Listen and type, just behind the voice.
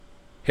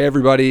Hey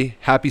everybody,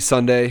 happy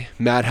Sunday.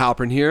 Matt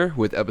Halpern here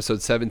with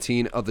episode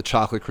 17 of the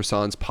Chocolate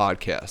Croissants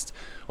podcast.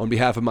 On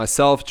behalf of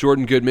myself,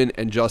 Jordan Goodman,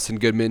 and Justin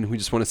Goodman, we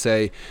just want to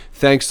say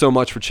thanks so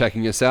much for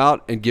checking us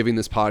out and giving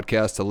this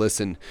podcast a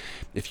listen.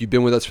 If you've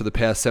been with us for the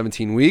past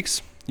 17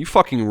 weeks, you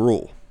fucking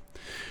rule.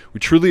 We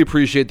truly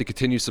appreciate the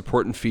continued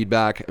support and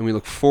feedback, and we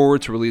look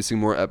forward to releasing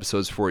more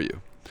episodes for you.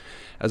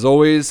 As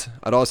always,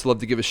 I'd also love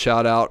to give a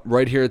shout out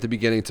right here at the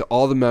beginning to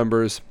all the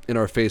members in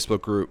our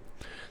Facebook group.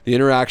 The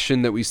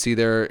interaction that we see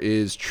there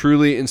is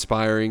truly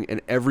inspiring,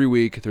 and every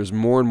week there's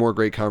more and more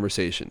great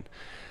conversation.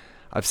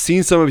 I've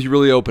seen some of you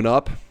really open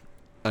up.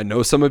 I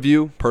know some of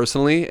you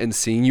personally, and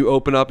seeing you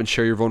open up and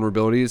share your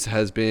vulnerabilities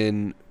has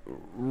been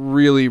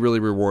really, really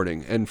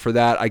rewarding. And for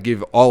that, I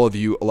give all of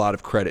you a lot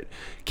of credit.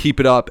 Keep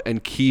it up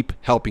and keep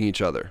helping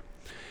each other.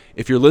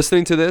 If you're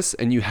listening to this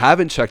and you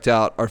haven't checked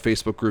out our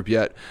Facebook group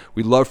yet,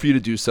 we'd love for you to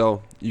do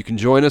so. You can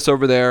join us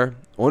over there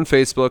on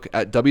Facebook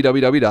at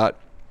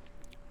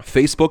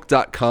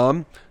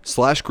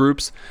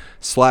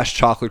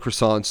www.facebook.com/groups/chocolate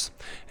croissants,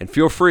 and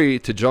feel free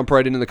to jump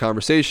right into the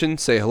conversation,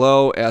 say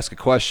hello, ask a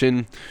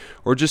question,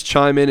 or just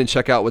chime in and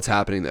check out what's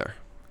happening there.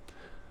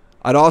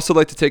 I'd also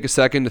like to take a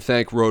second to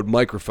thank Rode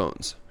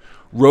Microphones.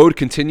 Rode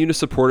continue to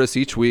support us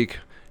each week,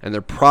 and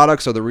their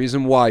products are the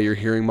reason why you're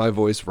hearing my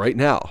voice right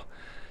now.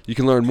 You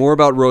can learn more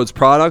about Rode's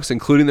products,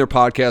 including their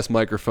podcast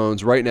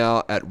microphones, right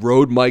now at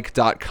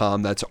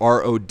rodemic.com. That's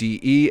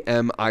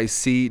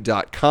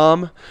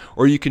RODEMIC.com.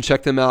 Or you can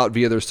check them out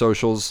via their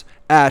socials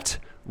at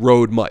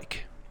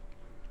RodeMic.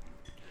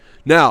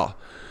 Now,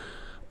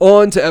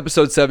 on to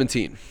episode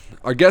 17.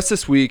 Our guest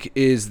this week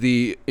is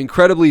the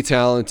incredibly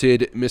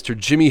talented Mr.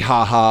 Jimmy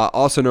Haha,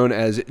 also known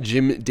as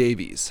Jim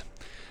Davies.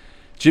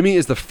 Jimmy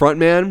is the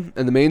frontman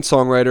and the main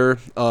songwriter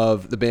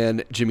of the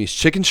band Jimmy's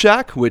Chicken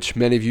Shack, which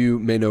many of you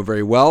may know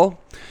very well,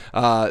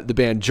 the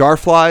band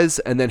Jarflies,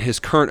 and then his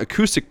current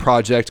acoustic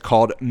project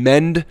called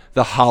Mend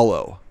the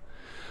Hollow.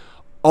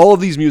 All of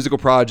these musical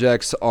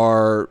projects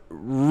are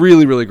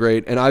really, really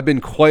great, and I've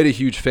been quite a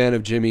huge fan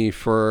of Jimmy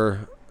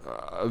for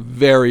a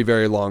very,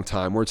 very long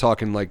time. We're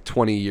talking like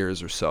 20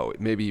 years or so,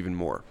 maybe even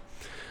more.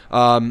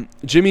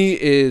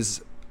 Jimmy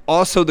is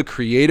also the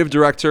creative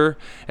director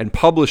and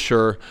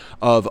publisher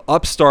of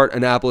Upstart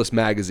Annapolis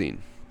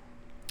magazine.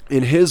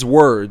 In his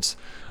words,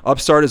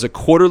 Upstart is a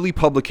quarterly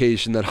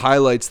publication that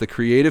highlights the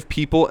creative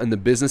people and the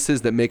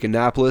businesses that make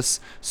Annapolis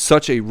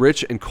such a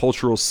rich and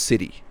cultural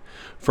city.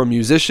 From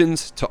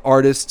musicians to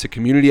artists to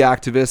community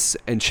activists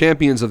and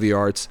champions of the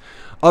arts,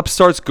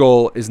 Upstart's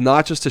goal is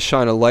not just to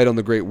shine a light on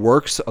the great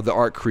works of the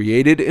art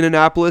created in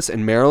Annapolis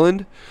and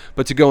Maryland,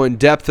 but to go in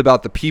depth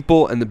about the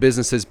people and the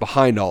businesses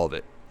behind all of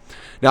it.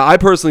 Now, I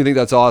personally think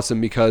that's awesome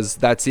because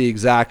that's the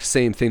exact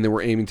same thing that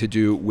we're aiming to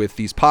do with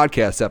these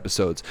podcast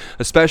episodes,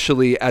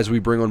 especially as we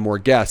bring on more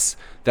guests.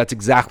 That's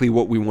exactly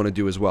what we want to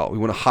do as well. We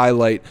want to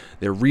highlight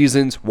their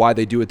reasons, why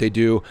they do what they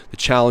do, the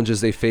challenges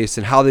they face,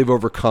 and how they've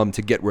overcome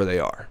to get where they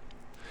are.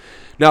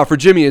 Now, for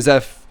Jimmy, as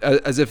if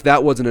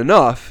that wasn't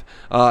enough,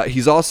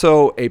 he's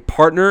also a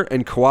partner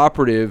and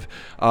cooperative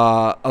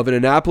of an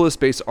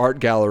Annapolis-based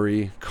art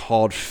gallery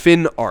called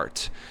Fin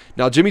Art.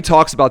 Now, Jimmy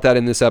talks about that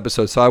in this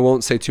episode, so I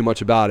won't say too much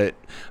about it.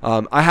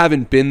 I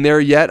haven't been there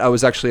yet. I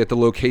was actually at the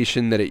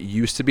location that it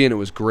used to be, and it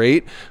was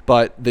great.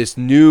 But this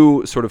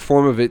new sort of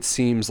form of it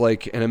seems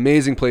like an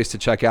amazing place to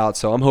check out,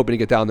 so I'm hoping to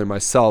get down there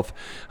myself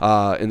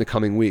in the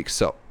coming weeks.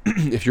 So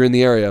if you're in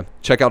the area,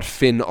 check out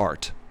Fin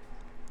Art.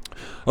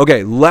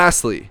 Okay,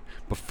 lastly,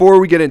 before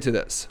we get into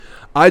this,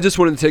 I just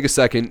wanted to take a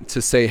second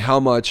to say how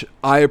much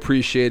I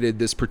appreciated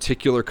this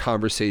particular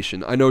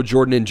conversation. I know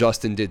Jordan and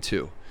Justin did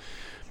too.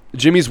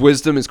 Jimmy's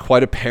wisdom is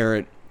quite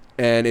apparent,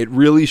 and it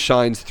really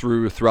shines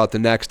throughout the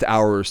next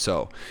hour or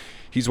so.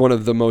 He's one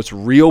of the most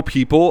real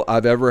people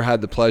I've ever had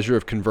the pleasure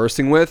of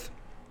conversing with,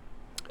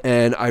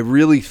 and I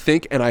really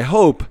think and I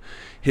hope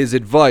his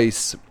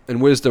advice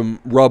and wisdom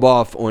rub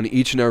off on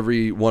each and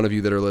every one of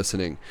you that are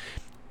listening.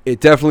 It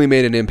definitely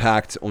made an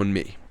impact on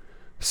me.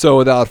 So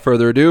without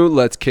further ado,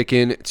 let's kick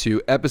into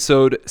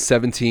episode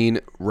 17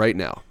 right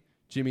now.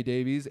 Jimmy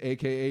Davies,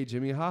 a.k.a.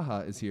 Jimmy Haha,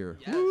 is here.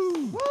 Yes.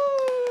 Woo! Woo!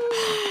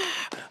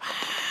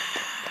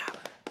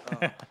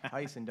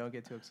 Tyson, don't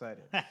get too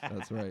excited.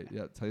 That's right.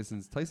 Yeah,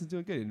 Tyson's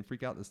doing good. He didn't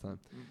freak out this time.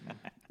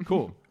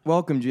 Cool.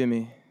 Welcome,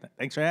 Jimmy.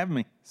 Thanks for having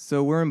me.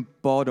 So we're in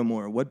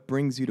Baltimore. What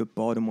brings you to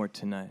Baltimore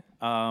tonight?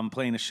 I'm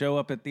playing a show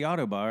up at the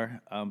Auto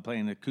Bar. I'm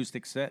playing an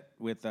acoustic set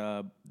with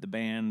the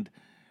band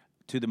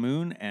To the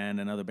Moon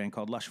and another band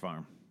called Lush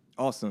Farm.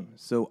 Awesome.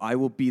 So I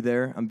will be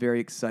there. I'm very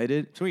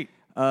excited. Sweet.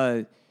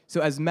 So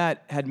as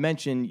Matt had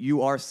mentioned,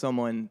 you are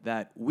someone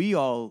that we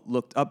all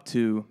looked up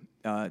to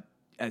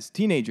as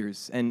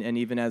teenagers, and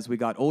even as we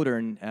got older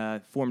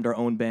and formed our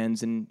own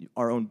bands and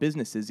our own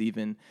businesses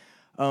even.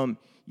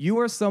 You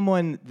are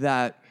someone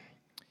that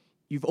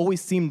you've always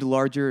seemed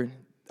larger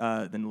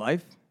than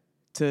life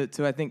to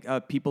I think,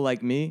 people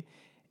like me.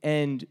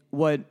 And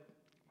what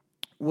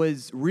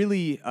was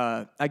really,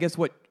 I guess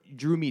what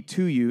drew me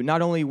to you,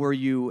 not only were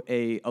you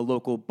a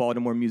local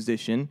Baltimore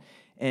musician,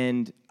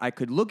 and I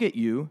could look at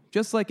you,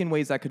 just like in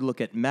ways I could look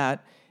at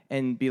Matt,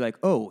 and be like,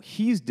 oh,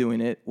 he's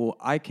doing it. Well,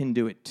 I can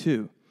do it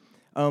too.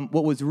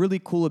 What was really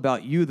cool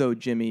about you, though,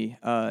 Jimmy,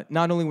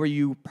 not only were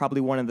you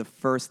probably one of the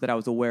first that I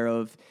was aware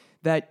of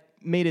that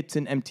made it to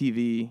an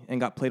MTV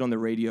and got played on the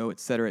radio, et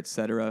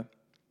cetera,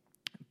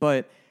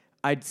 but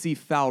I'd see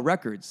Foul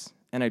Records,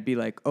 and I'd be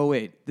like, oh,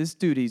 wait, this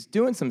dude, he's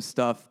doing some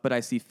stuff, but I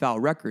see Foul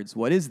Records.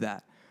 What is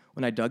that?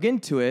 When I dug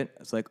into it, I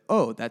was like,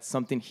 oh, that's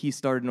something he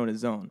started on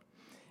his own.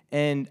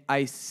 And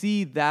I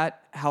see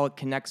that, how it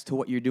connects to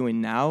what you're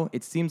doing now.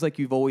 It seems like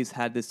you've always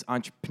had this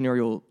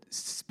entrepreneurial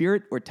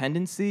spirit or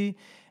tendency,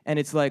 and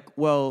it's like,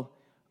 well,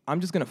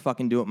 I'm just going to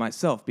fucking do it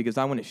myself because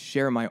I want to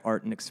share my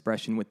art and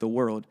expression with the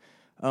world.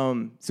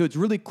 So it's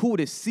really cool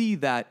to see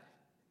that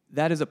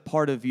that is a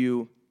part of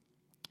you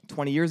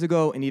 20 years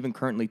ago and even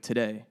currently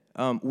today.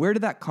 Where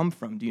did that come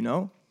from? Do you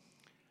know?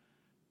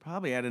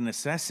 Probably out of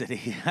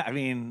necessity. I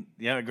mean,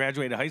 I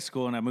graduated high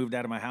school and I moved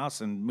out of my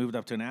house and moved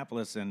up to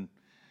Annapolis and,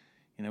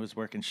 I was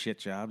working shit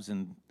jobs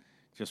and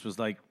just was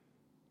like,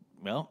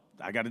 well,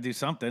 I got to do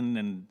something.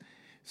 And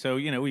so,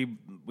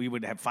 we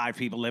would have 5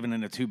 people living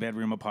in a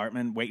 2-bedroom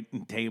apartment,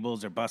 waiting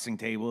tables or bussing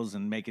tables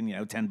and making,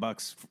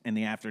 $10 in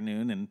the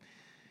afternoon. And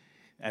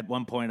at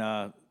one point,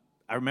 I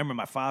remember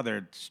my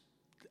father,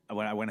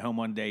 when I went home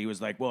one day, he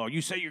was like, well,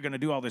 you say you're going to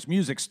do all this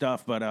music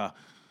stuff, but,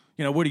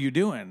 what are you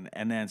doing?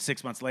 And then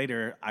 6 months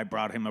later, I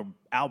brought him an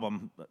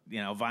album,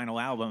 vinyl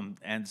album.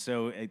 And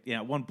so,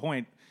 at one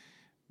point,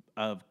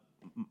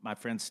 my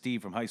friend Steve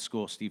from high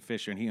school, Steve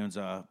Fisher, and he owns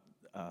a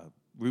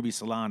Ruby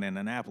Salon in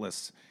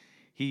Annapolis.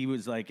 He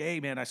was like, hey,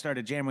 man, I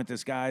started jamming with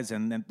these guys,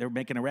 and then they're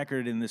making a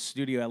record in this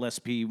studio,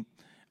 LSP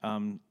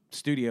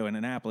studio in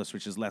Annapolis,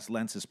 which is Les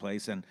Lentz's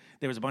place. And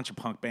there was a bunch of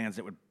punk bands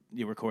that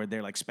you record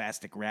there, like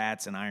Spastic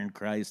Rats and Iron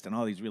Christ and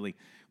all these really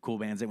cool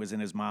bands. It was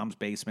in his mom's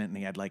basement, and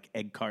he had like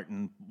egg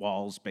carton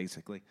walls,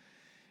 basically.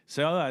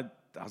 So I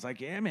was like,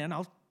 yeah, man,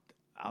 I'll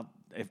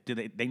if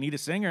they need a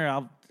singer,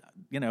 I'll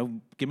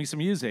give me some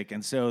music.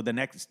 And so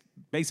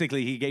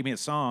basically he gave me a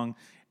song,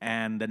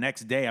 and the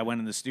next day I went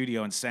in the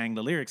studio and sang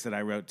the lyrics that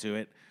I wrote to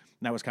it.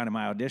 And that was kind of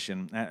my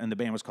audition. And the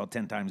band was called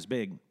 10 Times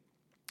Big.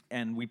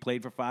 And we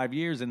played for 5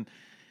 years. And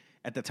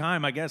at the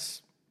time, I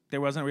guess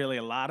there wasn't really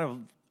a lot of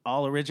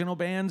all original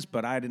bands,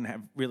 but I didn't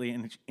have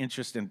really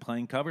interest in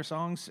playing cover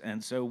songs.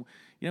 And so,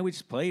 we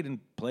just played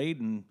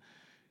and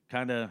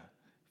kind of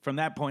from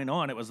that point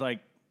on, it was like,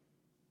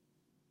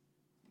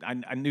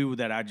 I knew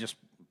that I just,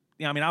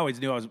 I always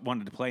knew I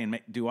wanted to play and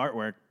do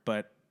artwork,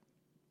 but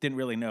didn't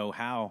really know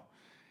how.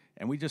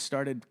 And we just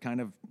started kind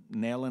of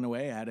nailing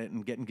away at it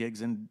and getting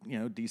gigs in,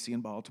 D.C.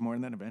 and Baltimore,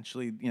 and then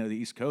eventually, the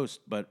East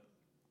Coast. But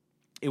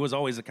it was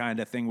always the kind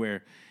of thing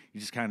where you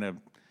just kind of,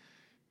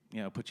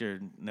 put your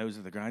nose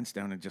to the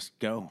grindstone and just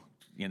go,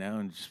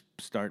 and just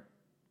start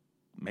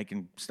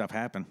making stuff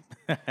happen.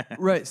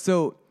 Right.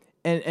 So,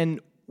 and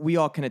we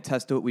all can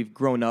attest to it. We've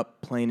grown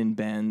up playing in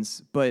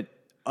bands, but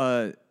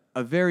a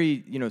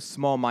very,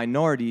 small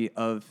minority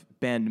of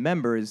band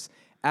members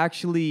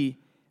actually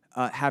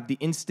have the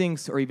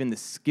instincts or even the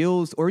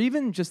skills or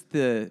even just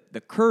the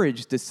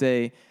courage to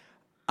say,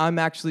 I'm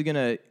actually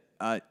going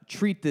to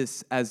treat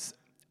this as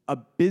a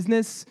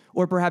business,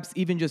 or perhaps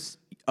even just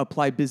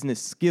apply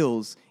business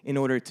skills in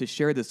order to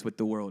share this with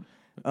the world.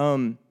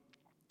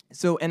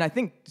 So, and I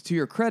think to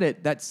your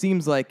credit, that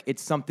seems like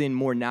it's something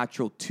more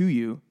natural to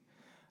you.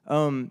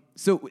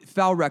 So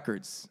Foul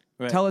Records,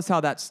 right. Tell us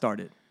how that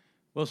started.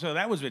 Well, so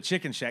that was with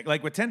Chicken Shack.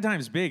 Like with 10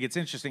 Times Big, it's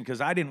interesting because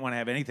I didn't want to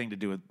have anything to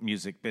do with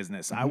music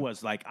business. Mm-hmm. I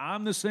was like,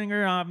 I'm the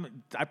singer,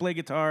 I play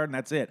guitar, and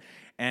that's it.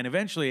 And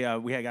eventually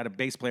we had got a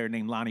bass player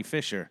named Lonnie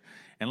Fisher.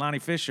 And Lonnie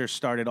Fisher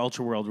started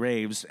Ultra World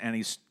Raves, and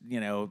he's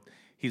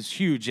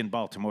huge in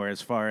Baltimore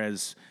as far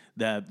as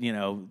the,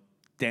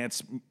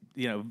 dance,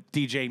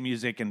 DJ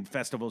music and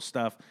festival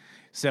stuff.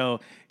 So,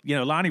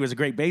 Lonnie was a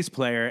great bass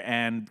player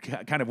and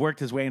kind of worked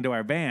his way into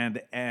our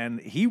band. And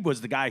he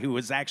was the guy who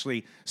was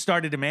actually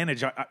started to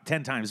manage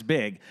 10 Times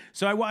Big.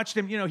 So I watched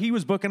him, he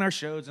was booking our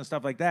shows and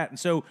stuff like that. And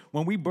so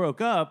when we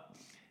broke up,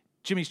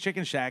 Jimmy's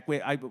Chicken Shack,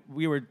 it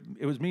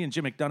was me and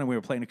Jim McDonough, we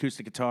were playing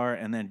acoustic guitar.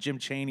 And then Jim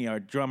Chaney, our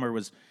drummer,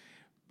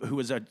 who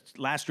was our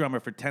last drummer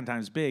for 10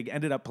 Times Big,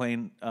 ended up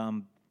playing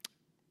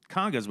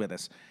congas with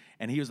us.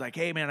 And he was like,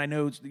 hey, man, I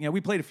know,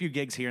 we played a few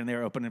gigs here and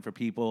there opening for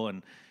people.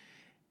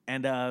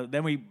 And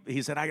then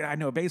he said, I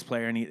know a bass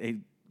player, and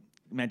he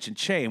mentioned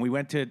Che, and we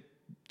went to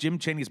Jim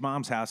Chaney's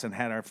mom's house and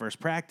had our first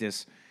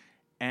practice.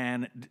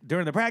 And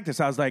during the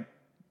practice, I was like,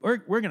 we're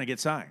going to get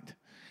signed.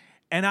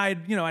 And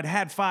I'd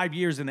had 5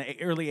 years in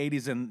the early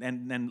 80s, and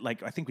then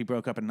like I think we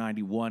broke up in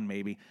 91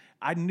 maybe.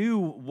 I knew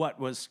what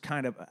was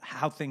kind of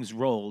how things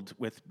rolled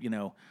with,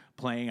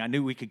 playing. I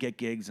knew we could get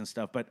gigs and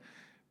stuff, but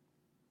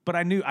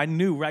I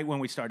knew right when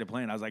we started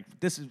playing, I was like,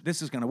 this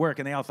is going to work,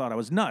 and they all thought I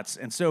was nuts.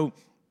 And so,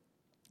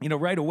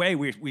 right away,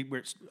 we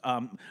were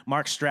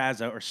Mark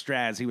Straza, or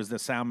Straz. He was the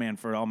sound man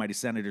for Almighty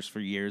Senators for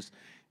years.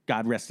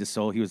 God rest his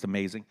soul. He was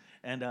amazing.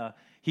 And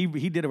he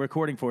did a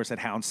recording for us at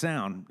Hound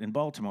Sound in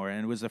Baltimore.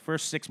 And it was the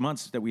first 6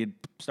 months that we had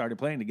started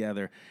playing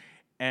together.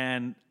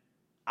 And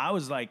I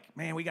was like,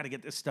 man, we got to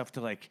get this stuff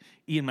to like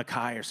Ian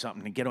MacKaye or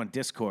something and get on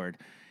Discord.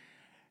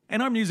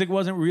 And our music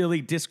wasn't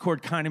really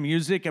Discord kind of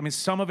music. I mean,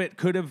 some of it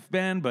could have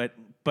been, but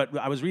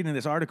I was reading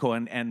this article,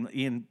 and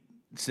Ian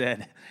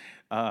said,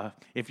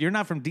 if you're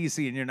not from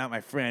DC and you're not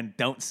my friend,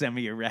 don't send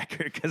me your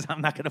record because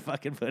I'm not going to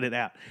fucking put it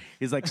out.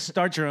 He's like,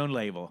 start your own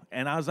label.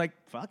 And I was like,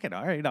 fuck it,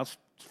 all right,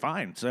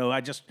 fine. So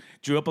I just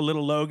drew up a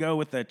little logo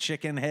with a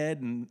chicken head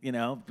and,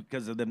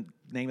 because of the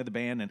name of the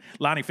band. And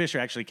Lonnie Fisher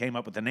actually came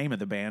up with the name of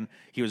the band.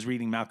 He was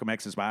reading Malcolm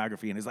X's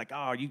biography, and he's like,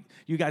 oh,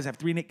 you guys have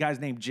 3 guys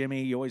named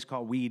Jimmy. You always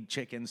call weed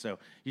chicken, so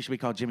you should be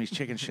called Jimmy's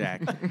Chicken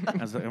Shack.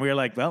 And we were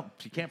like, well,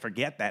 you can't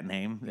forget that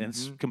name. And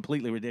it's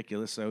completely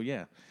ridiculous, so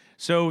yeah.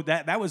 So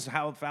that was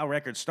how Foul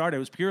Records started. It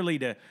was purely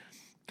to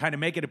kind of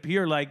make it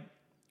appear like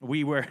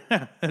we were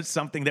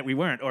something that we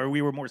weren't, or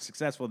we were more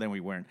successful than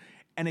we weren't.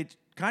 And it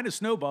kind of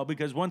snowballed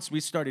because once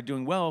we started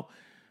doing well,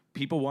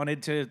 people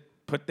wanted to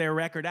put their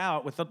record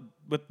out with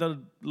the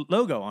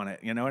logo on it.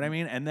 You know what I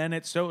mean? And then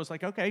it was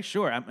like, okay,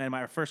 sure. And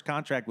my first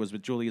contract was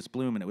with Julius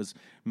Bloom, and it was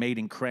made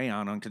in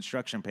crayon on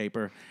construction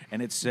paper,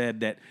 and it said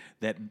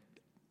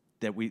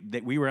that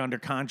we were under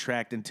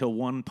contract until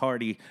one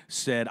party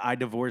said, I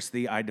divorce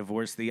thee, I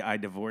divorce thee, I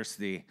divorce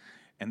thee.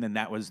 And then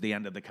that was the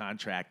end of the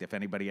contract, if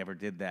anybody ever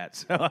did that.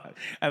 So,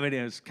 I mean,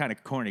 it was kind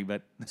of corny,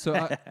 but... So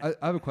I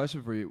have a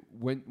question for you.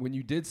 When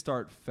you did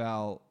start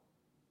Foul,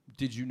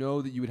 did you know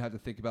that you would have to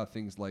think about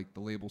things like the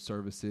label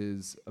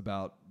services,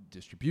 about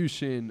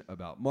distribution,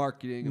 about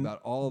marketing, about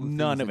all of the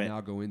things that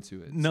now go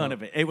into it? None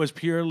of it. It was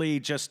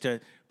purely just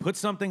to put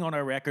something on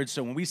our record.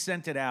 So when we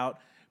sent it out,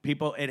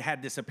 it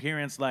had this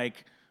appearance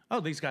like... oh,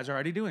 these guys are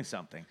already doing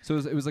something. So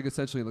it was like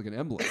essentially like an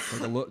emblem,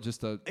 like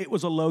It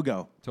was a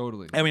logo.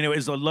 Totally. I mean, it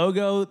was a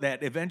logo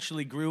that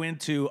eventually grew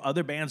into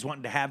other bands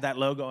wanting to have that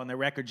logo on their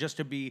record just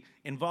to be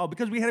involved,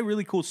 because we had a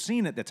really cool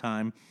scene at the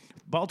time.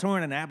 Baltimore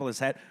and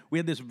Annapolis we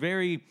had this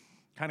very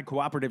kind of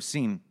cooperative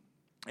scene.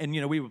 And,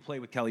 we would play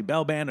with Kelly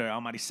Bell Band or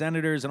Almighty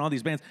Senators and all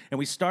these bands. And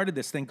we started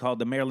this thing called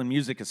the Maryland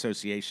Music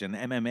Association,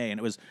 MMA, and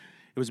it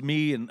was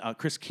me and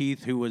Chris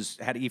Keith, who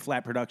had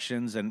E-Flat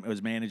Productions and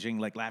was managing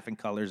like Laughing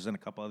Colors and a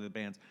couple other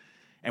bands.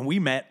 And we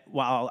met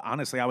while,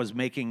 honestly, I was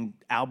making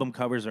album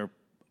covers or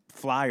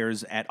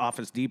flyers at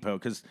Office Depot,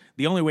 because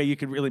the only way you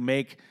could really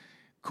make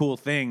cool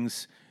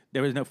things,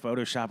 there was no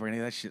Photoshop or any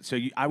of that shit. So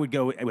I would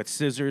go with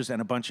scissors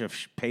and a bunch of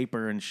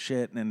paper and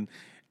shit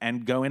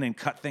and go in and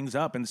cut things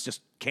up and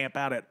just camp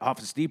out at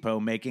Office Depot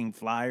making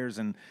flyers.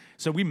 And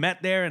so we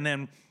met there,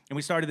 and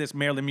we started this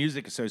Maryland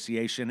Music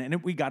Association,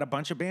 and we got a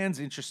bunch of bands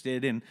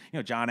interested, and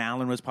John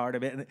Allen was part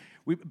of it, and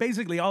we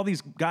basically all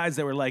these guys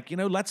that were like,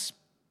 let's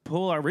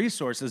pull our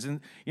resources,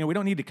 and we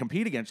don't need to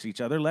compete against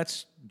each other.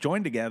 Let's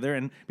join together.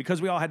 And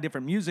because we all had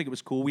different music, it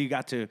was cool. We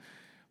got to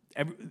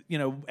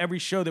every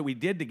show that we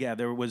did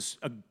together was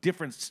a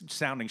different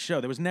sounding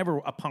show. There was never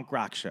a punk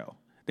rock show.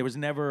 There was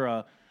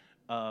never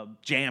a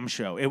jam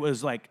show. It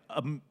was like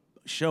a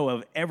show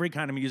of every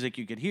kind of music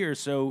you could hear.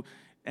 So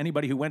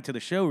anybody who went to the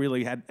show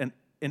really had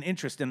an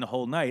interest in the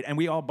whole night, and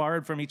we all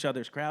borrowed from each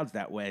other's crowds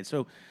that way.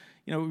 So,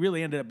 it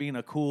really ended up being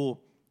a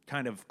cool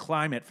kind of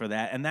climate for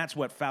that, and that's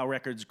what Foul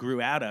Records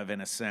grew out of,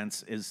 in a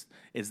sense, is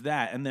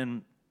that. And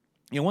then,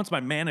 once my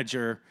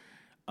manager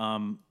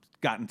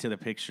got into the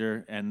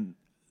picture, and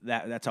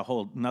that's a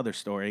whole nother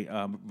story.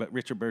 But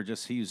Richard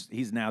Burgess,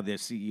 he's now the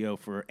CEO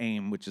for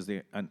AIM, which is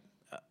the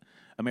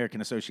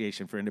American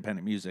Association for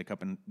Independent Music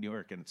up in New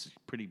York, and it's a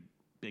pretty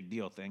big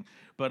deal thing.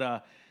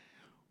 But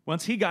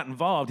once he got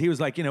involved, he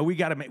was like,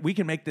 we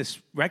can make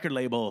this record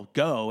label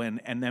go,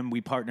 and then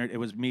we partnered. It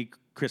was me,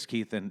 Chris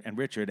Keith, and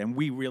Richard, and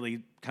we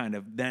really kind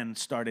of then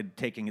started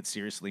taking it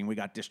seriously, and we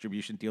got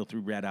distribution deal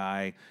through Red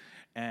Eye,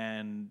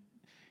 and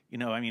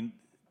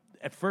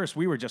at first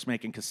we were just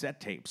making cassette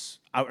tapes,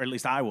 or at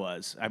least I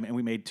was. I mean,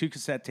 we made 2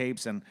 cassette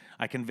tapes, and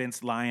I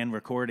convinced Lion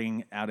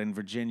Recording out in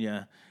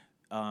Virginia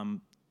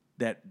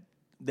that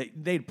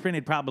they'd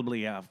printed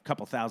probably a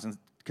couple thousand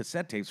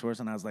cassette tapes for us,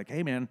 and I was like,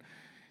 hey man,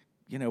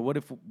 what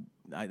if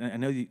I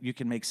know you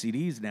can make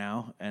CDs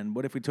now, and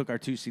what if we took our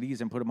 2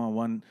 CDs and put them on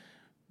one,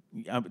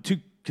 2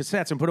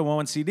 cassettes and put them on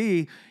one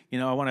CD?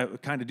 I want to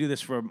kind of do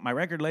this for my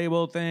record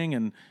label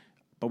thing,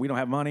 but we don't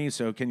have money,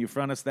 so can you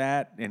front us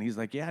that? And he's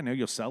like, yeah, I know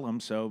you'll sell them.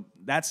 So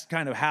that's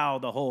kind of how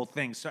the whole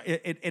thing started.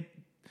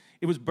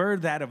 It was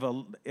birthed out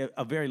of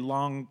a very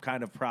long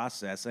kind of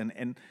process,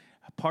 and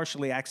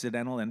partially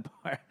accidental and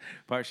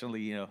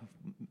partially,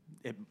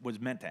 it was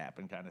meant to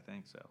happen, kind of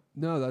thing. So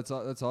no, that's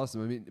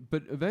awesome. I mean,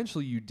 but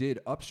eventually you did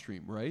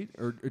Upstream, right?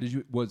 Or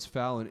was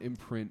Foul an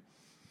imprint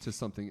to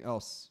something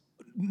else?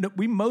 No,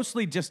 we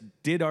mostly just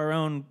did our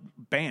own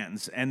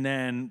bands, and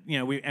then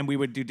we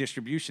would do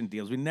distribution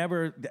deals.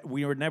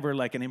 We were never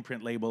like an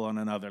imprint label on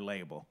another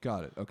label.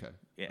 Got it. Okay.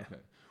 Yeah.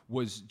 Okay.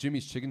 Was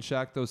Jimmy's Chicken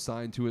Shack though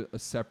signed to a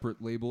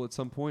separate label at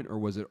some point, or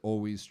was it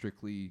always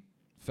strictly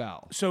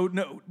Foul? So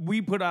no,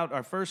 we put out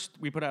our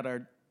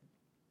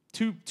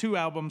two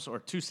albums or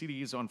 2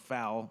 CDs on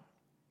Foul.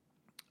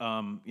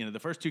 The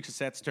first 2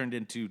 cassettes turned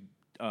into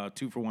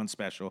 2 for 1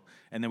 special,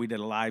 and then we did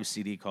a live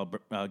CD called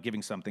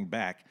Giving Something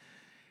Back.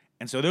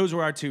 And so those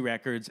were our 2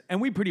 records,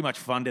 and we pretty much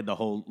funded the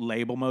whole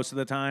label most of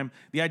the time.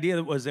 The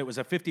idea was it was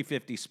a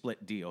 50-50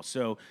 split deal.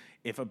 So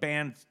if a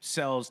band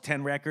sells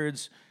 10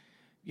 records,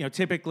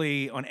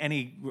 typically on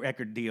any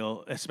record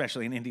deal,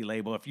 especially an indie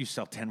label, if you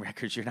sell 10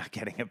 records, you're not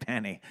getting a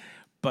penny.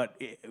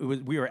 But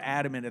we were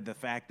adamant at the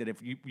fact that if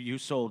you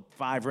sold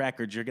 5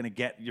 records, you're going to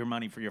get your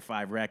money for your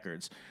 5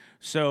 records.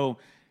 So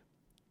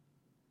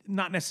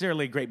not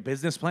necessarily a great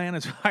business plan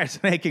as far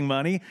as making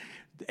money.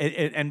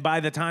 And by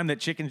the time that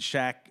Chicken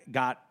Shack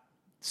got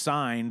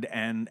signed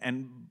and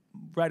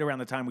right around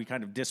the time we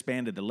kind of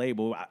disbanded the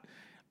label,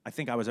 I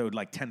think I was owed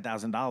like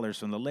 $10,000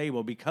 from the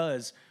label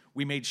because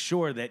we made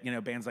sure that,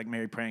 bands like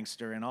Merry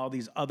Prankster and all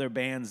these other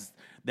bands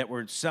that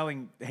were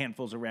selling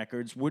handfuls of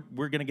records, we're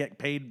going to get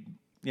paid,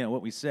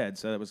 what we said.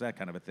 So that was that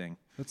kind of a thing.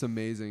 That's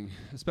amazing.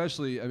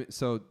 Especially,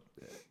 so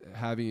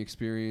having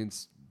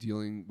experience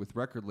dealing with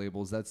record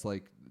labels, that's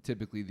like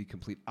typically the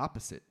complete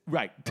opposite.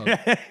 Right.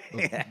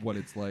 Of what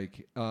it's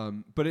like.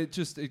 But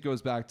it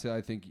goes back to,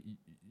 I think,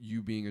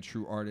 you being a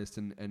true artist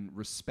and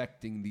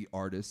respecting the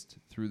artist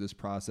through this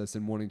process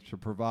and wanting to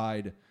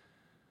provide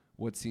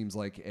what seems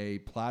like a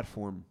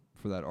platform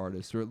for that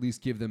artist, or at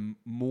least give them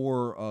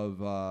more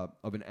of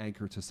an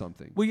anchor to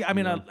something. Well, yeah, I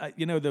mean,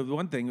 the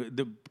one thing,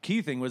 the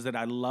key thing was that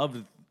I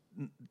loved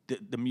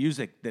the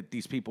music that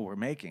these people were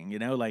making.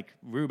 Like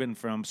Ruben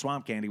from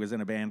Swamp Candy was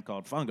in a band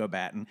called Fungo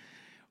Bat,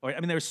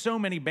 there were so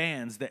many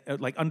bands that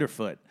like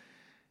Underfoot.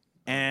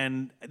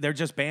 And they're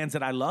just bands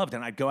that I loved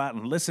and I'd go out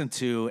and listen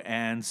to.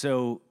 And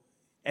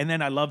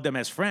then I loved them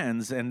as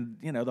friends. And,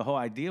 the whole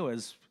idea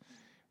was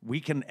we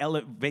can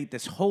elevate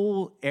this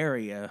whole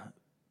area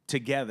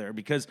together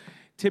because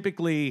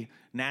typically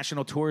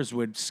national tours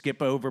would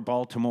skip over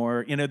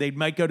Baltimore. They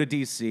might go to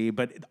D.C.,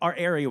 but our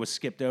area was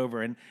skipped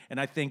over. And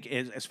I think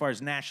as far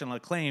as national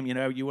acclaim,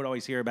 you would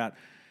always hear about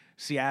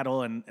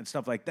Seattle and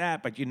stuff like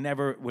that, but you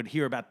never would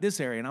hear about this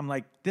area. And I'm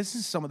like, this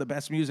is some of the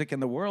best music in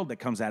the world that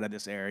comes out of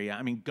this area.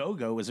 I mean,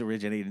 Go-Go was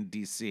originated in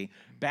D.C.,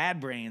 Bad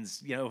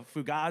Brains,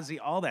 Fugazi,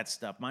 all that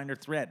stuff, Minor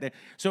Threat.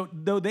 So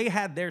though they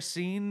had their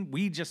scene,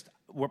 we just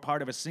were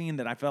part of a scene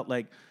that I felt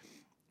like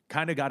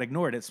kind of got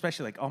ignored,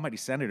 especially like Almighty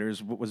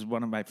Senators was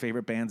one of my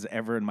favorite bands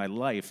ever in my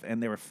life,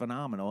 and they were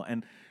phenomenal.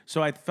 And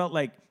so I felt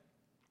like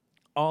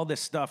all this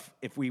stuff,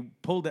 if we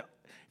pulled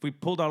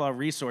all our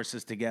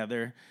resources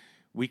together,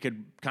 we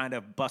could kind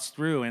of bust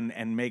through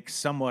and make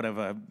somewhat of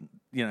a,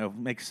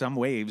 make some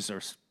waves,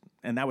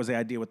 and that was the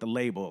idea with the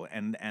label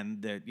and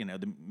the,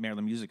 the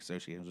Maryland Music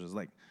Association was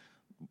like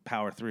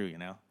power through,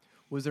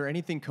 Was there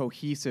anything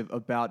cohesive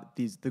about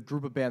the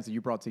group of bands that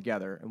you brought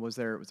together? And was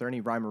there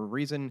any rhyme or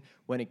reason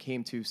when it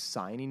came to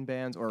signing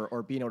bands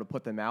or being able to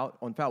put them out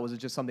on file? Was it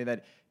just something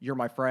that you're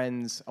my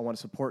friends, I want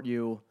to support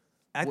you?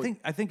 I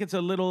think it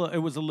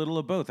was a little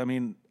of both. I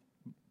mean,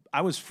 I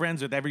was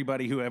friends with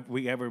everybody who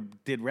we ever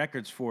did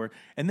records for.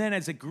 And then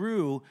as it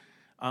grew,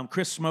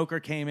 Chris Smoker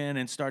came in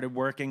and started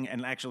working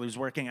and actually was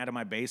working out of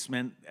my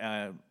basement.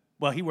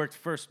 He worked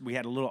first. We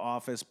had a little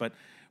office, but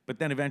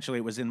then eventually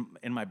it was in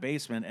my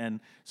basement. And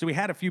so we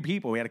had a few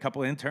people. We had a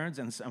couple of interns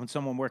and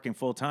someone working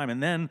full time.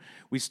 And then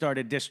we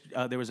started,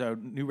 there was a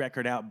new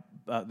record out,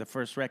 the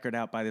first record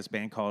out by this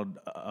band called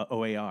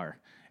OAR.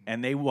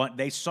 And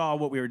they saw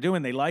what we were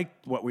doing. They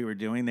liked what we were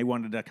doing. They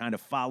wanted to kind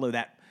of follow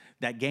that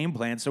game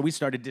plan, so we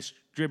started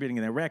distributing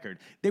their record.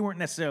 They weren't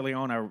necessarily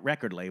on our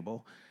record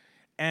label,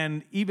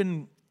 and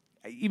even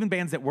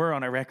bands that were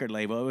on our record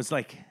label, it was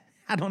like,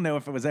 I don't know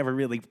if it was ever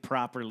really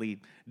properly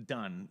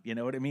done. You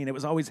know what I mean? It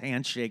was always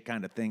handshake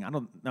kind of thing. I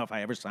don't know if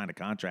I ever signed a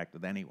contract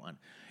with anyone.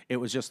 It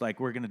was just like,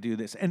 we're going to do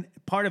this, and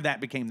part of that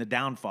became the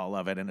downfall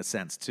of it in a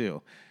sense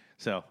too.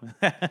 So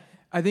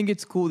I think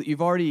it's cool that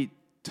you've already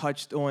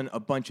touched on a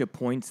bunch of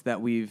points that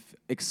we've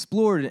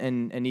explored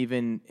and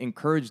even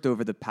encouraged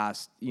over the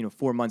past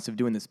 4 months of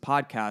doing this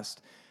podcast.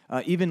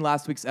 Even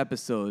last week's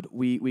episode,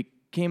 we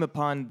came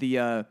upon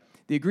the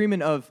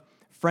agreement of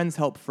friends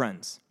help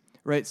friends,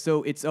 right?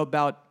 So it's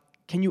about,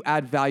 can you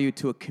add value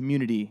to a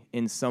community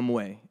in some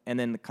way, and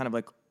then kind of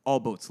like all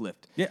boats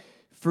lift. Yeah.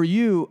 For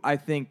you, I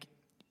think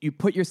you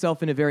put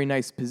yourself in a very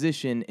nice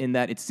position in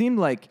that it seemed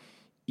like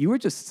you were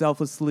just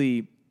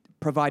selflessly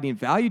providing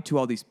value to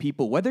all these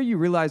people, whether you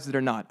realized it or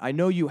not. I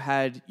know you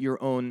had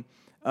your own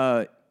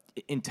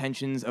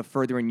intentions of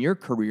furthering your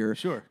career.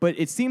 Sure. But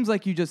it seems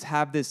like you just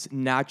have this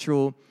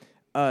natural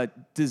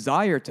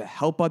desire to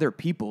help other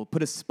people,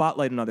 put a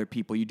spotlight on other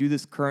people. You do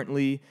this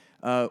currently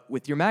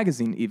with your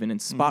magazine even, and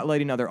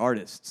spotlighting other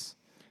artists.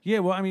 Yeah,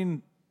 well, I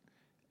mean,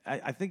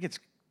 I think it's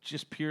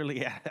just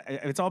purely,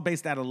 it's all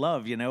based out of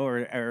love,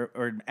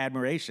 or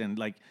admiration.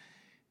 Like,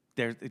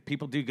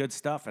 people do good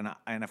stuff,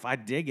 and if I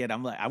dig it,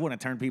 I'm like, I want to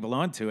turn people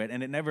onto it,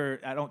 and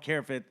I don't care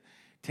if it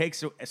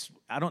takes,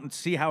 I don't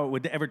see how it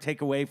would ever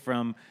take away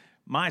from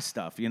my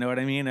stuff. You know what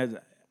I mean?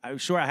 I'm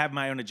sure I have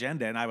my own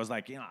agenda, and I was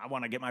like, I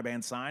want to get my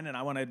band signed, and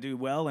I want to do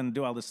well and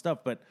do all this stuff,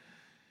 but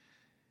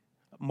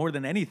more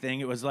than anything,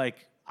 it was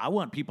like, I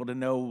want people to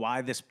know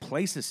why this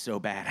place is so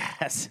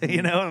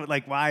badass,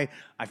 like why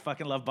I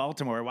fucking love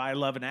Baltimore, why I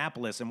love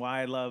Annapolis, and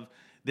why I love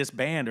this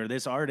band or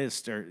this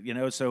artist, or,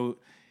 so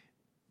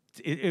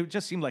it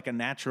just seemed like a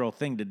natural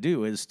thing to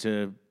do, is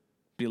to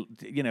be,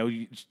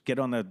 you get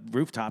on the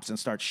rooftops and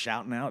start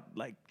shouting out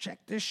like, check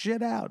this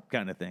shit out,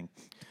 kind of thing.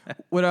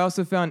 What I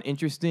also found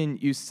interesting,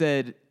 you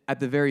said at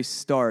the very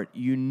start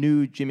you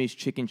knew Jimmy's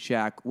Chicken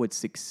Shack would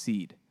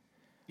succeed.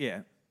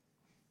 Yeah.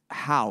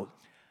 How?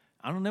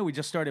 I don't know. We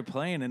just started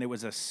playing, and it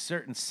was a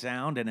certain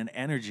sound and an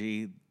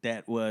energy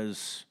that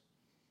was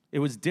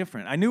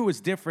different. I knew it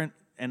was different,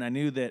 and I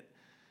knew that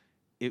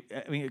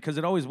because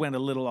it always went a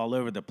little all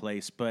over the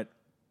place, but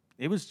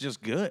it was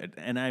just good.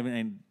 And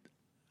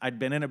I'd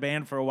been in a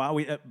band for a while.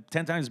 We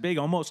 10 Times Big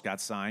almost got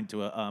signed to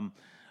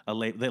the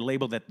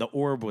label that the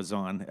Orb was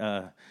on.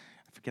 I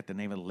forget the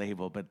name of the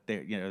label, but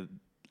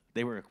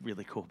they were a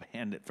really cool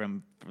band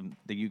from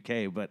the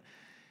UK. But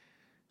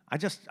I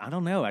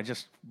don't know.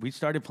 We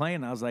started playing,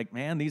 and I was like,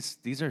 man, this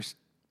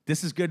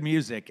is good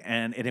music,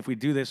 and if we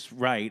do this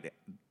right,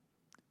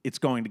 it's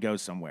going to go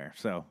somewhere.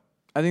 So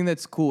I think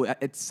that's cool.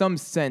 In some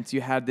sense, you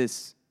had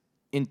this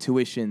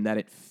intuition that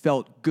it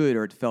felt good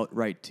or it felt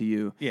right to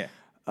you. Yeah.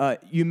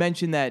 You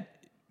mentioned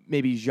that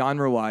maybe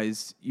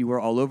genre-wise, you were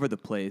all over the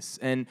place.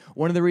 And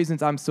one of the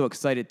reasons I'm so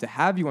excited to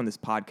have you on this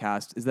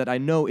podcast is that I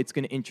know it's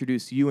going to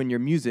introduce you and your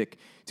music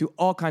to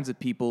all kinds of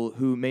people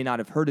who may not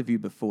have heard of you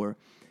before.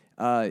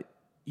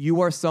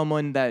 You are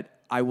someone that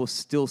I will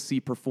still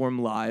see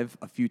perform live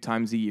a few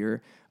times a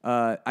year.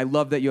 I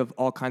love that you have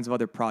all kinds of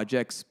other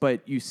projects,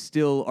 but you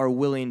still are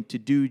willing to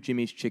do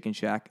Jimmy's Chicken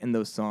Shack and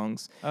those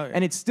songs. Oh, yeah.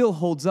 And it still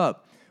holds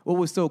up. What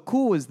was so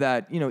cool is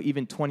that,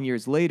 even 20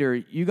 years later,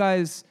 you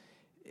guys,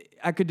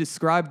 I could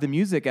describe the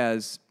music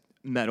as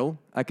metal.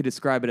 I could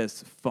describe it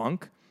as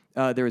funk.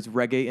 There's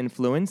reggae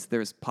influence.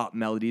 There's pop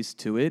melodies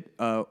to it.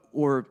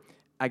 Or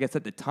I guess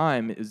at the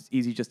time, it was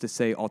easy just to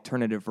say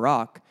alternative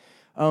rock.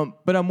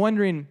 But I'm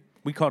wondering...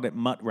 We called it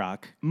mutt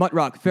rock. Mutt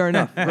rock, fair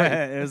enough. Right.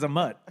 It was a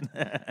mutt.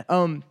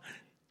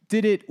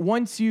 Did it,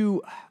 once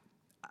you,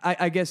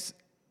 I guess,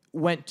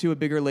 went to a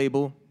bigger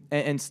label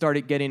and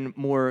started getting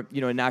more,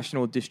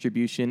 national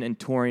distribution and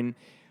touring,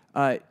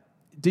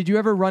 did you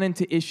ever run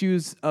into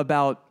issues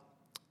about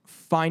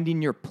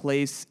finding your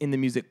place in the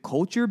music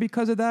culture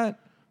because of that?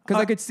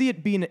 Because I could see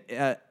it being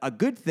a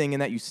good thing in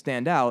that you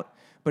stand out,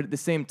 but at the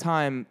same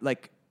time,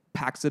 like,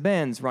 packs of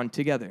bands run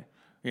together.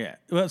 Yeah.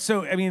 Well,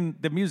 so,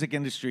 the music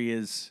industry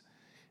is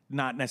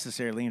not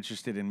necessarily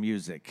interested in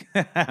music.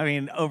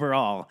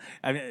 Overall.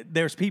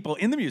 There's people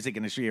in the music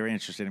industry who are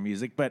interested in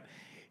music, but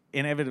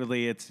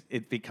inevitably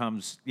it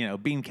becomes,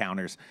 bean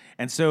counters.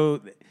 And so,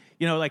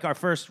 like our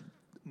first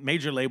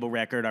major label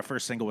record, our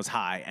first single was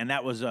High, and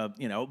that was a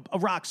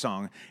rock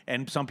song.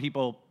 And some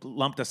people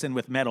lumped us in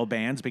with metal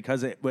bands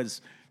because it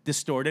was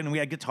distorted, and we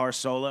had guitar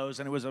solos,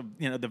 and it was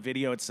the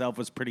video itself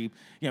was pretty,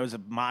 it was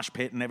a mosh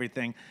pit and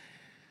everything.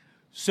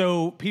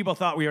 So people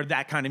thought we were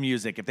that kind of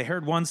music. If they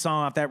heard one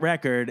song off that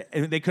record,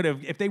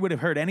 if they would have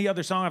heard any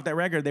other song off that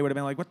record, they would have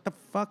been like, what the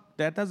fuck?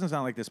 That doesn't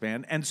sound like this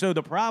band. And so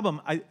the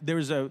problem, I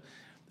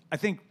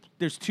think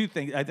there's two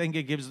things. I think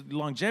it gives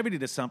longevity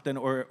to something,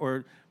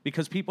 or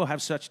because people have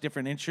such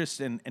different interests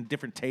and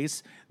different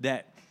tastes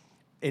that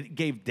it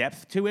gave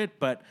depth to it.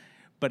 But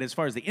as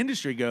far as the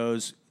industry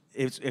goes,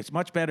 it's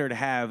much better to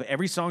have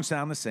every song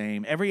sound the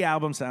same, every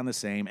album sound the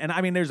same.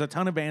 And there's a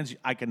ton of bands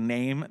I can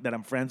name that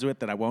I'm friends with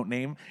that I won't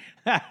name.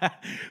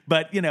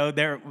 But,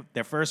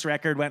 their first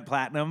record went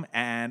platinum,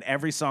 and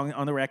every song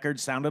on the record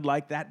sounded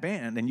like that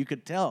band. And you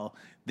could tell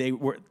they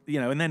were,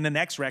 and then the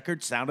next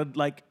record sounded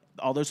like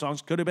all those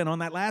songs could have been on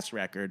that last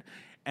record.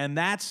 And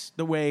that's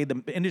the way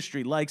the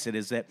industry likes it,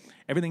 is that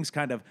everything's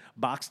kind of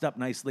boxed up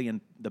nicely,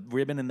 and the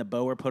ribbon and the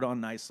bow are put on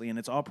nicely, and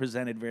it's all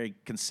presented very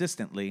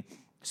consistently.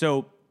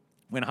 So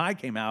when High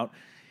came out,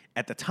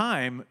 at the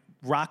time,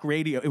 rock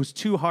radio, it was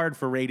too hard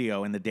for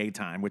radio in the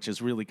daytime, which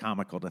is really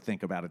comical to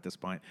think about at this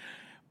point.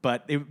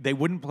 But they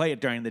wouldn't play it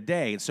during the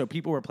day, so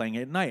people were playing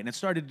it at night, and it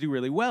started to do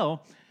really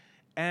well.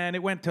 And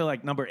it went to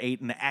like number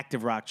 8 in the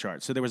active rock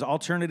chart. So there was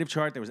alternative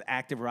chart, there was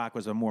active rock,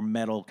 was a more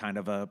metal kind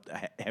of a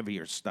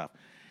heavier stuff.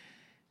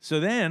 So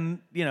then,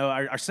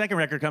 our second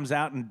record comes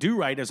out, and Do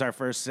Right is our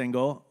first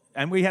single,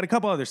 and we had a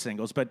couple other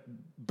singles, but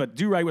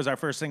Do Right was our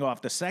first single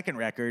off the second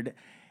record.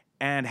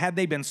 And had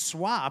they been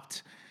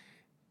swapped,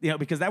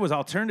 because that was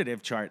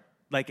alternative chart,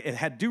 like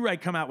had Do Right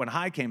come out when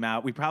High came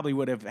out, we probably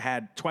would have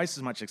had twice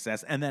as much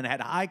success. And then had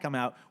High come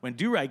out when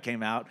Do Right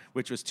came out,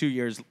 which was 2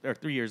 years or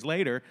 3 years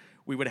later,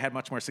 we would have had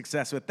much more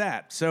success with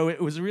that. So it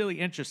was really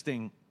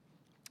interesting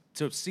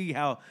to see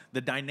how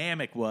the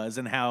dynamic was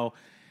and how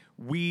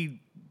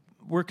we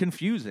were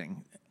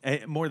confusing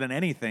more than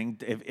anything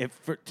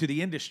to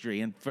the industry.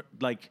 And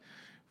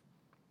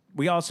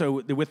we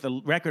also, with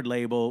the record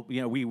label,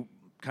 we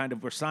kind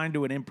of were signed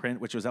to an imprint,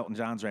 which was Elton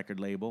John's record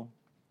label,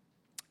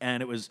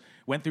 and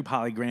went through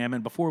Polygram.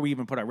 And before we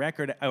even put our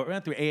record, it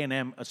went through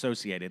A&M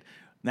Associated,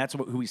 and that's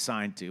who we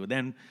signed to.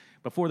 Then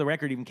before the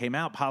record even came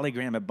out,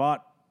 Polygram had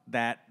bought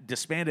that,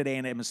 disbanded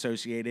A&M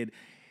Associated,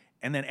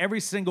 and then every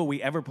single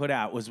we ever put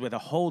out was with a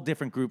whole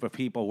different group of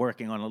people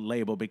working on a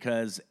label,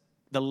 because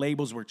the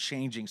labels were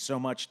changing so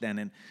much then,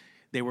 and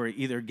they were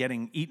either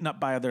getting eaten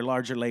up by other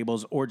larger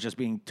labels or just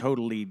being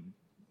totally,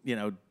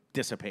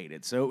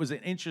 dissipated. So it was an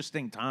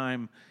interesting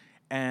time,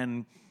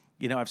 and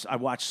I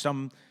watched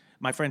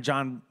my friend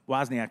John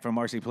Wozniak from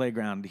RC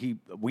Playground.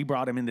 We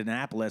brought him into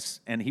Annapolis,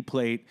 and he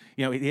played.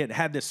 He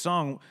had this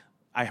song.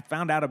 I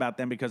found out about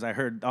them because I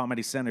heard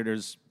Almighty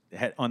Senators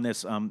on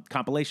this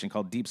compilation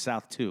called Deep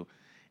South 2,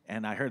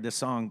 and I heard this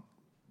song,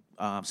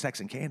 Sex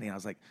and Candy, and I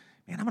was like,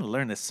 man, I'm going to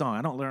learn this song.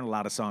 I don't learn a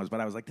lot of songs,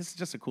 but I was like, this is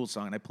just a cool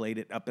song. And I played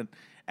it up in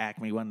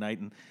Acme one night,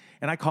 and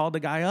I called the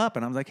guy up,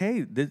 and I was like,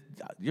 hey,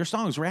 your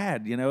song's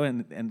rad,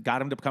 and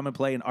got him to come and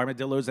play in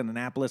Armadillos in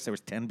Annapolis. There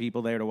was 10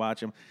 people there to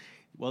watch him.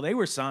 Well, they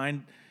were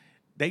signed.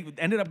 They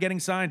ended up getting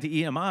signed to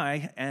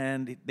EMI,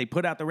 and they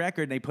put out the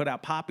record, and they put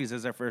out Poppies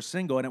as their first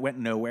single, and it went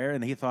nowhere,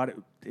 and he thought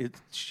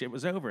shit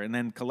was over. And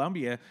then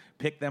Columbia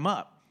picked them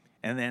up.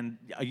 And then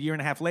a year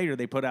and a half later,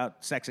 they put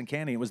out Sex and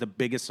Candy. It was the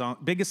biggest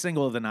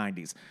single of the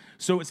 90s.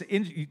 So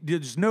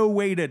there's no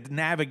way to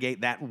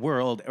navigate that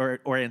world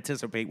or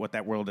anticipate what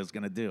that world is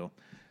going to do.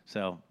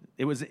 So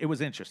it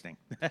was interesting.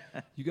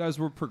 You guys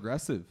were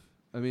progressive.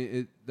 I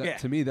mean,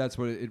 to me, that's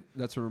what it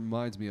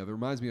reminds me of. It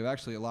reminds me of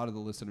actually a lot of the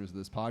listeners of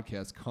this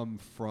podcast come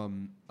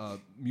from a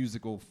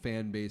musical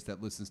fan base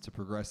that listens to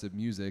progressive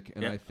music,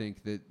 and I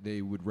think that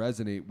they would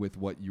resonate with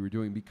what you were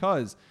doing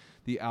because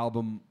the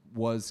album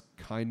was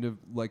kind of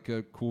like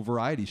a cool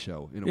variety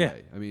show in a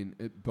way. I mean,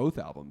 both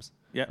albums.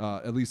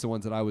 At least the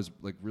ones that I was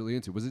like really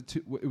into. Was it?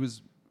 It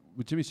was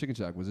with Jimmy's Chicken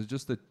Shack. Was it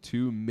just the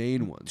two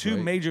main ones?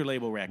 Two major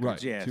label records.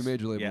 Right. Yes. Two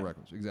major label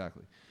records.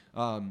 Exactly.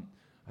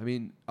 I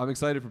mean, I'm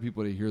excited for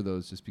people to hear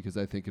those just because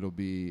I think it'll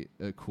be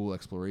a cool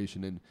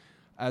exploration. And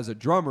as a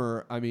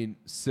drummer, I mean,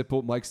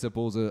 Mike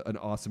Sipple's an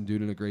awesome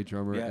dude and a great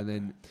drummer. And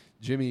then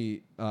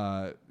Jimmy,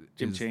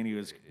 Jim Chaney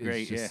was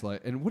great.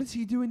 And what is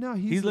he doing now?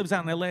 He lives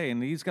out in LA,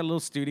 and he's got a little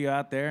studio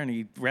out there, and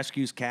he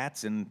rescues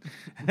cats. And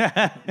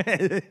that's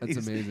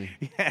amazing.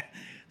 Yeah.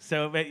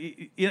 So,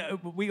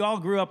 we all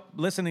grew up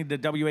listening to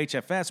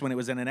WHFS when it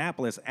was in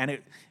Annapolis, and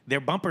their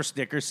bumper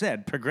sticker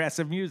said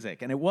progressive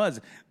music, and it was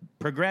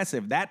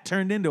progressive. That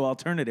turned into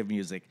alternative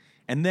music.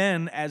 And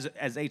then as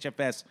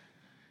HFS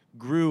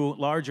grew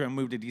larger and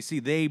moved to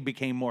DC, they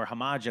became more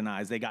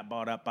homogenized. They got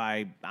bought up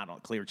by, I don't know,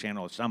 Clear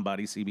Channel or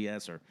somebody,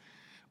 CBS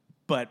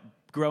but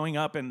growing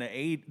up in the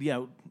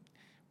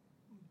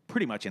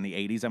pretty much in the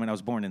 80s. I mean, I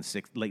was born in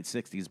late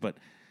 60s, but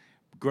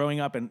growing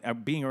up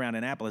and being around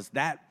Annapolis,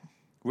 that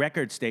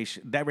radio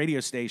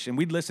station,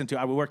 we'd listen to.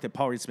 I worked at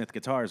Paul Reed Smith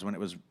Guitars when it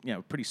was,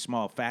 a pretty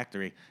small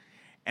factory.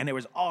 And there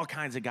was all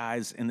kinds of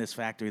guys in this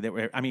factory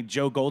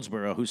Joe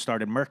Goldsboro, who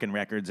started Merkin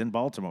Records in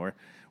Baltimore,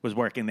 was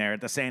working there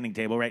at the sanding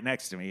table right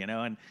next to me,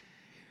 and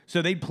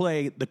so they'd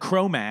play the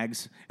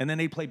Cro-Mags, and then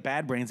they'd play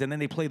Bad Brains, and then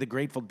they'd play the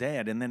Grateful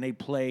Dead, and then they'd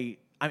play,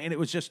 it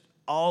was just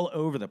all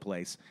over the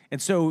place.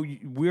 And so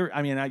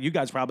you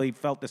guys probably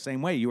felt the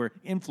same way. You were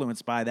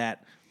influenced by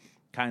that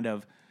kind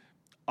of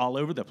all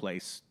over the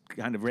place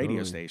kind of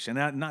radio station.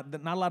 Not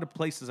a lot of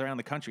places around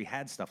the country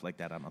had stuff like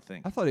that, I don't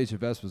think. I thought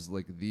HFS was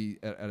like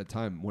at a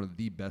time one of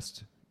the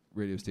best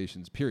radio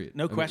stations, period.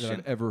 No question. That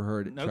I've ever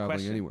heard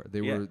traveling anywhere.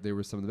 They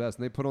were some of the best,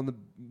 and they put on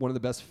one of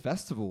the best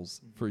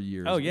festivals for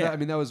years. Oh yeah.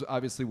 That was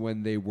obviously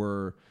when they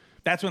were.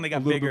 That's when they got a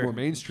little bigger, bit more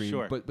mainstream.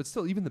 Sure. But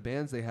still, even the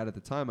bands they had at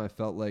the time, I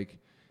felt like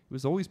it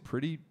was always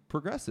pretty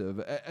progressive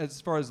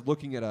as far as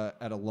looking at a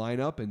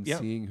lineup and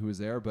seeing who was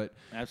there. But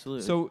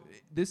absolutely. So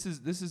this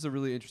is a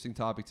really interesting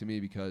topic to me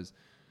because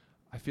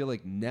I feel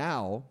like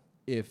now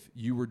if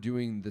you were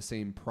doing the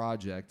same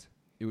project,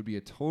 it would be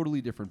a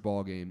totally different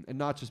ballgame, and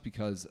not just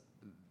because.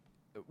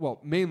 Well,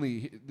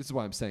 mainly this is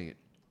why I'm saying it.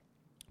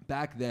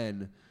 Back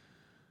then,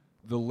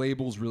 the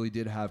labels really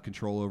did have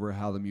control over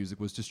how the music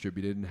was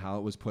distributed and how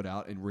it was put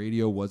out, and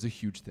radio was a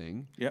huge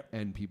thing. Yep.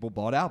 And people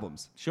bought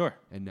albums. Sure.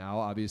 And now,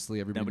 obviously,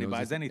 everybody Nobody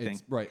buys anything.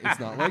 It's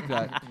not like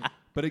that.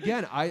 But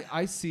again,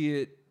 I see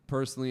it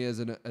personally as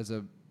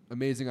an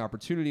amazing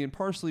opportunity, and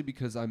partially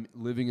because I'm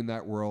living in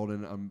that world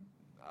and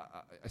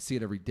I see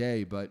it every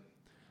day. But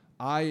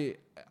I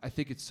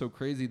think it's so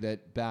crazy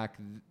that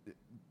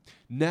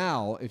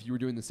now, if you were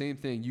doing the same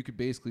thing, you could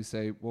basically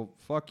say, well,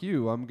 fuck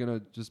you. I'm going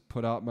to just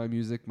put out my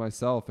music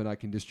myself, and I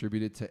can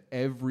distribute it to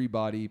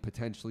everybody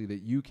potentially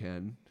that you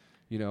can,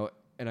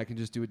 and I can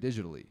just do it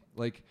digitally.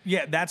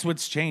 Yeah, that's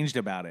what's changed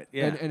about it.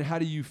 Yeah. And how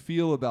do you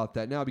feel about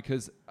that now?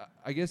 Because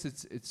I guess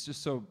it's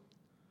just so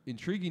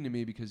intriguing to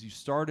me because you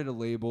started a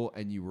label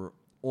and you were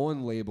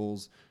on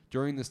labels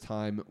during this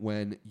time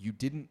when you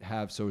didn't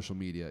have social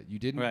media. You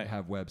didn't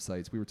have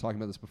websites. We were talking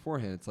about this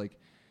beforehand. It's like,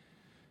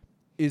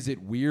 is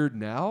it weird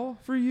now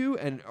for you?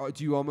 And are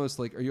you almost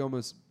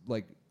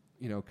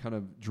kind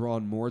of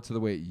drawn more to the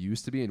way it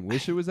used to be and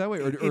wish it was that way?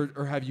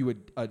 Or have you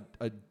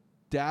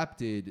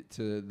adapted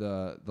to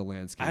the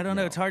landscape? I don't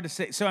know. It's hard to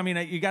say. So,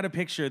 you got to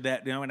picture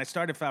that, when I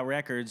started Foul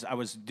Records, I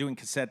was doing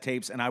cassette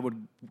tapes, and I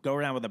would go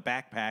around with a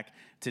backpack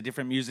to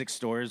different music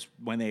stores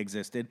when they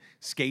existed,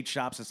 skate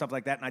shops and stuff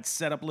like that, and I'd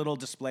set up little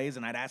displays,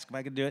 and I'd ask if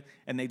I could do it,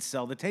 and they'd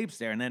sell the tapes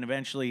there. And then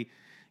eventually,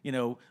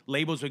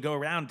 labels would go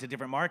around to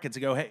different markets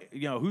and go, hey,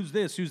 who's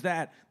this, who's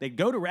that? They'd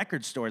go to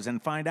record stores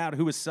and find out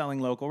who was selling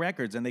local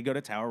records, and they go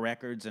to Tower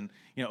Records and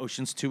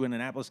Oceans 2 in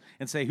Annapolis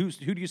and say, who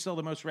do you sell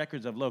the most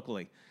records of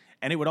locally?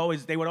 And they would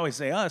always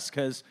say us,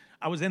 because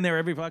I was in there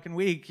every fucking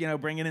week,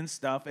 bringing in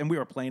stuff, and we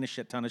were playing a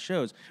shit ton of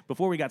shows.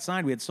 Before we got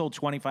signed, we had sold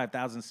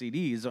 25,000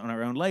 CDs on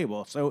our own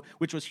label,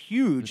 which was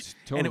huge,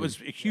 and it was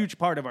a huge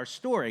part of our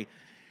story.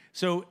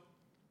 So,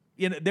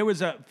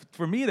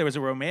 for me, there was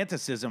a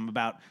romanticism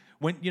about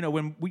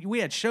when we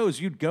had shows,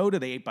 you'd go to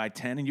the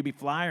 8x10 and you'd be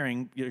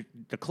flyering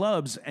the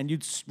clubs, and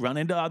you'd run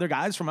into other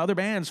guys from other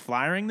bands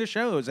flyering the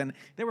shows, and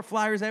there were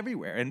flyers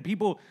everywhere, and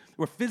people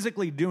were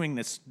physically doing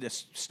this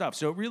stuff.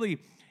 So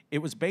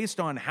it was based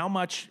on how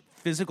much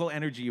physical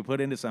energy you put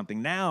into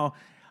something. Now,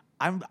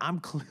 I'm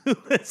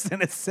clueless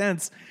in a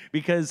sense,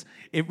 because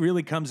it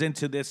really comes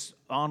into this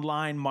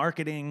online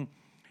marketing.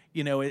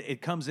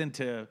 It comes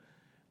into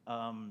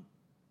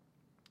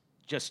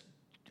just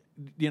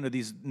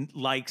these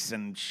likes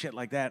and shit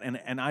like that,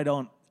 and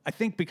I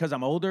think because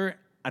I'm older,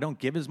 I don't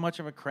give as much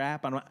of a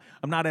crap.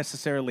 I'm not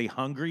necessarily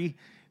hungry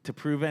to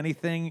prove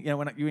anything.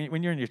 When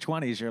you're in your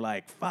 20s, you're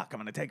like, fuck, I'm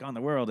gonna take on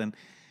the world, and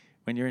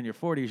when you're in your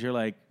 40s, you're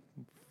like,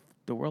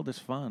 the world is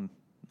fun,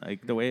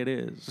 like the way it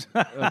is.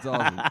 That's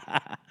awesome.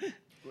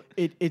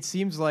 It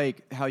seems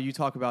like how you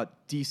talk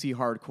about DC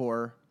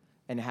hardcore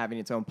and having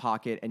its own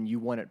pocket, and you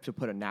want it to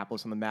put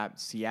Annapolis on the map.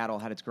 Seattle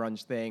had its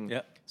grunge thing.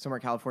 Yep. Somewhere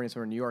in California,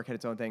 somewhere in New York had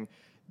its own thing.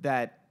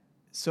 That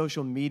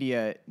social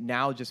media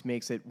now just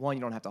makes it, one,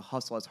 you don't have to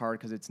hustle as hard,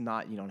 because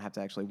you don't have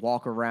to actually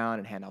walk around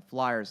and hand out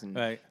flyers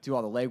and do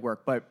all the legwork,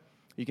 but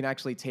you can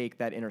actually take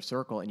that inner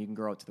circle and you can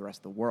grow it to the rest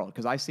of the world.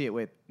 Because I see it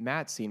with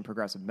Matt's scene,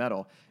 progressive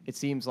metal. It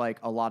seems like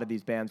a lot of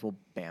these bands will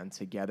band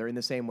together in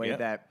the same way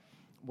that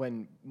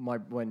when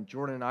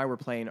Jordan and I were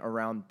playing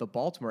around the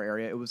Baltimore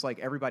area, it was like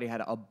everybody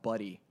had a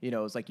buddy. It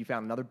was like you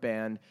found another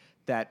band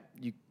that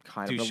you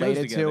kind of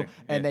related to,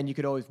 and then you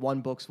could always, one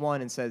books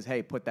one and says,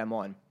 hey, put them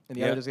on. And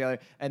the other does the other,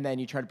 and then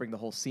you try to bring the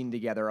whole scene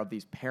together of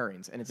these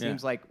pairings. And it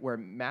seems like where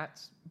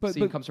Matt's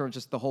scene comes from,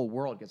 just the whole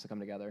world gets to come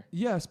together.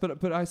 Yes,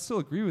 but I still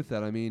agree with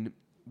that. I mean,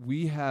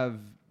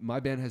 my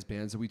band has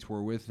bands that we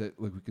tour with that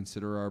we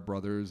consider our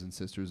brothers and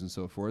sisters and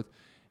so forth.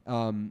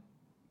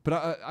 But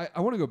I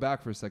want to go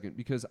back for a second,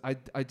 because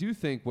I do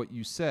think what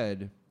you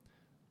said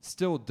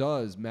still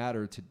does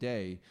matter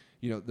today.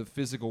 The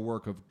physical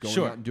work of going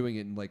out and doing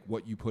it, and like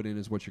what you put in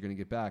is what you're going to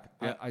get back.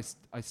 Yeah.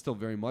 I still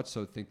very much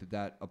so think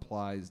that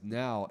applies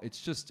now.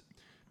 It's just,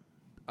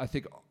 I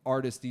think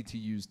artists need to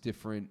use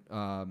different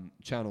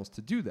channels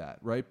to do that,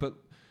 right?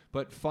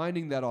 But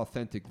finding that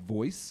authentic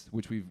voice,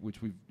 which we've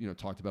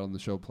talked about on the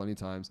show plenty of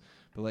times,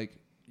 but like,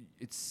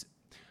 it's,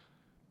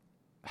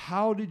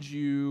 how did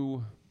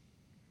you?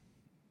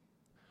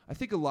 I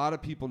think a lot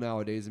of people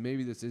nowadays, and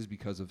maybe this is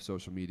because of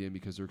social media and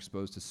because they're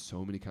exposed to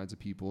so many kinds of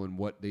people and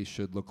what they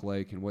should look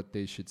like and what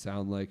they should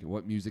sound like and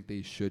what music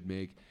they should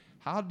make.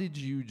 How did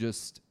you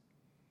just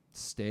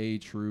stay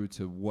true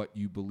to what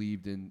you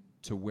believed in,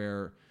 to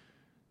where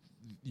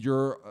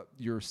your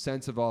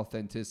sense of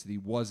authenticity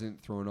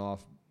wasn't thrown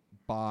off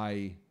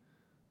by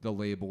the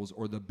labels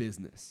or the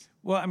business?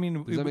 Well, I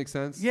mean, does that make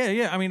sense?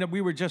 Yeah. I mean, we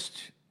were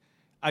just,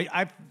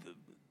 I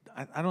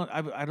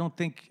don't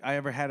think I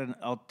ever had an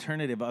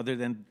alternative other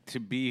than to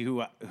be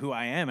who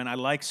I am, and I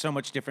like so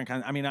much different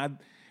kinds. I mean, I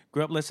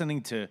grew up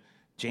listening to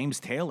James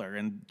Taylor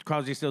and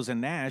Crosby, Stills and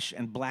Nash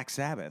and Black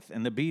Sabbath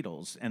and the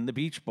Beatles and the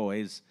Beach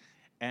Boys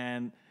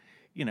and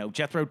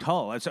Jethro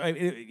Tull. So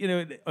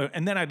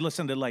and then I'd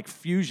listen to like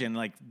fusion,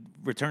 like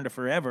Return to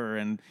Forever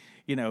and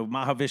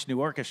Mahavishnu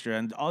Orchestra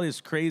and all this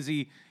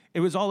crazy. It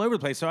was all over the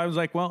place. So I was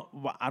like, well,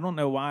 I don't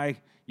know why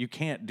you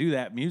can't do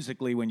that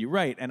musically when you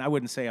write. And I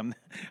wouldn't say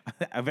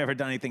I've ever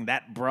done anything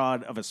that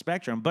broad of a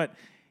spectrum, but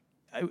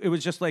it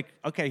was just like,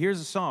 okay, here's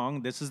a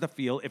song. This is the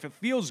feel. If it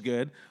feels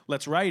good,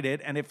 let's write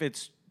it. And if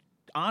it's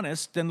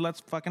honest, then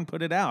let's fucking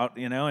put it out,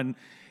 And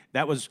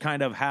that was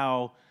kind of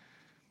how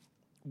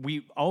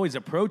we always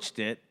approached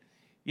it,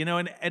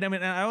 And I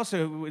mean, I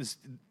also was,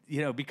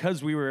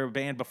 because we were a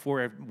band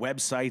before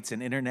websites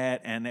and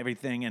internet and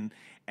everything,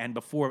 and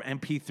before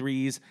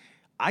MP3s,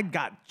 I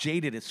got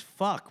jaded as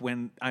fuck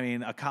when,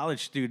 a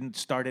college student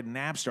started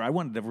Napster. I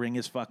wanted to wring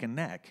his fucking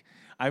neck.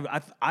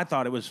 I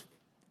thought it was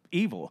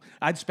evil.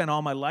 I'd spent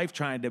all my life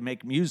trying to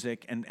make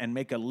music and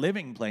make a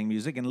living playing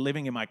music and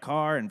living in my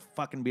car and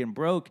fucking being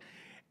broke.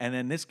 And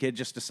then this kid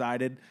just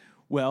decided,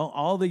 well,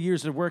 all the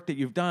years of work that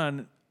you've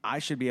done, I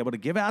should be able to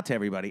give out to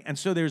everybody. And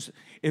so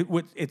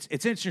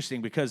it's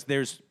interesting because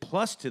there's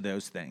plus to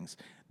those things.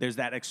 There's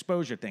that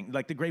exposure thing.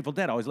 Like the Grateful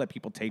Dead always let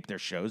people tape their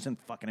shows and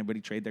fucking everybody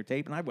trade their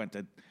tape. And I went to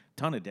a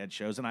ton of Dead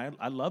shows and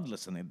I loved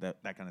listening to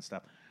that kind of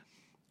stuff.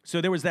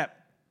 So there was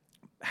that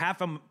half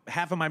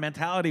of my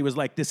mentality was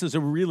like, this is a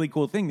really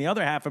cool thing. The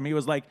other half of me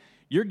was like,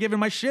 you're giving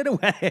my shit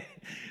away.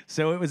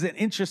 So it was an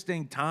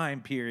interesting time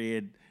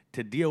period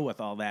to deal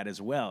with all that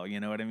as well. You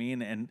know what I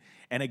mean? And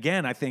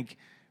again, I think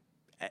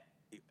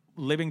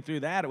living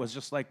through that, it was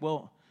just like,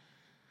 well,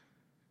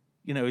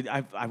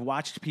 I've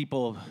watched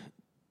people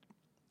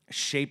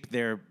shape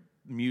their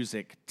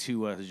music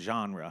to a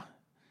genre,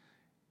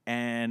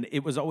 and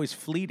it was always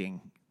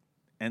fleeting,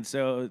 and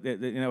so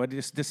it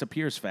just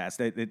disappears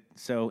fast.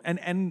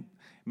 And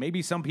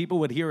maybe some people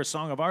would hear a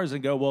song of ours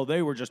and go, well,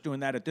 they were just doing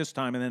that at this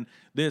time, and then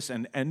this,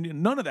 and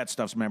none of that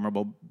stuff's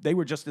memorable. They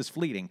were just as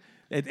fleeting.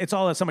 It's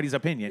all somebody's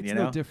opinion, It's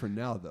no different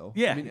now, though.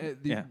 Yeah. I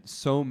mean,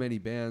 so many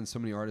bands, so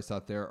many artists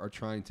out there are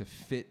trying to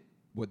fit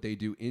what they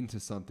do into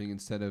something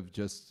instead of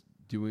just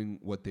doing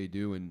what they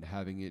do and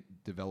having it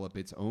develop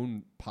its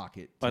own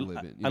pocket to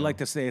live in. I like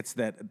to say it's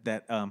that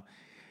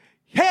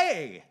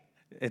hey.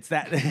 It's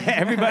that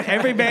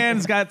every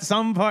band's got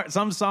some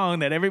song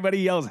that everybody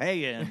yells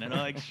 "hey" in, and I'm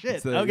like,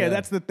 shit.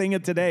 That's the thing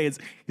of today. Is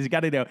you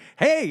got to go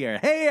 "hey" or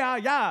 "hey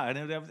yeah,"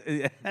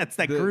 and that's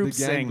that group the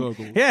gang sing.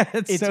 vocal. Yeah,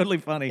 it's totally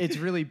funny. It's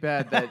really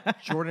bad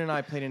that Jordan and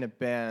I played in a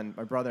band.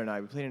 My brother and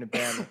I, we played in a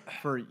band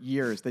for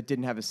years that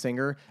didn't have a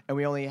singer, and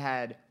we only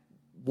had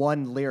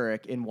one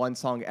lyric in one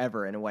song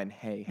ever, and it went,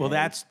 hey. Well, hey.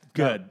 that's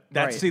good.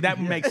 See,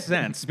 that makes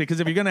sense, because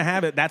if you're going to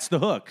have it, that's the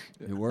hook.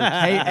 It works.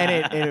 Hey,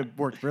 and it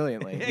worked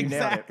brilliantly. You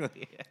Exactly.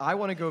 nailed it. I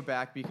want to go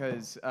back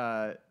because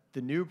the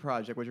new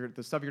project,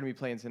 the stuff you're going to be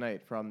playing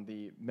tonight from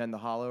the Mend the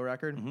Hollow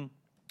record, and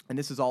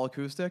this is all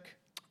acoustic.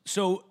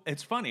 So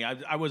it's funny.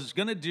 I was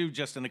going to do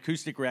just an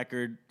acoustic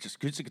record, just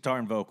acoustic guitar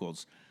and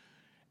vocals,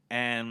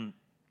 and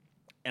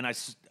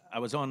I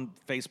was on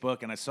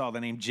Facebook and I saw the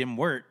name Jim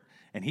Wirt.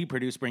 And he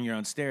produced Bring Your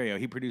Own Stereo.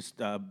 He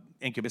produced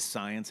Incubus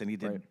Science, and he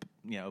did,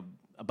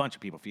 a bunch of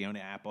people, Fiona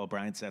Apple,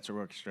 Brian Setzer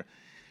Orchestra.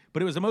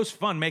 But it was the most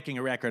fun making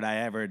a record I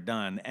ever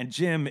done. And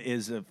Jim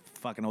is a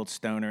fucking old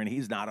stoner, and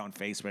he's not on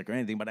Facebook or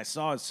anything. But I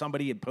saw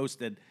somebody had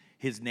posted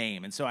his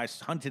name, and so I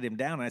hunted him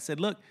down, and I said,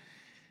 "Look,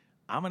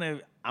 I'm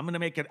gonna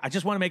make it. I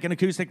just want to make an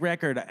acoustic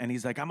record." And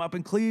he's like, "I'm up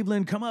in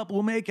Cleveland. Come up,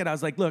 we'll make it." I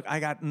was like, "Look, I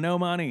got no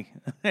money,"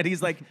 and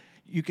he's like,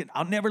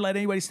 I'll never let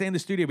anybody stay in the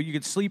studio, but you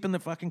could sleep in the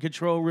fucking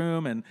control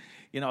room, and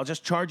I'll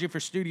just charge you for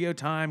studio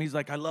time. He's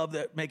like, I love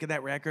making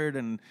that record,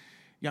 and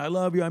I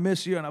love you, I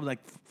miss you. And I was like,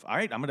 all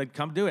right, I'm gonna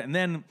come do it. And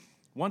then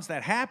once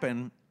that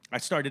happened, I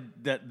started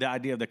the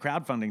idea of the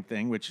crowdfunding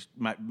thing, which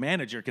my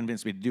manager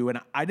convinced me to do, and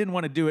I didn't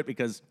want to do it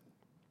because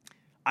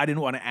I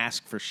didn't want to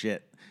ask for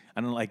shit. I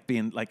don't like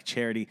being like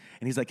charity.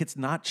 And he's like, it's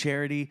not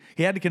charity.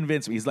 He had to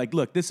convince me. He's like,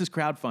 look, this is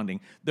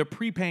crowdfunding. They're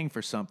prepaying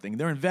for something.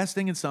 They're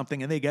investing in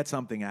something, and they get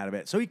something out of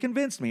it. So he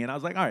convinced me, and I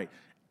was like, all right.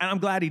 And I'm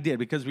glad he did,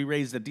 because we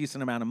raised a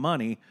decent amount of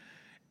money.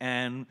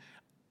 And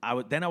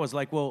then I was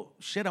like, well,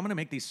 shit, I'm going to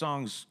make these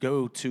songs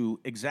go to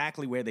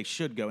exactly where they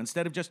should go.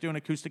 Instead of just doing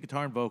acoustic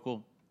guitar and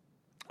vocal,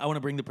 I want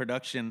to bring the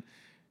production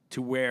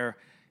to where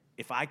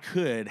if I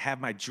could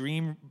have my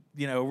dream,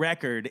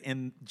 record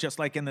just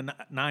like in the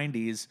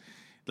 90s,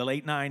 the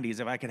late 90s,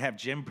 if I could have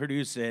Jim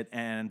produce it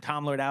and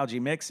Tom Lord Alge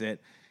mix it,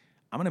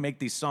 I'm going to make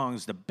these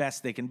songs the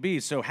best they can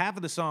be. So half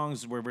of the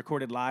songs were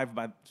recorded live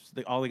by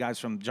all the guys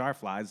from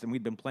Jarflies, and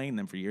we'd been playing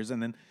them for years.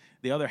 And then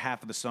the other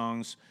half of the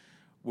songs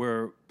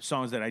were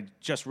songs that I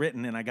just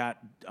written, and I got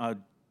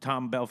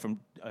Tom Bell from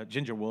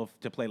Ginger Wolf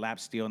to play lap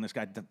steel, and this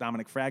guy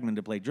Dominic Fragman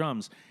to play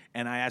drums.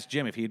 And I asked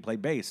Jim if he'd play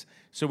bass.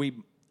 So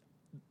we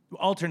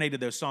alternated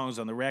those songs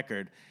on the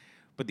record.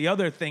 But the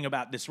other thing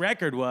about this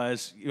record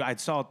was I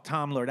saw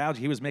Tom Lord Alge.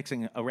 He was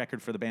mixing a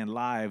record for the band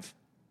live,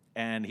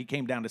 and he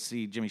came down to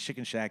see Jimmy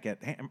Chicken Shack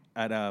at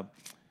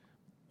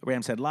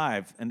Ram's Head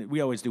Live. And we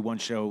always do one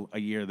show a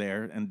year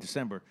there in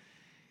December.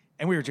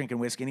 And we were drinking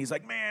whiskey, and he's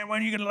like, man,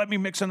 when are you going to let me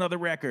mix another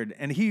record?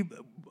 And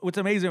what's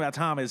amazing about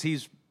Tom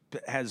is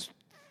has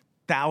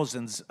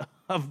thousands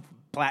of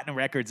platinum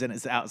records in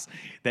his house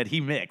that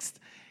he mixed.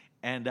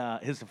 And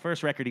the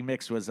first record he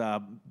mixed was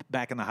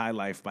Back in the High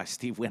Life by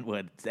Steve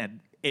Winwood, and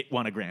it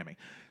won a Grammy.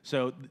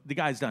 So the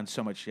guy's done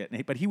so much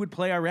shit. But he would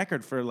play our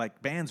record for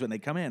like bands when they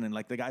come in, and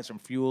like the guys from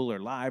Fuel or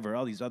Live or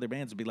all these other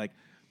bands would be like,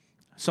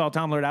 saw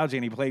Tom Lord Alge,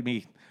 and he played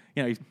me,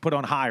 he put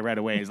on high right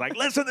away. He's like,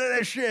 listen to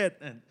this shit.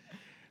 And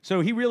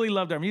so he really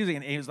loved our music,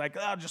 and he was like,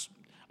 just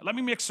let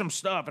me mix some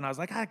stuff. And I was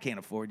like, I can't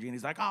afford you. And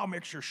he's like, I'll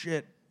mix your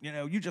shit.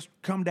 You just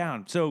come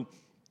down. So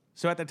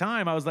at the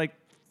time, I was like,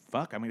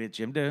 fuck, I'm going to get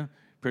Jim to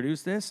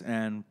produce this.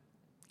 And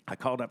I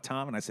called up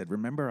Tom, and I said,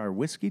 remember our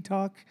whiskey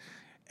talk?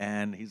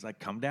 And he's like,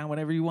 come down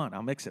whenever you want.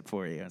 I'll mix it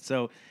for you.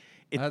 So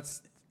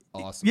That's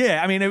awesome.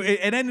 Yeah, I mean,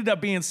 it ended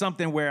up being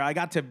something where I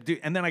got to do,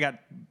 and then I got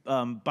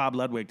Bob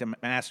Ludwig to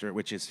master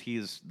it,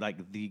 he's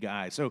like the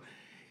guy. So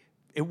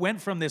it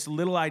went from this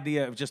little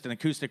idea of just an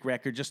acoustic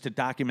record, just to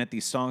document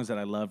these songs that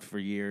I loved for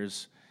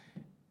years,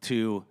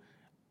 to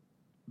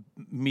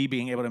me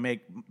being able to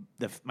make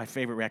my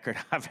favorite record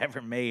I've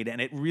ever made.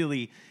 And it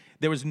really,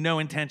 there was no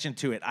intention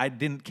to it. I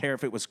didn't care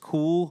if it was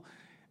cool.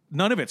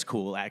 None of it's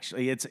cool,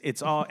 actually.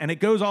 It's all, and it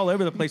goes all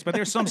over the place, but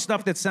there's some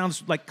stuff that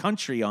sounds like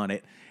country on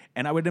it.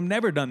 And I would have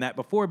never done that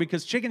before,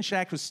 because Chicken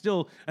Shack was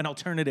still an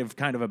alternative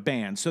kind of a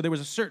band. So there was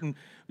a certain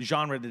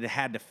genre that it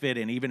had to fit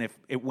in, even if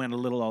it went a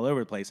little all over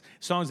the place.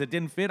 Songs that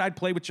didn't fit, I'd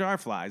play with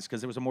Jarflies,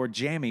 because it was a more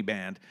jammy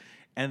band.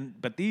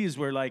 But these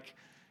were like,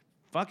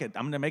 fuck it,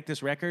 I'm going to make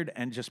this record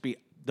and just be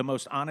the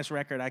most honest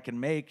record I can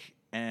make.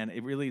 And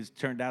it really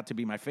turned out to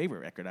be my favorite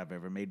record I've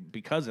ever made,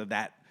 because of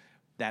that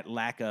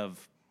lack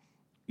of,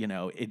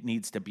 it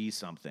needs to be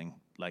something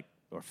like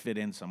or fit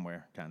in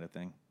somewhere kind of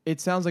thing. It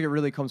sounds like it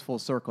really comes full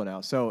circle now.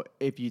 So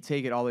if you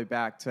take it all the way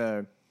back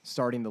to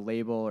starting the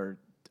label or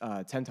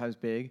 10 Times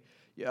Big,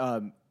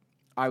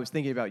 I was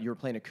thinking about you were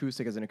playing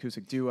acoustic as an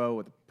acoustic duo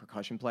with a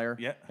percussion player.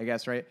 Yeah. I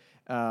guess, right?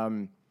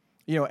 And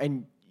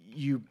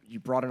you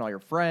brought in all your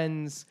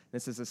friends.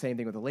 This is the same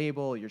thing with the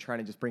label. You're trying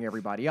to just bring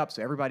everybody up,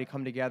 so everybody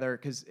come together,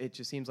 because it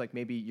just seems like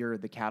maybe you're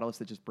the catalyst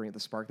that just brings the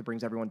spark that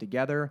brings everyone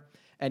together.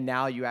 And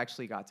now you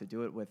actually got to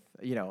do it with,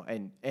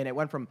 and it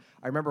went from,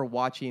 I remember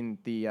watching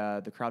the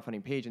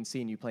crowdfunding page and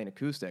seeing you playing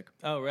acoustic.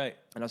 Oh, right.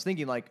 And I was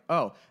thinking and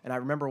I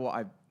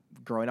remember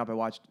growing up, I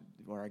watched,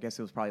 or I guess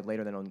it was probably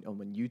later than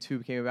when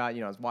YouTube came about.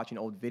 I was watching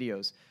old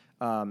videos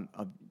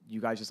of you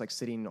guys just like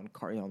sitting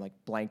on like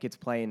blankets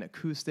playing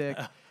acoustic.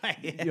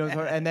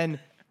 And then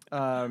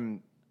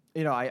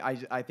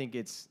I think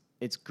it's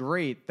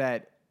great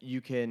that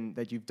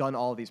you've done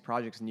all of these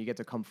projects and you get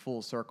to come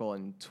full circle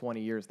in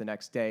 20 years the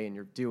next day, and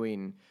you're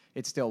doing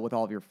it still with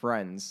all of your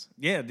friends.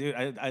 Yeah, dude,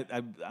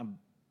 I'm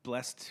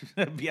blessed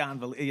beyond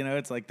belief.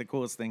 It's like the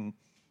coolest thing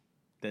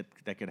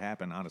that could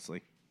happen,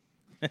 honestly.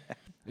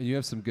 And you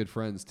have some good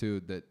friends too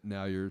that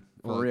now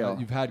real.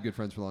 You've had good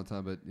friends for a long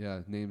time, but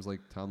yeah, names like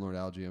Tom Lord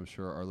Alge, I'm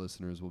sure our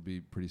listeners will be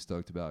pretty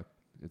stoked about.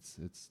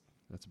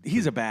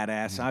 He's a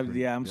badass.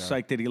 I'm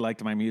psyched that he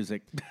liked my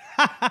music.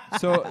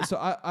 So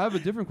I have a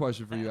different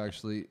question for you,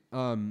 actually.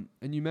 And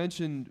you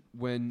mentioned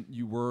when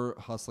you were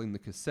hustling the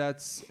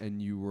cassettes and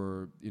you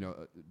were,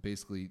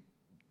 basically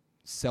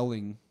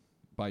selling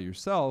by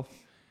yourself.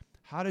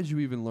 How did you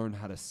even learn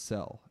how to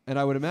sell? And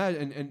I would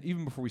imagine, and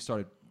even before we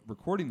started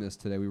recording this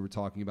today, we were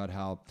talking about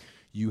how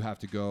you have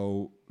to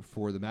go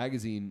for the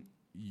magazine.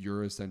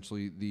 You're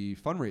essentially the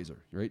fundraiser,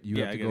 right?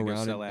 You have to go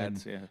around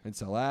and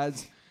sell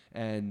ads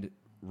and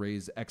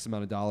raise X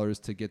amount of dollars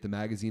to get the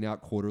magazine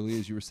out quarterly,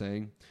 as you were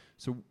saying.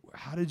 So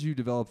how did you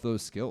develop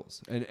those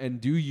skills?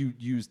 And do you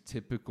use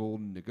typical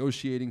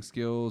negotiating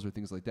skills or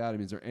things like that? I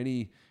mean, is there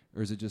any,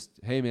 or is it just,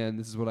 hey man,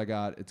 this is what I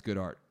got, it's good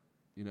art,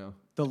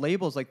 The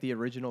label's like the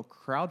original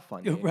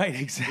crowdfunding. Right,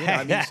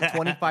 exactly. It's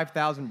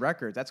 25,000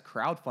 records. That's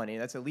crowdfunding.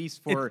 That's at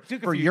least for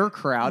your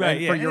crowd, right,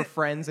 and for your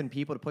friends and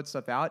people to put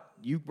stuff out.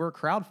 You were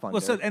crowdfunding.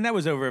 Well, and that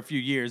was over a few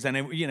years,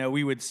 and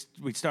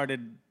we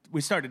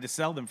started to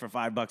sell them for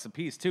 $5 a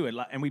piece too,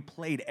 and we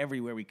played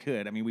everywhere we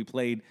could. I mean,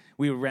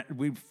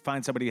 we'd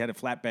find somebody who had a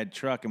flatbed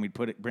truck, and we'd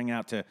bring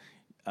out to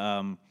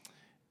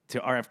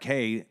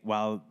RFK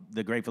while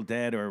the Grateful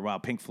Dead or while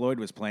Pink Floyd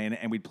was playing,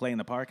 and we'd play in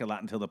the parking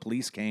lot until the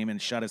police came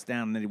and shut us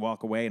down, and then they'd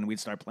walk away, and we'd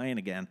start playing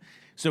again.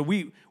 So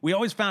we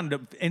always found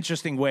an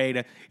interesting way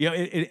to,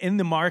 in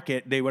the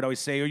market, they would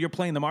always say, oh, you're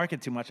playing the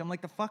market too much. I'm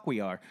like, the fuck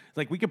we are. It's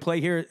like, we could play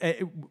here.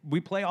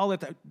 We play all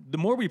the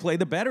more we play,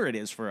 the better it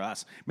is for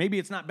us. Maybe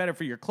it's not better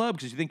for your club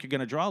because you think you're going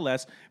to draw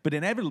less, but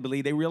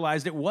inevitably they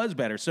realized it was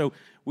better. So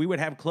we would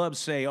have clubs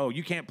say, oh,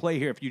 you can't play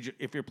here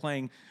if you're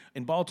playing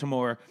in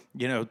Baltimore,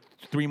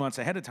 3 months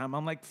ahead of time.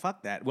 I'm like,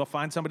 fuck that. We'll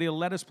find somebody to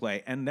let us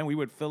play. And then we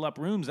would fill up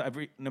rooms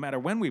no matter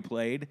when we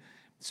played.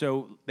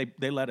 So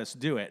they let us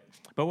do it.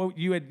 But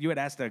you had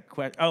asked a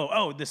question.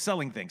 Oh, the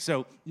selling thing.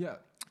 So yeah,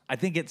 I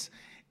think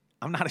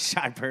I'm not a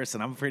shy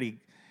person. I'm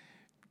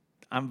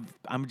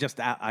just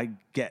out. I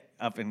get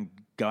up and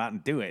go out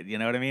and do it. You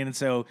know what I mean? And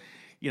so,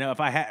 if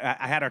I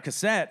had our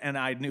cassette, and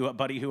I knew a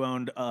buddy who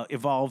owned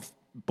Evolve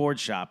Board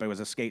Shop. It was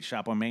a skate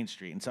shop on Main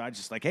Street. And so I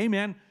just like, hey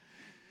man,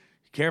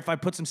 care if I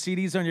put some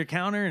CDs on your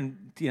counter,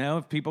 and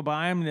if people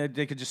buy them,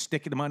 they could just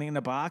stick the money in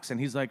the box? And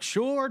he's like,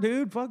 sure,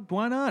 dude, fuck,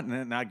 why not? And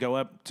then I'd go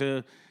up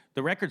to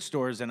the record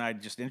stores and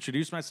I'd just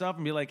introduce myself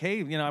and be like, hey,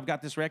 I've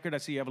got this record. I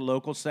see you have a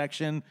local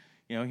section.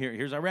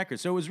 Here's our record.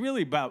 So it was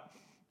really about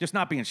just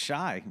not being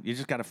shy. You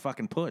just got to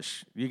fucking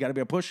push. You got to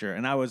be a pusher.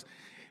 And I was,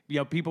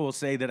 people will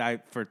say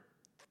that for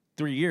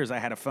 3 years I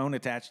had a phone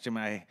attached to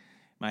my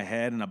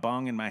head and a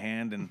bong in my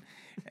hand and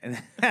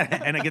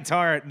and a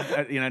guitar,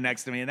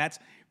 next to me. And that's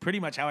pretty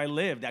much how I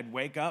lived. I'd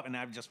wake up and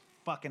I'd just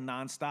fucking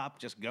nonstop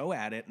just go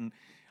at it. And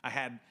I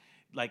had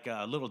like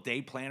little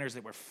day planners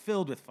that were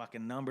filled with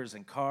fucking numbers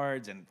and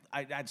cards. And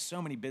I had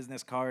so many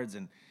business cards.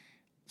 And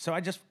so I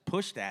just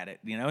pushed at it,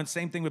 and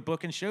same thing with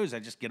booking shows. I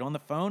just get on the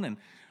phone and,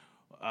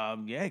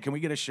 can we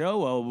get a show?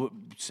 Well,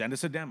 send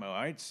us a demo. All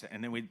right.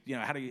 And then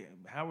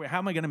how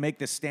am I going to make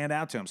this stand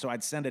out to them? So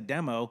I'd send a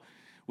demo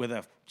with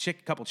a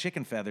couple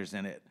chicken feathers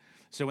in it.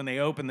 So when they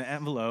open the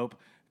envelope,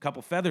 a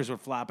couple feathers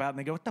would flop out, and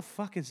they go, "What the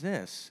fuck is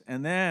this?"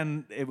 And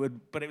then it would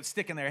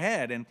stick in their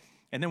head. And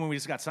then when we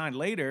just got signed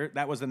later,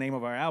 that was the name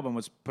of our album,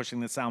 was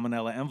Pushing the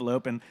Salmonella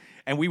Envelope, and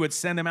we would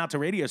send them out to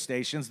radio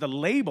stations. The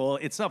label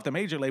itself, the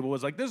major label,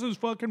 was like, "This is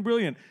fucking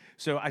brilliant."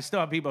 So I still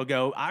have people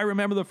go, "I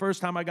remember the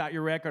first time I got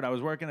your record. I was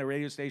working at a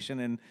radio station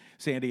in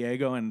San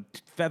Diego, and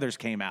feathers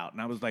came out."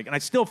 And I was like, and I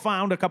still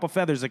found a couple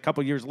feathers a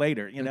couple years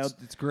later.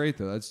 It's great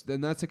though. That's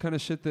the kind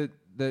of shit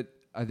that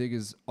I think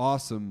is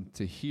awesome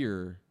to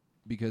hear,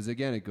 because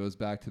again, it goes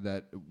back to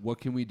that,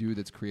 what can we do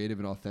that's creative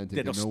and authentic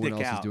That'll and no one else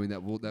stick is out. doing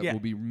that will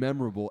be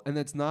memorable, and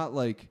that's not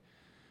like,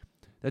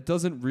 that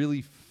doesn't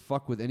really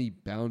fuck with any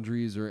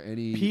boundaries or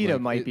any. PETA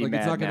like, might be like, mad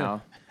it's not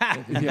now.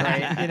 gonna, yeah,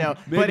 Right? You know,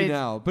 maybe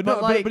now, but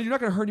but you're not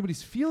gonna hurt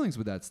anybody's feelings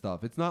with that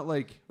stuff. It's not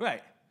like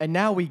Right. and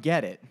now we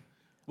get it.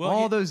 Well,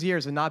 all you- those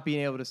years of not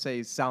being able to say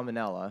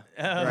salmonella,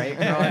 right,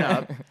 growing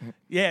up.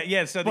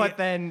 Yeah. So But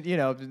then, you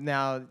know,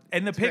 now.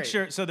 and the it's great.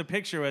 picture, so the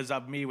picture was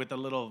of me with a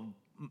little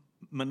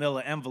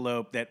manila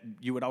envelope that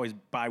you would always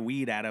buy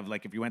weed out of,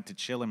 like if you went to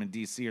Chillum in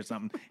DC or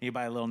something, and you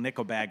buy a little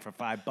nickel bag for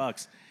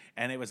 $5,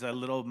 and it was a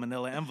little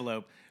manila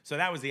envelope. So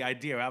that was the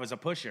idea. I was a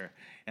pusher,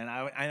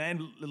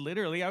 and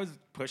literally I was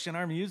pushing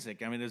our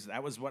music. I mean,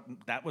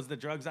 that was the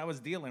drugs I was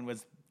dealing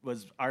was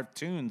our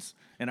tunes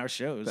and our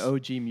shows. The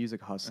OG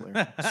music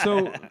hustler.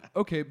 so.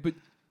 Okay, but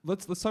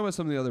let's talk about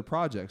some of the other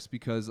projects,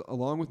 because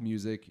along with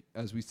music,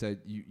 as we said,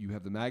 you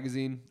have the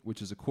magazine,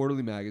 which is a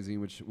quarterly magazine,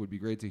 which would be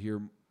great to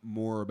hear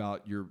more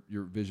about your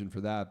vision for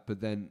that. But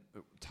then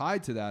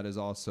tied to that is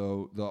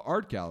also the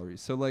art gallery.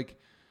 So like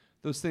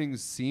those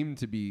things seem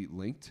to be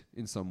linked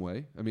in some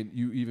way. I mean,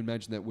 you even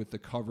mentioned that with the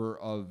cover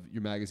of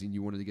your magazine,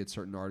 you wanted to get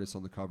certain artists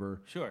on the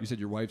cover. Sure. You said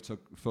your wife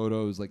took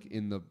photos like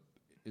in the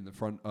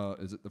front.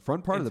 Is it the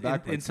front part or the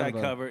back part? Inside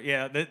cover.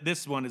 Yeah,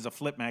 this one is a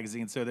flip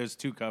magazine, so there's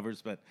two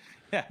covers. But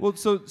yeah. Well,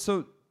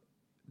 so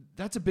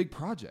that's a big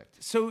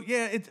project. So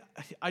yeah,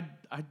 I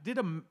did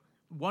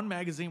one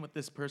magazine with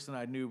this person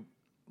I knew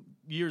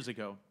years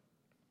ago,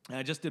 and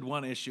I just did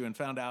one issue and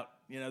found out,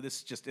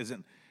 this just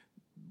isn't.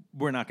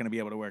 We're not going to be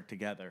able to work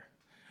together.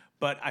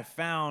 But I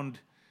found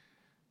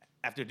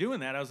after doing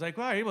that, I was like,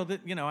 all right, well,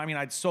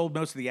 I'd sold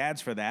most of the ads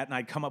for that, and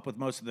I'd come up with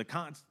most of the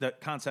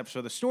concepts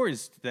for the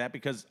stories to that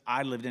because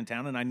I lived in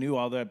town and I knew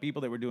all the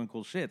people that were doing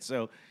cool shit.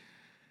 So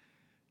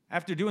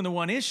after doing the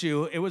one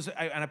issue,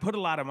 I put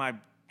a lot of my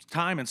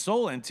time and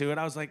soul into it.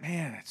 I was like,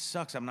 man, it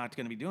sucks. I'm not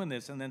going to be doing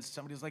this. And then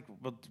somebody's like,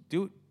 well,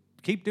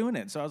 keep doing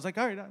it. So I was like,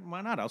 all right,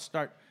 why not? I'll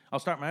start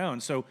my own.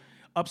 So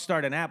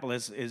Upstart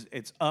Annapolis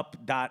it's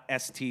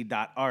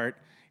up.st.art.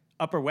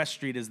 Upper West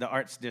Street is the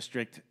arts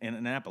district in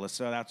Annapolis,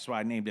 so that's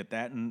why I named it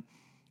that. And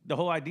the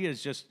whole idea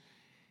is just,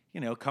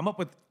 come up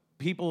with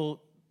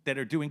people that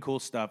are doing cool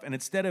stuff. And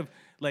instead of,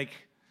 like,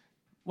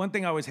 one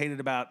thing I always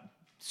hated about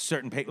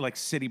certain paper, like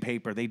City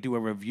Paper, they do a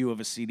review of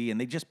a CD and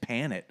they just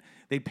pan it.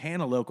 They pan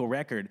a local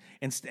record.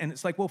 And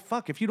it's like, well,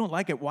 fuck, if you don't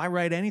like it, why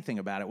write anything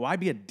about it? Why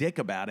be a dick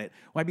about it?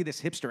 Why be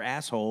this hipster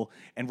asshole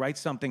and write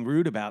something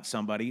rude about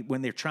somebody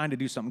when they're trying to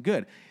do something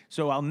good?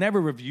 So I'll never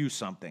review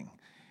something.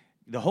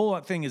 The whole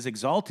thing is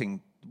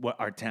exalting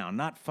our town,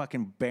 not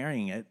fucking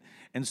burying it.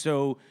 And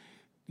so,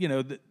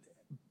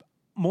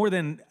 more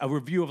than a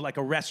review of like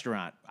a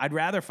restaurant, I'd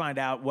rather find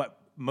out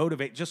what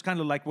motivates, just kind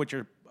of like what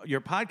your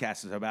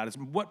podcast is about, is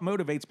what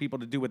motivates people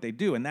to do what they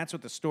do. And that's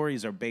what the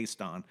stories are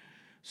based on.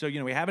 So,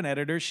 we have an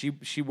editor.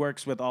 She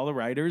works with all the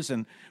writers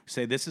and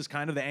say, this is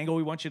kind of the angle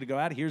we want you to go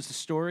at. Here's the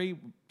story.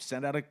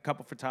 Send out a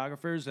couple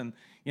photographers. And,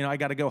 I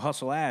got to go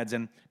hustle ads.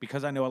 And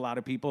because I know a lot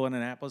of people in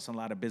Annapolis and a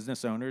lot of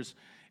business owners,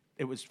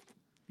 it was,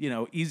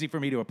 easy for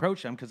me to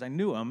approach them because I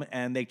knew them.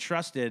 And they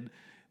trusted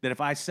that if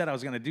I said I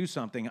was going to do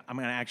something, I'm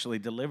going to actually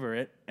deliver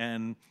it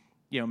and,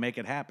 make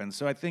it happen.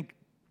 So I think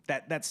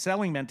that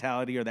selling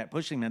mentality or that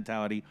pushing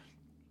mentality,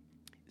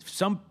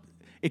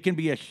 it can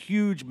be a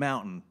huge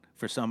mountain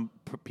for some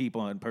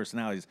people and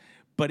personalities,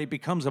 but it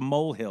becomes a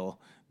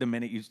molehill the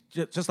minute you,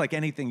 just like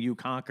anything you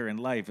conquer in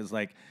life is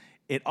like,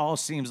 it all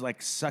seems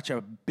like such a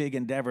big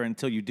endeavor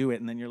until you do it.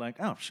 And then you're like,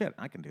 oh shit,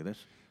 I can do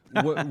this.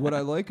 what I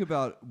like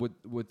about what,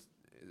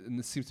 and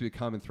this seems to be a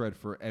common thread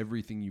for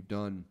everything you've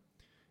done,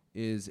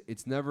 is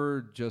it's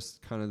never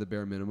just kind of the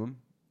bare minimum.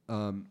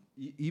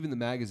 Even the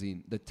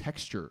magazine, the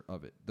texture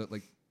of it,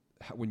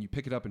 when you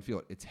pick it up and feel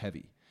it, it's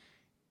heavy.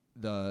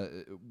 What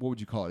would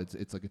you call it?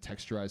 It's like a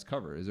texturized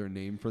cover. Is there a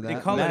name for that? They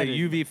call it a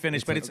UV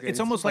finish, but it's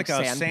almost like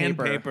a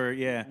sandpaper.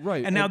 Yeah,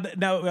 right. And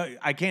now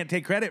I can't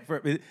take credit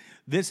for it.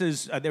 This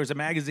is there was a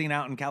magazine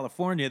out in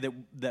California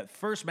that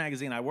first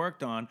magazine I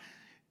worked on.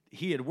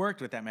 He had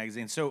worked with that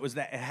magazine, so it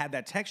had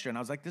that texture, and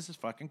I was like, "This is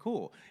fucking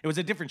cool." It was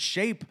a different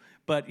shape,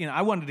 but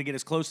I wanted to get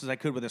as close as I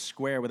could with a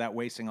square without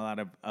wasting a lot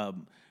of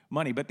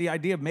money. But the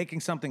idea of making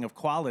something of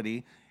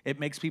quality, it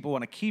makes people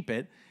want to keep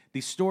it.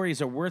 These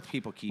stories are worth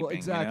people keeping. Well,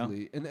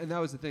 exactly, and that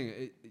was the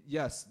thing.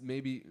 Yes,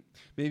 maybe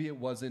it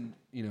wasn't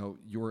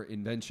your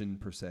invention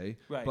per se,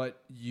 right.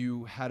 But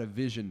you had a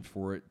vision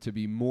for it to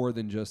be more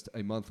than just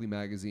a monthly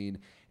magazine,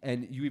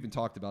 and you even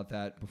talked about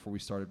that before we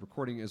started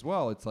recording as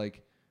well. It's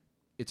like,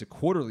 it's a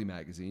quarterly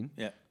magazine.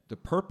 Yeah. The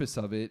purpose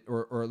of it,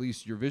 or at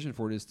least your vision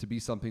for it, is to be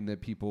something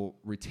that people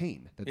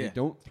retain, that they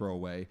don't throw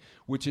away,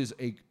 which is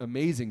an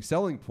amazing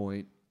selling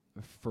point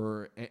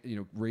for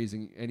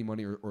raising any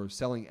money or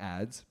selling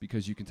ads,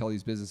 because you can tell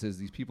these businesses,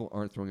 these people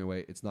aren't throwing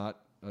away. It's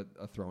not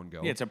a throw and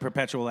go. Yeah, it's a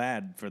perpetual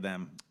ad for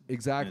them.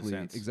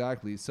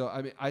 Exactly. So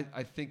I mean,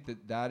 I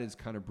think that is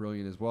kind of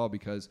brilliant as well,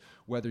 because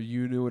whether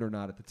you knew it or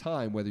not at the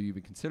time, whether you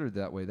even considered it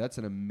that way, that's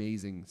an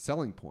amazing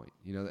selling point.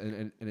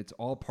 And it's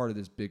all part of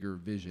this bigger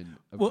vision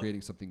of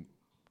creating something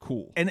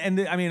cool.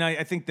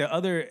 I think the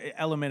other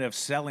element of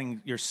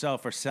selling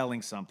yourself or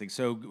selling something,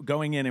 so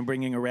going in and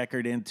bringing a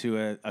record into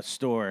a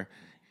store,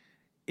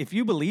 if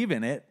you believe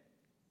in it,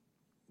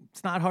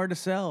 it's not hard to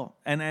sell.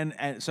 And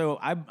so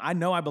I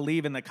know I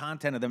believe in the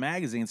content of the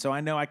magazine, so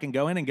I know I can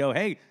go in and go,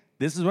 hey,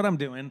 this is what I'm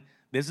doing.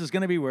 This is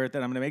going to be worth it.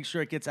 I'm going to make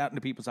sure it gets out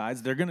into people's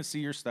eyes. They're going to see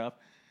your stuff.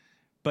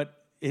 But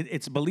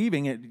it's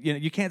believing it. You know,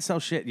 you can't sell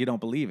shit you don't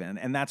believe in.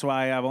 And that's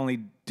why I've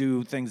only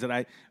do things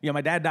that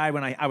my dad died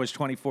when I was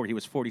 24. He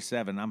was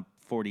 47. I'm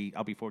 40.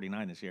 I'll be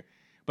 49 this year.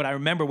 But I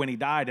remember when he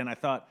died, and I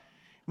thought,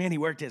 man, he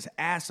worked his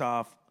ass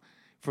off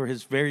for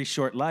his very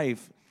short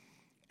life,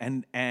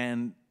 and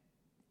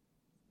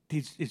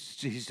he's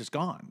just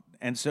gone.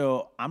 And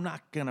so I'm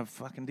not gonna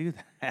fucking do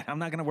that. I'm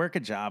not gonna work a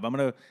job. I'm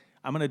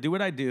gonna do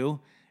what I do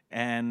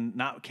and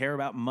not care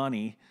about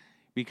money,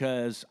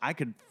 because I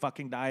could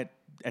fucking die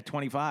at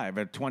 25,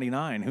 at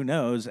 29. Who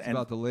knows? It's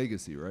about the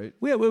legacy, right?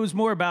 Yeah, it was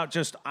more about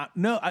just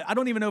no. I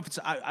don't even know if it's.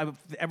 I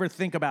ever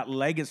think about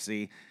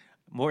legacy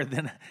more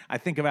than I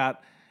think about.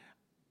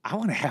 I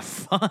want to have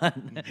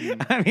fun.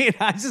 I mean,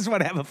 I just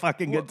want to have a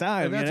fucking good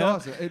time. And that's you know?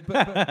 awesome.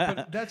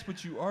 But that's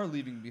what you are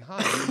leaving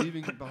behind. You're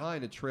leaving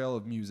behind a trail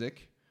of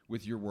music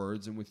with your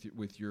words and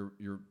with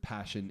your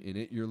passion in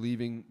it. You're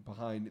leaving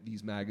behind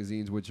these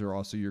magazines, which are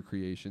also your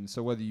creations.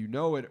 So whether you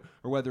know it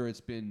or whether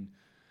it's been,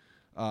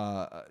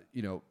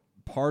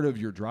 part of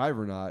your drive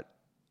or not,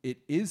 it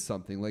is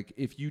something. Like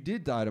if you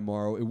did die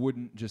tomorrow, it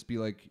wouldn't just be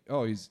like,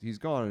 oh, he's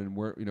gone, and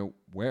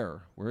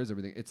where is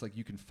everything? It's like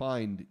you can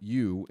find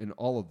you in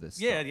all of this.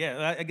 Yeah, stuff,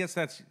 yeah. I guess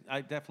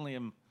I definitely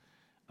am.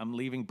 I'm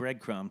leaving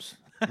breadcrumbs.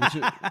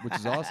 which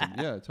is awesome.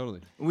 Yeah,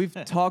 totally. We've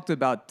talked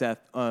about death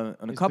on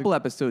a couple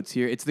episodes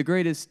here. It's the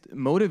greatest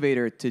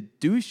motivator to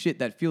do shit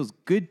that feels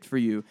good for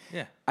you.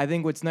 Yeah. I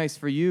think what's nice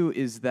for you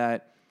is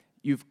that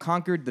you've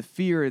conquered the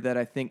fear that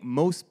I think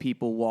most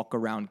people walk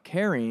around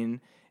carrying,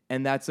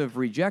 and that's of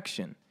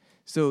rejection.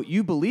 So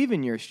you believe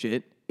in your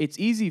shit. It's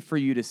easy for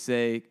you to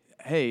say,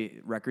 hey,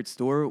 record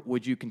store,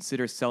 would you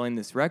consider selling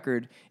this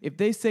record? If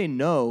they say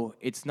no,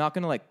 it's not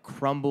going to like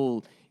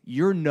crumble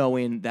your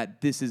knowing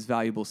that this is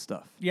valuable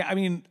stuff. Yeah, I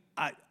mean,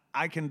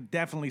 I can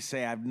definitely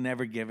say I've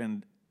never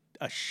given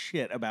a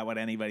shit about what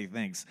anybody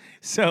thinks.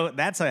 So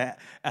that's a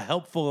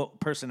helpful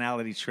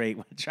personality trait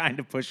when trying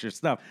to push your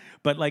stuff.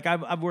 But like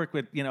I've worked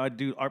with, I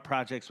do art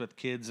projects with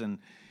kids and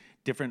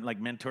different like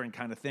mentoring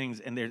kind of things.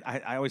 And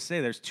I always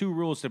say there's two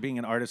rules to being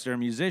an artist or a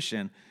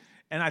musician.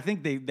 And I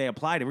think they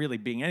apply to really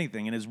being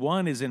anything. And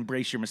one is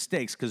embrace your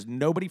mistakes, because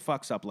nobody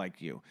fucks up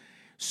like you.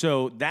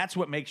 So that's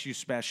what makes you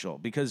special,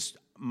 because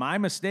my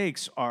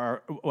mistakes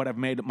are what I've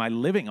made my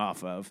living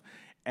off of.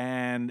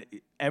 And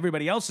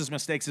everybody else's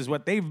mistakes is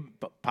what they've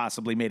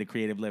possibly made a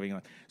creative living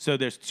on. So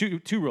there's two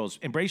rules.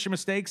 Embrace your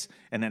mistakes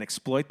and then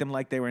exploit them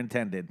like they were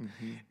intended.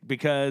 Mm-hmm.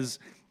 Because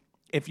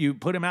if you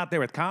put them out there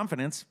with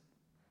confidence,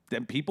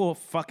 then people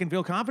fucking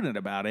feel confident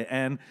about it.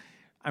 And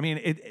I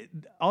mean,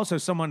 also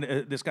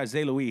this guy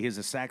Zay Louis, he's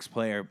a sax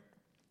player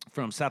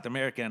from South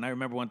America. And I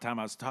remember one time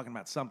I was talking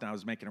about something, I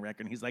was making a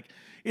record, and he's like,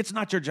 it's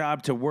not your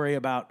job to worry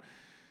about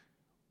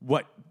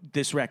what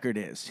this record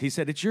is. He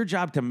said, it's your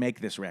job to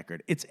make this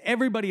record. It's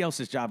everybody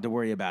else's job to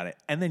worry about it.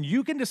 And then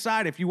you can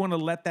decide if you want to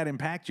let that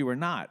impact you or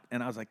not.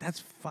 And I was like, that's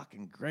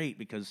fucking great,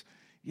 because,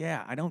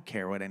 yeah, I don't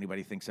care what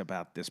anybody thinks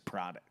about this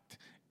product.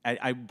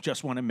 I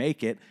just want to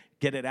make it,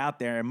 get it out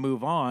there, and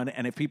move on.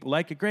 And if people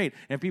like it, great.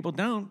 And if people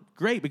don't,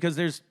 great, because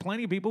there's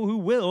plenty of people who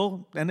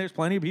will, and there's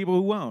plenty of people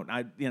who won't.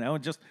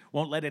 Just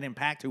won't let it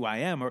impact who I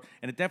am,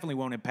 and it definitely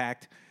won't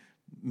impact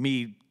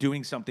me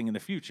doing something in the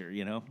future,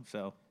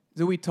 So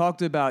we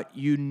talked about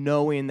you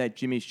knowing that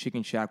Jimmy's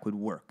Chicken Shack would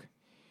work.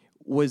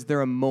 Was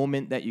there a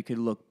moment that you could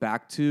look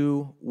back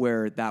to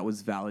where that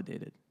was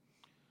validated?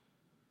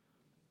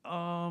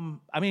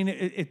 I mean,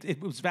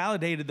 it was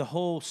validated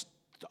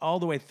all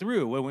the way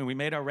through when we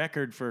made our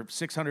record for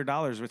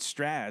 $600 with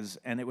Straz,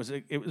 and it was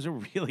a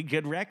really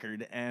good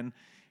record, and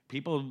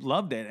people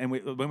loved it. And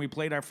when we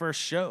played our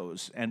first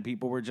shows, and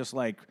people were just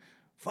like,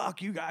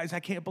 fuck you guys, I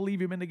can't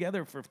believe you've been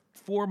together for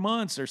 4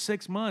 months or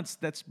 6 months.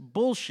 That's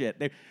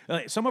bullshit.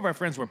 Some of our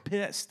friends were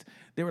pissed.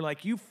 They were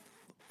like,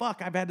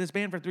 fuck, I've had this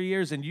band for 3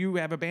 years, and you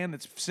have a band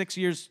that's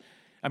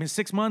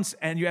 6 months,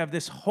 and you have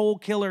this whole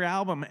killer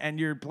album, and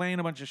you're playing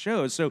a bunch of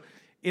shows. So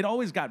it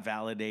always got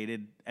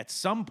validated at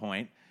some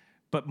point.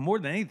 But more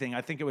than anything, I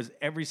think it was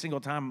every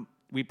single time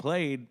we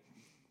played,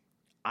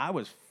 I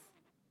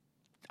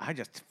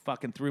just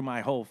fucking threw my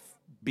whole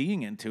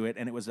being into it,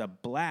 and it was a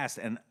blast.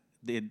 And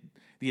the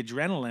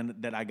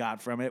adrenaline that I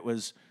got from it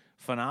was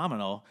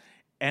phenomenal.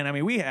 And I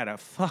mean, we had a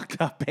fucked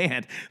up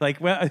band.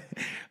 Like, well,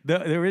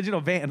 the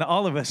original band,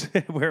 all of us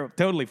were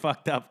totally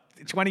fucked up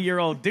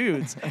 20-year-old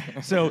dudes.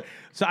 So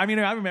I mean,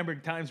 I remember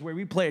times where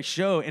we play a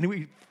show and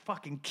we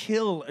fucking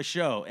kill a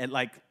show at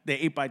like the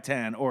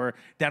 8x10 or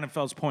down at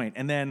Fells Point.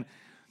 And then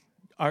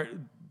our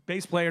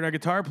bass player and our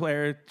guitar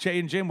player, Jay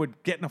and Jim,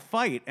 would get in a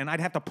fight, and I'd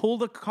have to pull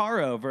the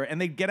car over, and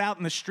they'd get out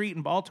in the street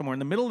in Baltimore in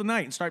the middle of the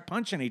night and start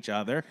punching each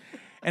other.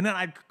 And then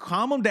I'd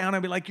calm them down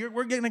and be like,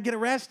 we're going to get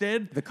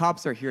arrested. The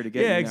cops are here to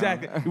get you. Yeah,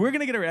 exactly. We're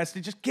going to get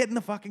arrested. Just get in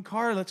the fucking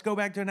car. Let's go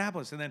back to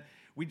Annapolis. And then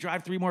we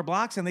drive 3 more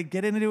blocks, and they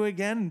get into it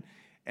again.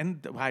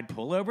 And I'd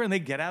pull over and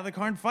they'd get out of the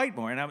car and fight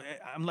more. And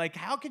I'm like,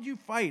 how could you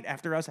fight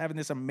after us having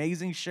this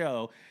amazing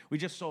show? We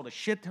just sold a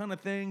shit ton of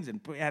things and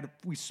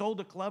we sold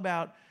the club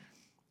out.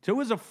 So it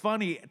was a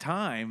funny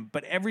time,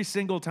 but every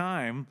single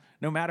time,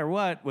 no matter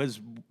what, was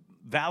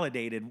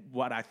validated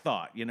what I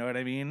thought. You know what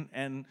I mean?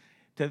 And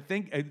to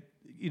think,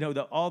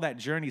 all that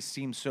journey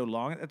seemed so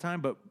long at the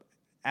time, but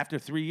after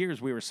 3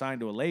 years, we were signed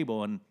to a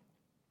label, and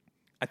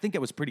I think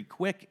it was pretty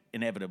quick,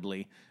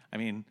 inevitably. I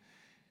mean,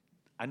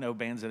 I know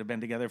bands that have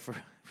been together for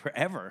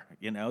forever,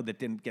 that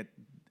didn't get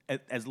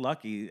as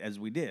lucky as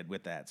we did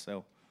with that.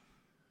 So,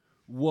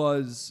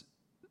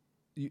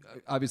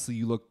 obviously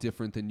you look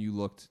different than you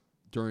looked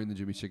during the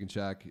Jimmy Chicken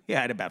Shack. Yeah,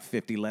 I had about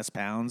 50 less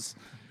pounds.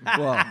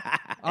 Well,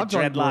 I'm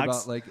talking more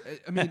Dreadlocks.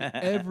 about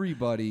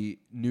everybody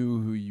knew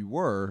who you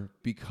were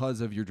because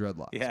of your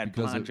dreadlocks. Yeah,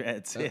 blonde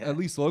dreads. Yeah. At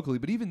least locally,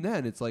 but even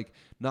then, it's like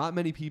not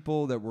many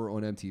people that were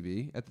on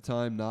MTV at the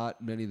time. Not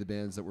many of the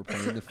bands that were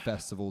playing the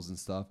festivals and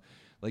stuff.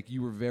 Like,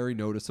 you were very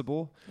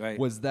noticeable. Right.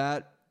 Was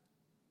that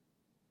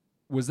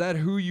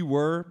who you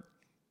were,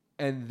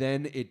 and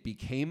then it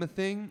became a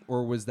thing,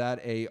 or was that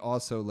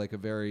also like a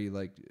very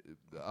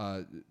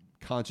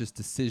conscious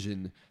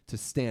decision to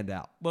stand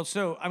out? Well,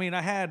 so I mean,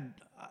 I had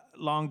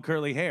long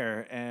curly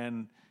hair,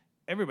 and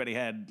everybody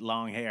had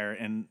long hair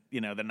in the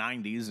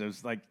 90s. It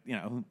was like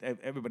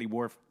everybody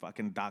wore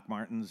fucking Doc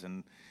Martens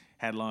and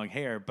had long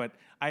hair, but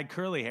I had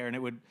curly hair, and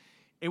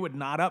it would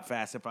knot up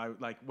fast if I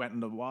went in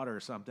the water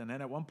or something.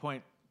 And at one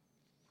point,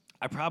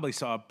 I probably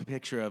saw a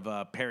picture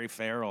of Perry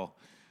Farrell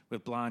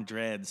with blonde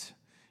dreads,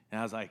 and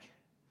I was like,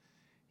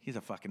 he's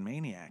a fucking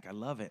maniac. I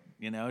love it.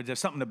 There's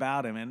something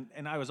about him.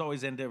 And I was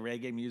always into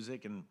reggae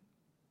music. And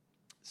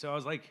so I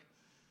was like,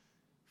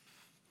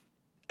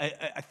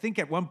 I think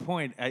at one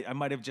point I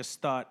might have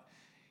just thought,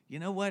 you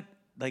know what?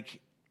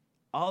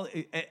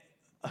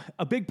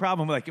 A big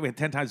problem with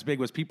 10 Times Big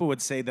was people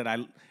would say that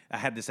I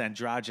had this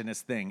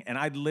androgynous thing. And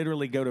I'd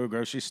literally go to a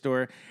grocery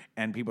store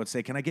and people would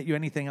say, can I get you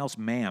anything else,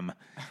 ma'am?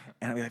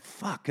 And I'd be like,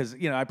 fuck. Because,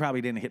 I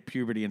probably didn't hit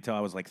puberty until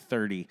I was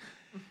 30.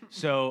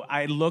 So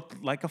I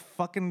looked like a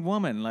fucking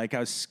woman. Like, I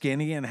was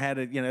skinny and had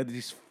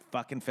these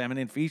fucking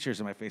feminine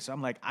features in my face. So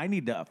I'm like, I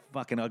need to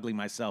fucking ugly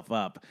myself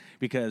up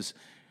because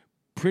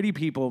pretty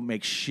people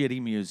make shitty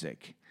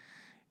music.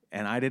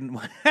 And I didn't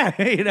want,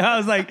 I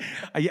was like,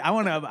 I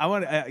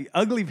want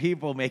ugly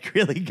people make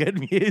really good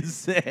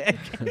music.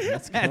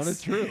 That's kind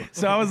of true.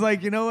 So I was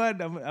like, you know what?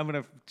 I'm going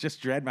to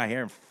just dread my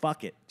hair and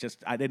fuck it.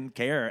 I didn't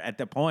care. At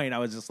the point, I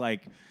was just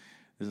like,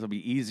 this will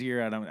be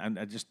easier.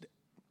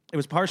 It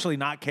was partially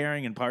not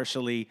caring and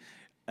partially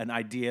an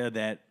idea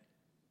that,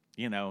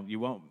 you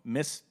won't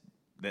miss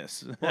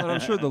this. Well, and I'm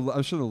sure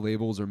the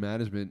labels or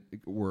management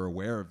were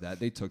aware of that.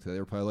 They took that. They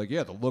were probably like,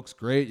 yeah, the look's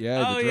great.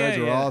 Yeah, the dreads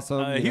are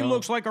awesome. He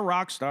looks like a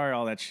rock star.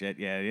 All that shit.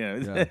 Yeah.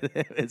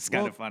 It's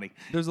kind of funny.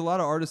 There's a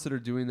lot of artists that are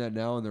doing that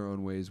now in their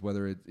own ways.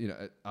 Whether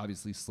it,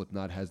 obviously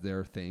Slipknot has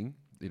their thing.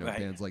 Right.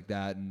 Bands like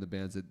that, and the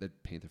bands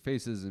that paint their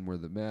faces and wear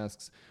the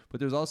masks. But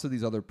there's also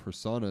these other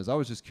personas. I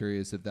was just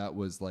curious if that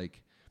was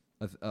like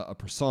a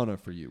persona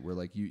for you, where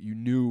like you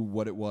knew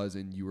what it was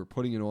and you were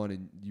putting it on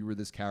and you were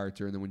this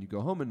character, and then when you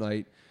go home at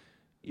night,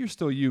 you're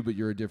still you, but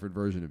you're a different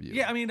version of you.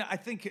 Yeah, I mean, I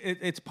think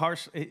it's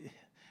partial.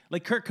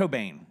 Like Kurt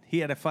Cobain, he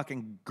had a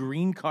fucking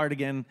green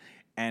cardigan,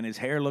 and his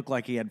hair looked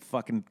like he had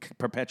fucking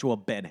perpetual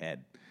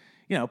bedhead.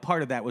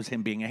 Part of that was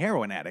him being a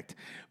heroin addict,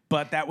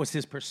 but that was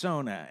his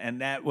persona,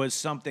 and that was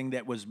something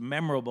that was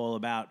memorable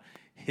about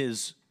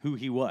who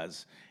he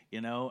was.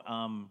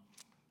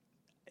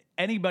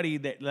 Anybody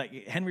that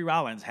like Henry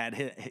Rollins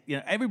had,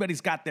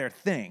 everybody's got their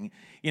thing.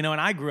 And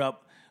I grew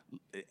up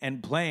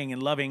and playing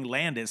and loving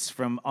Landis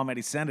from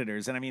Almighty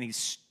Senators. And I mean,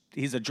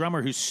 he's a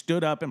drummer who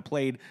stood up and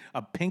played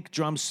a pink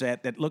drum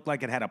set that looked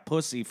like it had a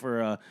pussy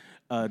for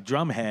a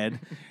drum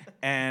head.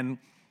 And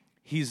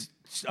he's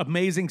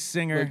amazing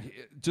singer.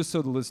 Just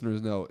so the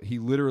listeners know, he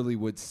literally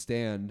would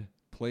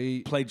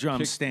play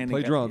drums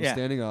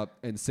standing up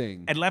and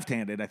sing. And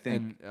left-handed, I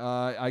think. And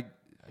I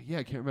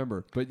can't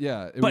remember. But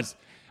yeah,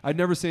 I'd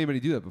never seen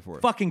anybody do that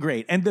before. Fucking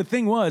great. And the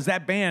thing was,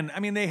 that band, I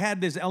mean, they had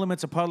these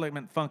elements of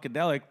Parliament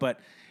Funkadelic, but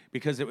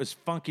because it was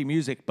funky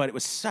music, but it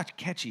was such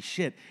catchy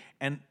shit.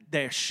 And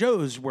their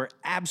shows were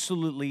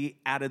absolutely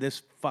out of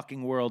this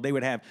fucking world. They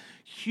would have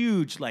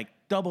huge,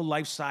 double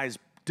life-size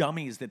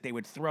dummies that they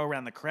would throw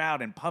around the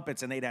crowd and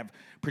puppets, and they'd have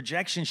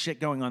projection shit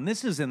going on.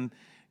 This is in,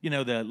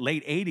 the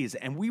late 80s,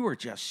 and we were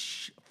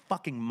just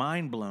fucking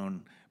mind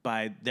blown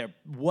by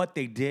what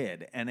they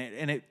did, and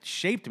it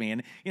shaped me.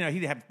 And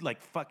he'd have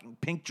fucking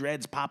pink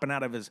dreads popping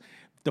out of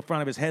the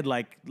front of his head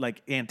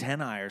like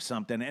antennae or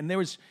something. And there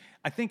was,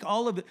 I think,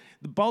 all of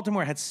the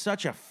Baltimore had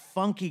such a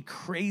funky,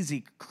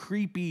 crazy,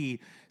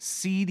 creepy,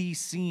 seedy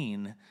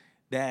scene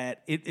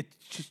that it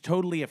just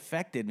totally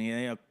affected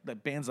me. The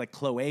bands like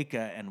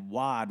Cloaca and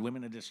WAD,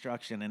 Women of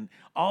Destruction, and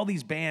all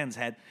these bands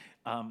had,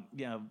 what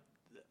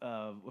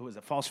was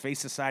it, False Face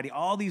Society.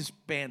 All these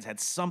bands had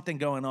something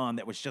going on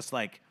that was just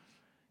like,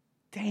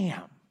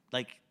 damn,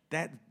 like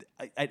that.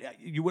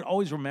 You would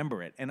always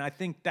remember it, and I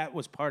think that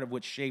was part of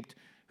what shaped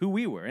who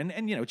we were.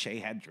 And Che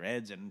had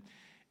dreads, and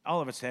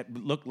all of us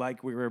looked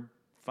like we were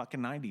fucking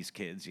 90s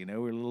kids, we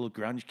were little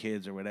grunge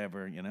kids or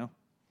whatever,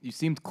 You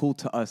seemed cool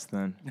to us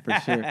then, for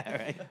sure.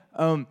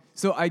 Right.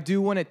 So I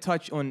do want to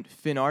touch on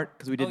FinArt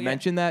because we did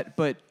mention that,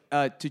 but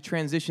to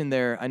transition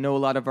there, I know a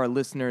lot of our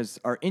listeners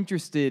are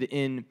interested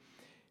in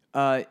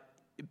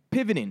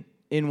pivoting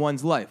in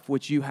one's life,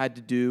 which you had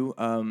to do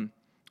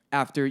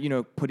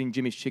after putting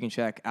Jimmy's Chicken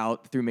Shack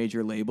out through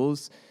major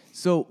labels.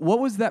 So what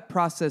was that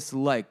process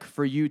like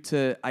for you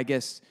to, I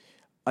guess,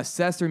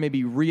 assess or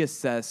maybe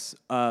reassess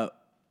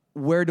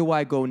where do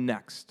I go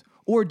next,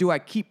 or do I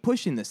keep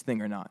pushing this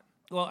thing or not?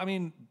 Well, I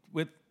mean,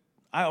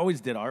 I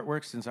always did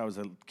artwork since I was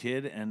a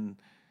kid, and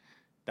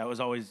that was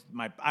always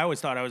I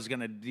always thought I was going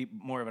to be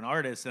more of an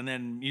artist, and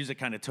then music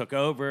kind of took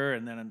over,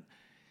 and then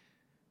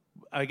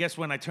I guess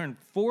when I turned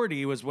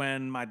 40 was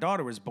when my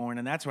daughter was born,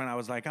 and that's when I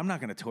was like, I'm not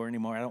going to tour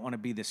anymore. I don't want to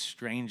be this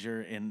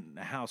stranger in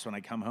the house when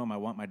I come home. I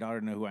want my daughter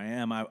to know who I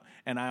am,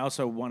 and I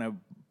also want to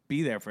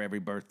be there for every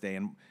birthday,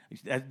 and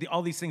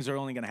all these things are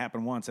only going to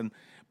happen once, and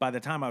by the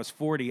time I was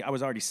 40, I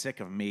was already sick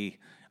of me.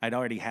 I'd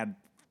already had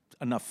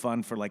enough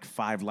fun for like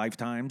 5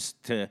 lifetimes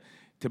to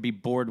be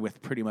bored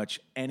with pretty much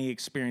any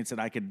experience that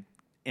I could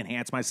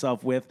enhance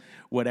myself with,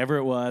 whatever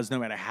it was, no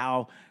matter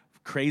how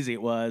crazy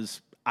it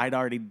was. I'd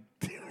already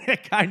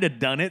kind of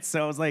done it,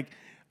 so I was like,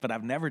 but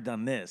I've never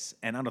done this,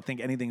 and I don't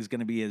think anything's going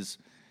to be as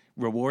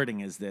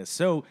rewarding as this.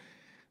 So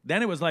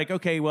then it was like,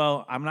 okay,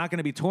 well, I'm not going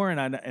to be touring,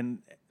 and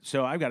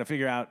so I've got to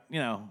figure out,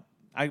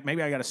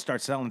 maybe I got to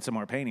start selling some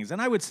more paintings.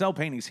 And I would sell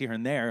paintings here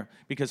and there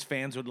because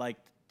fans would like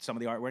some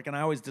of the artwork, and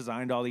I always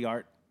designed all the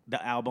art,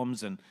 the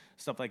albums and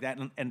stuff like that.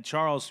 And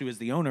Charles, who is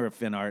the owner of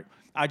FinArt,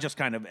 I just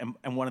kind of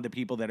am one of the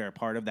people that are a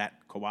part of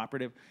that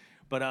cooperative.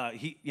 But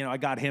I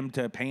got him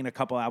to paint a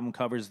couple album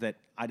covers that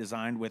I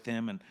designed with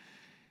him, and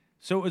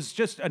so it was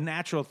just a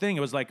natural thing. It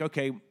was like,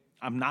 okay,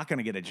 I'm not going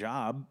to get a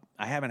job.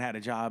 I haven't had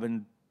a job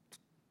in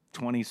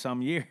 20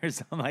 some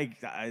years. I'm like,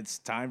 it's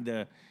time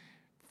to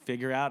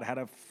figure out how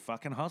to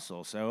fucking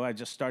hustle. So I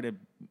just started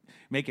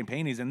making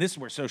paintings, and this is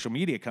where social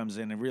media comes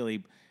in and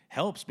really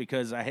helps,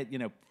 because I had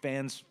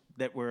fans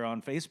that were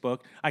on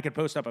Facebook. I could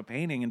post up a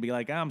painting and be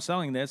like, I'm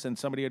selling this, and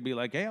somebody would be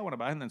like, hey, I want to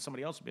buy it, and then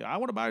somebody else would be like, I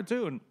want to buy it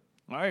too, and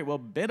all right, well,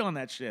 bid on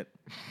that shit.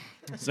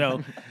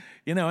 So,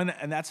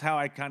 and that's how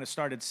I kind of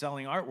started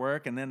selling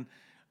artwork. And then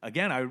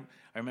again, I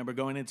remember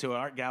going into an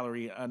art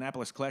gallery,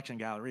 Annapolis Collection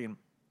Gallery, and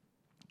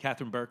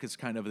Catherine Burke is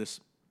kind of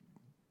this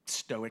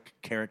stoic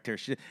character.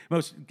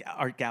 Most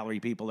art gallery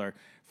people are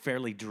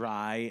fairly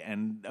dry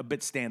and a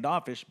bit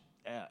standoffish,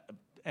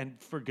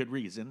 and for good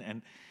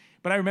reason.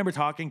 But I remember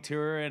talking to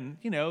her, and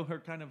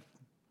her kind of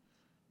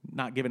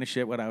not giving a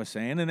shit what I was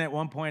saying. And at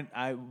one point,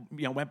 I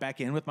went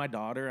back in with my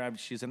daughter.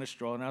 She's in a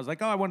stroller, and I was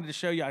like, "Oh, I wanted to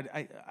show you.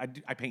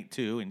 I paint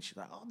too." And she's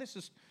like, "Oh, this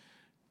is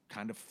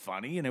kind of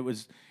funny." And it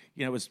was,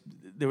 there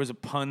was a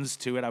puns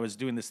to it. I was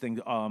doing this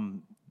thing,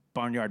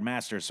 Barnyard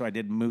Masters. So I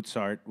did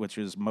Mozart, which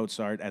was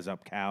Mozart as a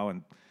cow,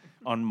 and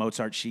on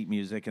Mozart sheet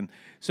music. And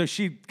so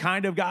she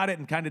kind of got it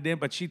and kind of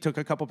didn't, but she took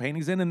a couple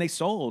paintings in and they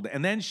sold.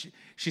 And then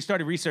she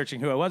started researching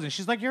who I was, and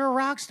she's like, "You're a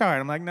rock star."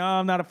 And I'm like, "No,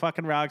 I'm not a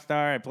fucking rock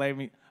star.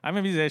 I'm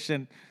a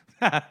musician.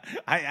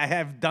 I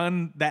have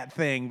done that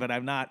thing, but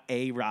I'm not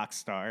a rock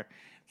star."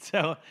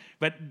 So,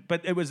 but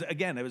it was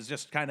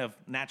just kind of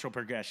natural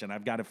progression.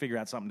 I've got to figure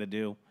out something to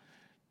do.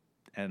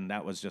 And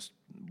that was just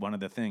one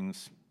of the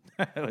things.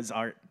 It was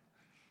art.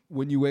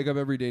 When you wake up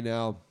every day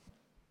now,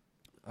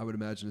 I would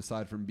imagine,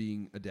 aside from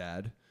being a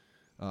dad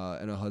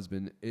and a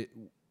husband,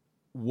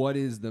 what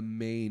is the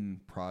main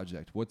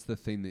project? What's the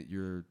thing that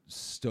you're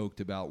stoked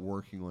about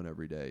working on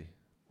every day?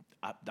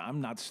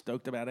 I'm not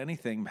stoked about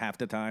anything half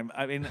the time.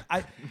 I mean,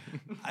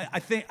 I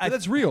think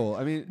that's real.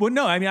 I mean, well,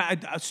 no, I mean,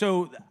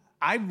 so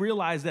I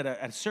realized that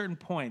at a certain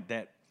point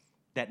that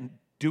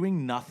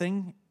doing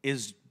nothing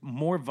is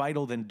more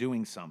vital than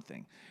doing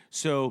something.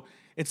 So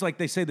it's like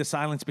they say, the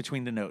silence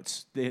between the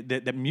notes.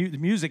 The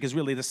music is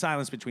really the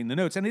silence between the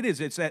notes. And it is.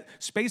 It's that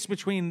space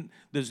between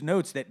those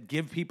notes that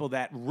give people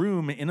that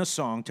room in a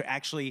song to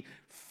actually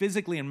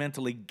physically and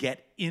mentally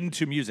get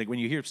into music. When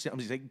you hear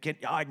somebody say,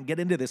 I can get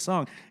into this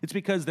song, it's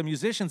because the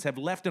musicians have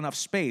left enough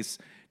space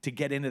to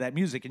get into that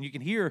music. And you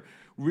can hear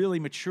really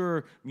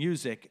mature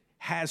music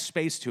has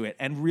space to it,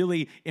 and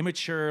really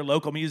immature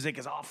local music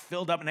is all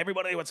filled up, and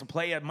everybody wants to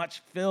play as much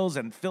fills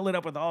and fill it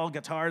up with all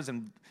guitars.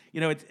 And,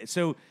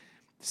 so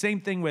same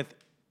thing with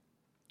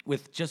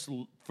just,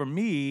 for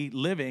me,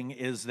 living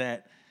is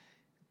that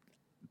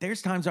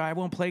there's times where I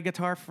won't play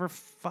guitar for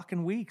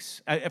fucking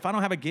weeks. If I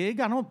don't have a gig,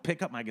 I don't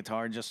pick up my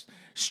guitar and just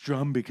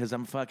strum because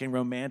I'm fucking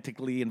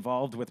romantically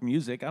involved with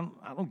music. I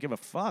don't give a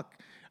fuck.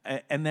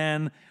 And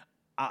then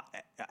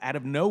out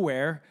of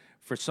nowhere,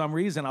 for some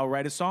reason, I'll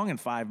write a song in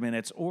 5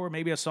 minutes, or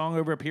maybe a song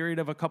over a period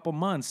of a couple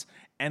months,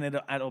 and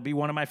it'll be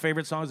one of my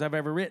favorite songs I've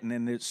ever written.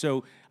 And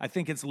so I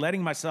think it's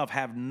letting myself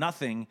have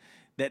nothing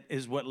that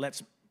is what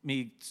lets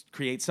me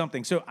create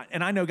something. So,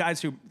 and I know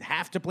guys who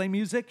have to play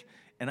music,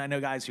 And I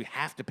know guys who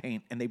have to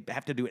paint and they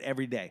have to do it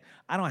every day.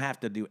 I don't have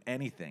to do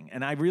anything.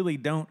 And I really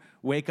don't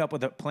wake up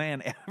with a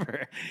plan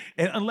ever,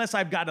 unless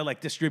I've got to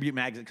like distribute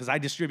magazine, because I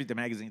distribute the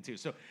magazine too.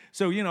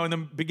 So, you know, in the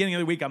beginning of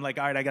the week, I'm like,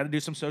 all right, I got to do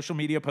some social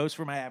media posts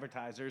for my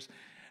advertisers.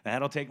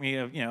 That'll take me,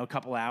 a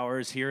couple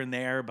hours here and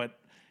there, but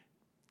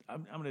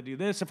I'm going to do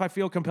this if I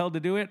feel compelled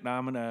to do it.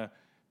 I'm going to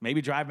maybe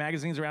drive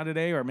magazines around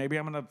today, or maybe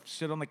I'm going to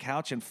sit on the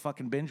couch and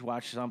fucking binge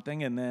watch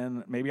something, and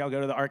then maybe I'll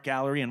go to the art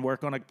gallery and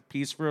work on a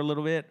piece for a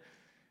little bit.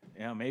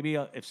 You know, maybe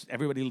if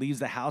everybody leaves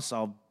the house,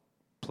 I'll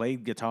play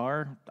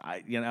guitar.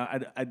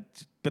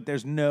 But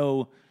there's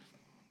no,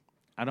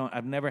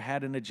 I've never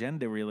had an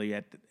agenda really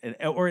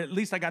or at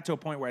least I got to a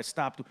point where I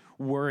stopped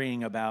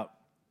worrying about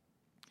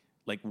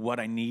like what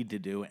I need to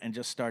do and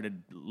just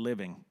started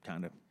living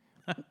kind of.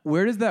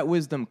 Where does that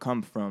wisdom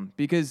come from?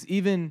 Because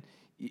even,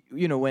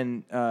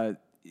 when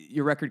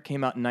your record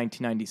came out in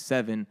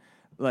 1997,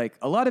 like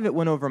a lot of it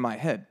went over my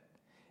head.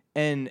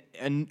 And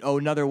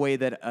another way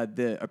that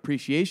the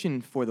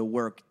appreciation for the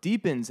work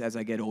deepens as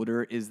I get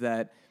older is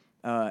that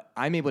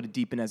I'm able to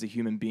deepen as a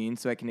human being,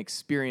 so I can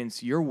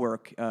experience your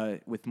work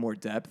with more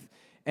depth.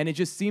 And it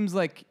just seems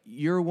like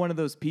you're one of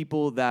those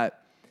people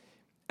that,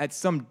 at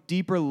some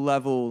deeper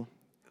level,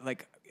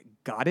 like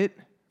got it,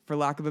 for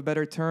lack of a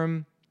better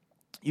term.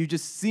 You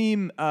just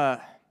seem, and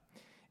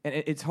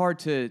it's hard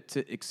to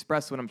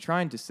express what I'm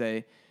trying to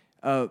say.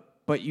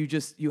 But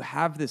you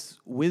have this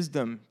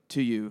wisdom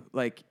to you.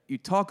 Like, you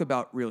talk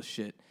about real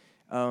shit.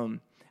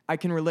 I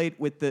can relate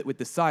with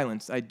the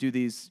silence. I do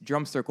these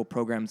drum circle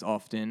programs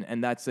often,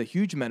 and that's a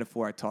huge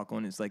metaphor I talk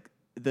on. Is like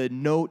the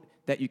note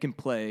that you can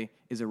play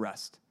is a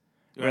rest,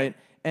 right?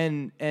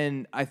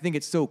 And I think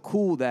it's so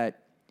cool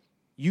that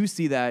you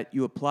see that,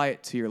 you apply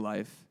it to your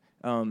life.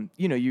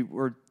 You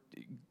were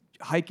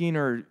hiking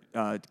or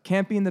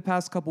camping the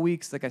past couple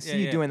weeks. Like, I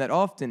see you doing that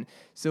often.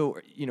 So,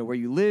 where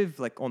you live,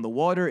 like on the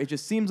water, it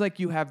just seems like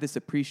you have this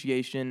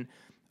appreciation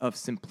of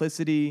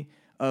simplicity,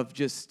 of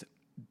just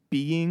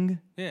being.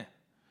 Yeah.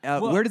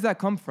 Where does that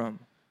come from?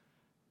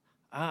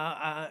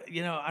 I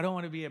don't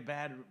want to be a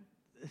bad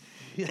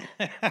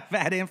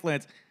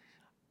influence.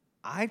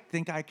 I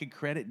think I could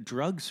credit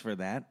drugs for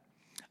that.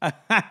 I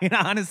mean,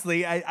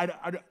 honestly, I've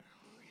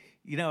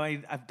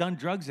done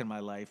drugs in my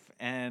life,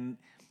 and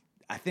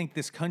I think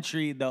this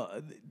country,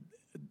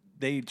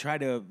 they try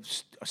to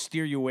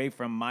steer you away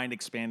from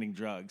mind-expanding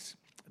drugs.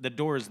 The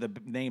Doors, the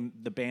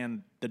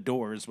band The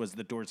Doors was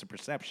the Doors of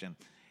Perception.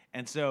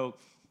 And so,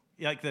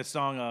 like the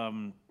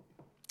song,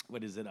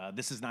 what is it?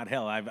 This Is Not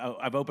Hell.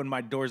 I've opened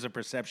my doors of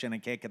perception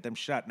and can't get them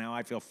shut. Now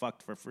I feel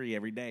fucked for free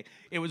every day.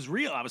 It was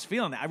real. I was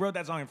feeling that. I wrote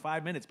that song in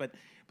 5 minutes, but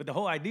the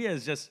whole idea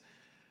is just,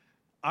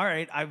 all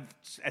right,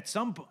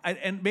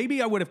 and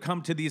maybe I would have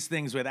come to these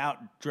things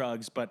without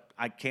drugs, but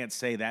I can't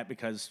say that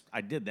because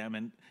I did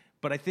them.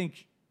 But I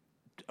think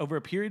over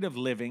a period of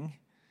living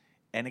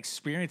and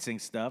experiencing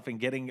stuff and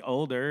getting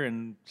older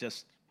and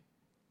just,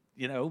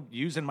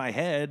 using my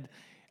head,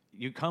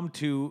 you come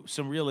to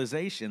some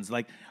realizations.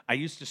 Like, I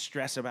used to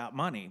stress about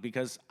money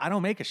because I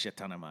don't make a shit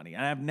ton of money.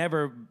 And I've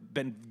never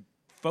been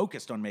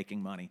focused on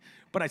making money,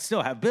 but I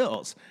still have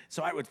bills.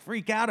 So I would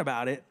freak out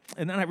about it.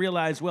 And then I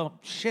realized, well,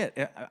 shit,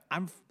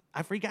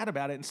 I freak out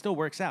about it and it still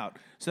works out.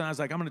 So then I was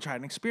like, I'm going to try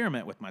an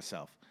experiment with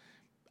myself.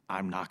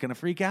 I'm not going to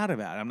freak out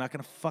about it. I'm not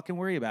going to fucking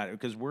worry about it,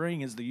 because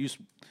worrying is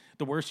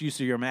the worst use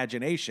of your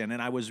imagination.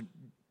 And I was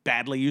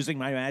badly using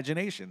my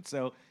imagination.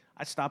 So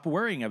I stopped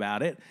worrying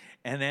about it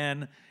and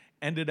then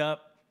ended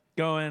up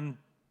going,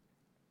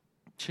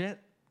 shit,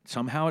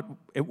 somehow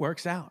it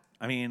works out.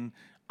 I mean,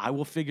 I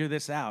will figure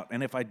this out.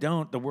 And if I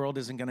don't, the world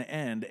isn't going to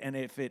end. And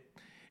if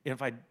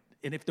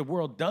the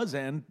world does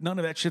end, none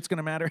of that shit's going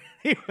to matter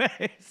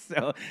anyway.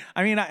 So,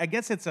 I mean, I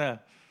guess I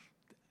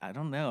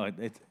don't know.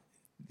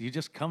 You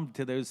just come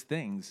to those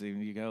things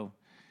and you go,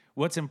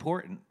 what's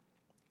important?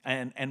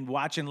 And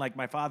watching, like,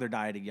 my father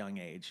die at a young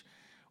age,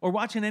 or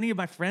watching any of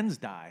my friends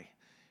die,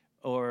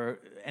 or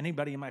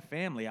anybody in my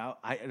family,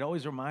 it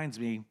always reminds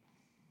me,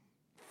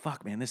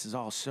 fuck, man, this is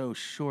all so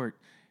short.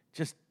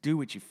 Just do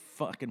what you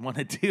fucking want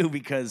to do,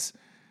 because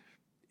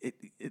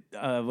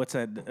what's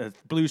that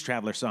Blues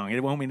Traveler song?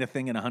 It won't mean a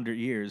thing in 100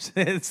 years.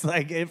 It's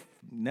like, if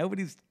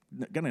nobody's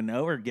gonna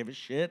know or give a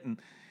shit,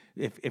 and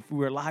if we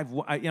were alive,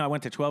 I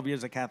went to 12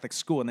 years of Catholic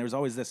school, and there was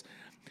always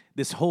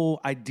this whole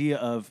idea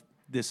of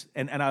this,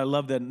 and I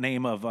love the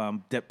name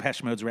of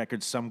Depeche Mode's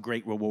record, Some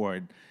Great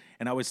Reward,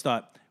 and I always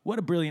thought, what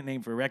a brilliant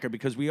name for a record,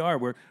 because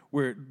we're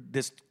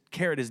this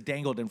carrot is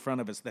dangled in front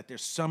of us that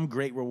there's some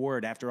great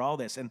reward after all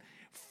this. And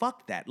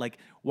fuck that. Like,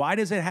 why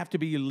does it have to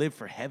be you live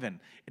for heaven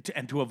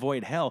and to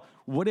avoid hell?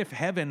 What if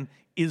heaven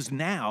is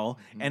now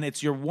and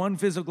it's your one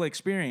physical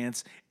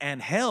experience,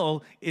 and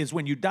hell is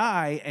when you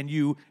die and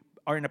you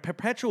are in a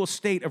perpetual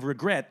state of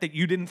regret that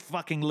you didn't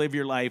fucking live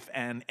your life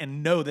and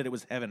know that it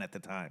was heaven at the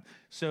time.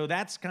 So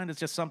that's kind of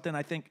just something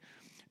I think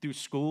through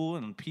school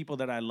and people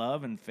that I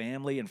love and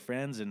family and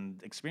friends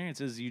and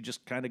experiences, you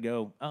just kind of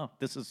go, oh,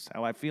 this is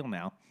how I feel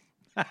now.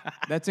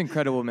 That's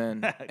incredible,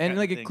 man. And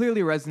like, it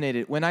clearly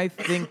resonated. When I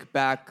think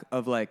back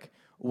of like,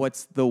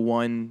 what's the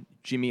one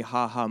Jimmy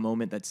Ha Ha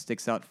moment that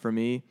sticks out for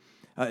me.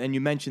 And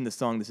you mentioned the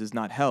song "This Is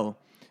Not Hell,"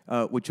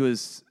 which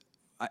was.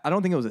 I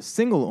don't think it was a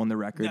single on the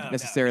record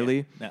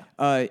necessarily.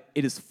 No.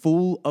 It is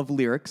full of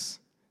lyrics,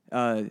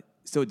 so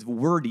it's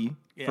wordy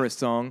for a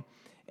song.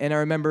 And I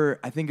remember,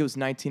 I think it was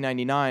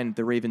 1999,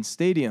 the Raven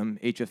Stadium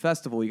HF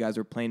Festival. You guys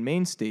were playing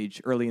main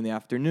stage early in the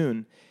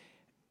afternoon.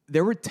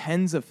 There were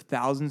tens of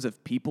thousands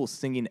of people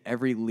singing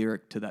every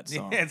lyric to that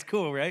song. Yeah, it's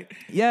cool, right?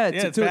 Yeah,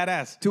 it's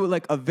badass. To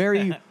like a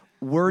very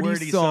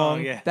wordy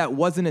song that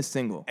wasn't a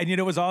single. And you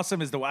know what's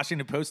awesome is the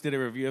Washington Post did a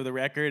review of the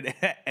record,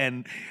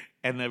 and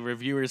the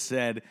reviewer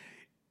said,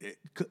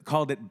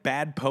 called it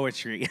bad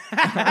poetry.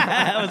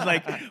 I was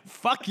like,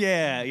 fuck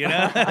yeah, you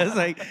know? I was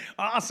like,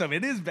 awesome,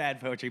 it is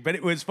bad poetry. But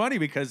it was funny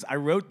because I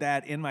wrote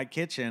that in my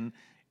kitchen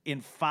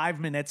in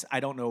 5 minutes. I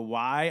don't know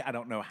why. I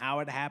don't know how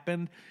it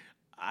happened.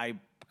 I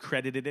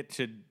credited it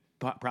to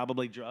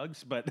probably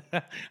drugs, but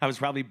I was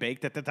probably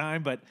baked at the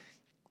time. But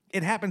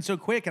it happened so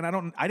quick, and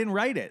I didn't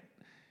write it.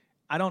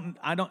 I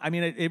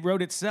mean, it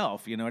wrote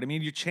itself, you know what I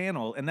mean? You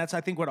channel, and that's, I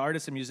think, what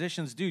artists and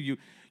musicians do.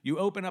 You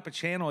open up a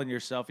channel in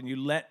yourself, and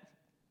you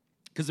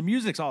because the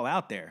music's all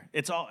out there.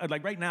 It's all,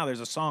 like right now, there's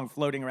a song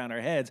floating around our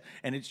heads,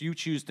 and it's you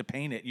choose to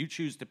paint it. You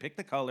choose to pick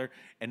the color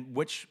and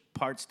which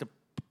parts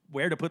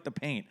where to put the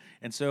paint.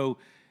 And so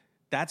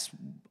that's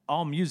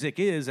all music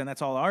is, and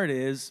that's all art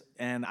is.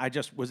 And I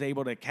just was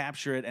able to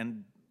capture it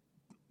and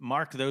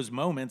mark those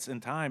moments in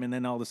time, and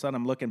then all of a sudden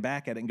I'm looking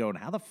back at it and going,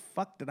 how the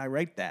fuck did I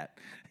write that?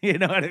 You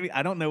know what I mean?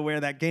 I don't know where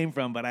that came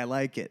from, but I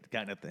like it,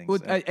 kind of thing. Well,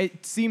 So.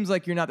 it seems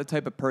like you're not the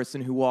type of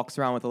person who walks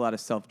around with a lot of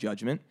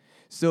self-judgment.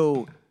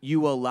 So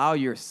you allow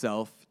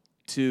yourself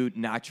to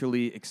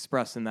naturally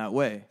express in that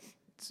way.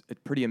 It's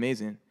pretty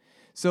amazing.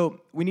 So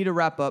we need to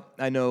wrap up.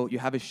 I know you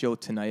have a show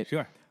tonight.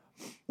 Sure.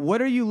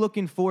 What are you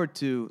looking forward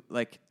to,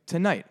 like,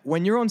 tonight?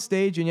 When you're on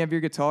stage and you have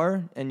your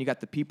guitar and you got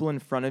the people in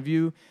front of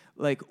you,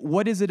 like,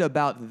 what is it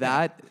about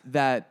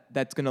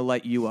that's going to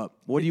light you up?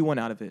 What do you want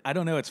out of it? I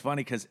don't know. It's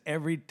funny because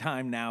every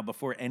time now,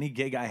 before any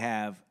gig I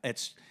have, I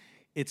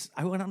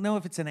don't know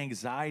if it's an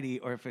anxiety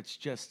or if it's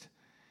just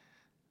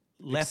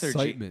lethargy.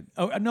 Excitement.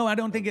 Oh no, I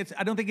don't think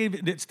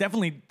it's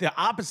definitely the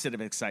opposite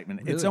of excitement.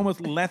 Really? It's almost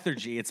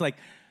lethargy. It's like,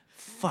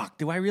 fuck,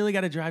 do I really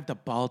got to drive to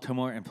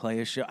Baltimore and play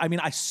a show? I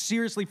mean, I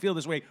seriously feel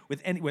this way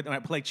when I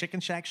play Chicken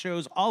Shack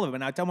shows, all of them.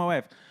 And I tell my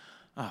wife,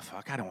 oh,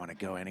 fuck, I don't want to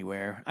go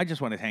anywhere. I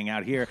just want to hang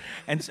out here.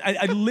 And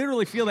I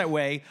literally feel that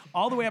way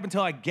all the way up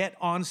until I get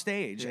on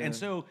stage. Yeah. And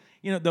so,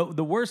 you know,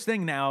 the worst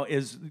thing now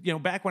is, you know,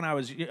 back when I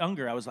was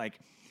younger, I was like,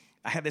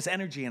 I had this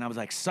energy and I was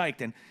like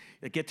psyched, and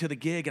I'd get to the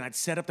gig and I'd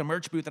set up the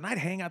merch booth and I'd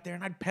hang out there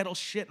and I'd peddle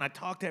shit and I'd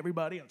talk to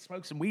everybody and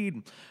smoke some weed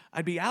and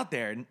I'd be out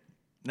there. And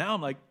now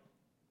I'm like,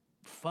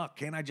 fuck,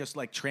 can't I just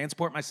like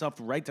transport myself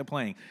right to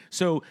playing?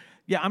 So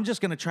yeah, I'm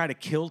just gonna try to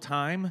kill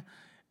time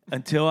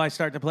until I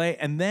start to play,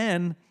 and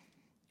then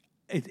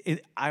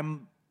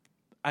I'm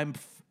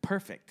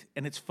perfect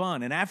and it's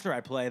fun. And after I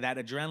play, that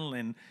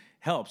adrenaline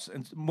helps.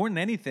 And more than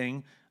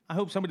anything, I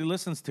hope somebody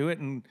listens to it,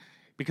 and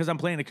because I'm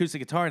playing acoustic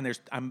guitar and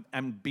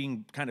I'm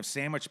being kind of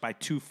sandwiched by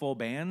two full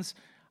bands,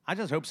 I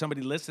just hope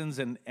somebody listens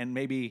and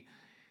maybe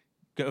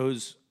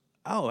goes,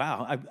 oh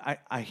wow,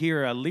 I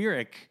hear a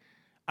lyric.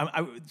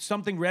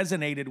 Something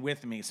resonated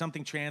with me.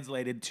 Something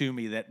translated to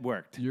me that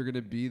worked. You're going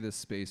to be the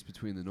space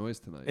between the noise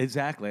tonight.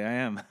 Exactly, I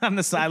am. I'm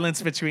the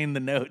silence between the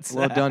notes.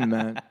 Well done,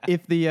 man.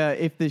 If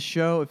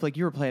like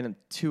you were playing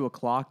at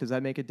 2:00, does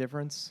that make a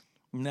difference?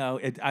 No,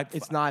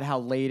 it's not how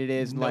late it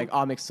is. No. Like,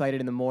 I'm excited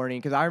in the morning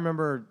because I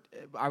remember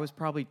I was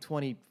probably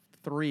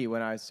 23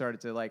 when I started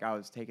to, like, I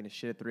was taking a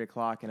shit at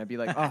 3:00 and I'd be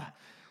like, oh,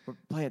 we're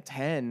playing at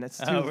 10. That's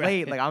too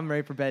late. Like, I'm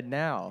ready for bed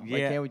now. Yeah.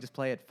 Like, can't we just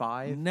play at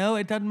 5? No,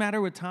 it doesn't matter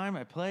what time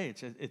I play.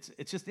 It's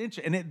just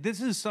interesting. And this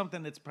is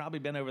something that's probably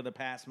been over the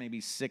past maybe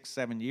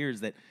 6-7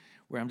 years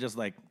where I'm just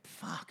like,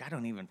 fuck, I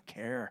don't even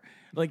care.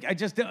 Like, I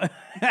just don't.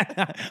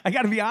 I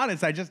got to be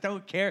honest. I just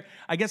don't care.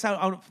 I guess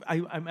I'm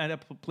at a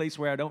place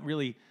where I don't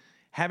really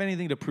have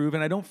anything to prove,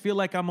 and I don't feel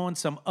like I'm on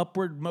some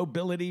upward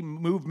mobility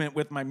movement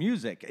with my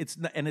music. It's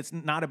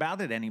not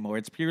about it anymore.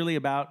 It's purely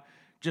about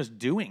just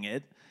doing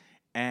it,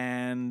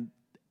 and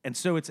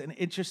so it's an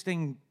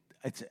interesting.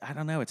 I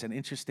don't know. It's an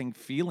interesting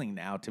feeling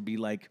now to be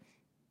like,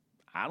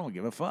 I don't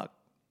give a fuck,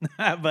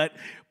 but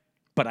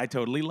I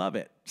totally love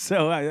it.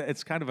 So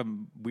it's kind of a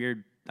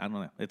weird. I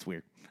don't know. It's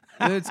weird.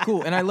 It's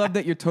cool, and I love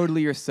that you're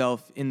totally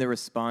yourself in the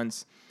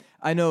response.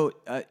 I know.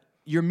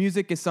 Your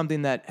music is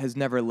something that has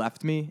never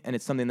left me, and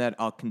it's something that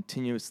I'll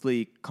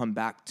continuously come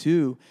back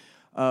to.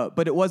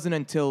 But it wasn't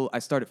until I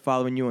started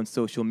following you on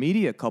social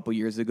media a couple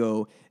years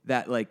ago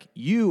that, like,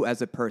 you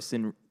as a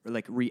person,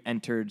 like,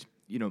 re-entered,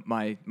 you know,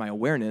 my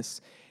awareness.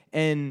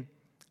 And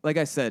like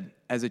I said,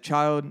 as a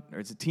child or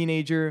as a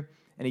teenager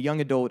and a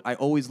young adult, I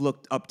always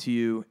looked up to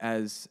you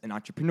as an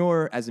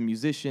entrepreneur, as a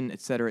musician,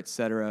 et cetera, et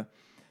cetera.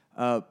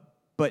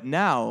 But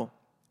now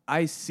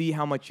I see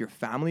how much your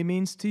family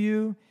means to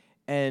you,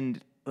 and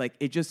like,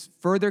 it just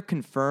further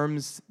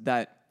confirms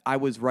that I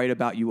was right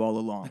about you all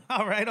along.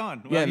 Oh, right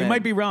on. Well, Yeah, you man.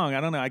 might be wrong. I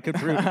don't know. I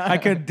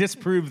could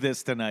disprove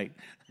this tonight.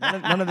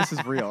 None of this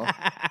is real.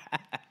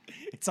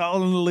 It's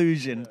all an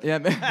illusion. Yeah,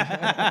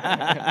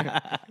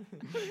 man.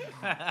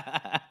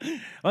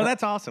 Well,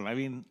 that's awesome. I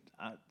mean,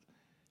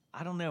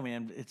 I don't know,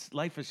 man.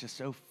 Life is just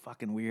so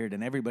fucking weird,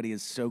 and everybody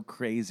is so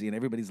crazy, and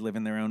everybody's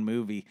living their own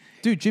movie.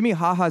 Dude, Jimmy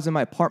Haha's in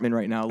my apartment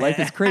right now. Life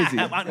is crazy.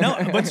 No,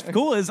 what's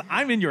cool is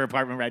I'm in your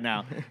apartment right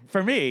now.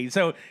 For me,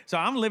 so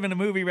I'm living a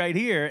movie right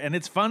here, and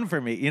it's fun for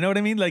me. You know what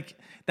I mean? Like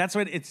that's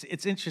what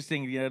it's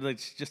interesting. You know,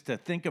 like, just to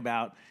think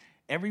about.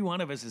 Every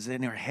one of us is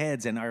in our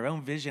heads, and our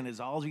own vision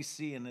is all we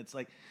see, and it's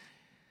like.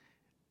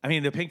 I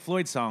mean, the Pink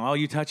Floyd song, all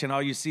you touch and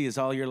all you see is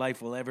all your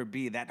life will ever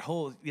be. That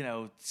whole,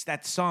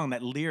 that song,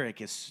 that lyric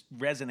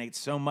resonates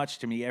so much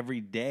to me every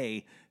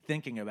day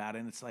thinking about it.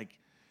 And it's like,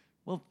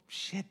 well,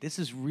 shit, this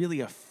is really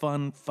a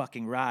fun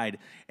fucking ride.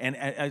 And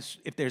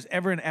if there's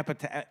ever an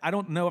epitaph, I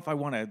don't know if I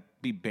want to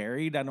be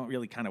buried. I don't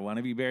really kind of want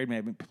to be buried.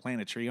 Maybe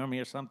plant a tree on me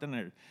or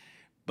something.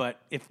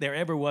 But if there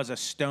ever was a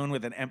stone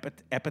with an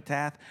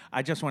epitaph,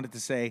 I just wanted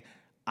to say,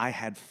 I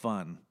had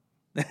fun.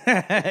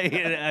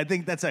 I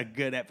think that's a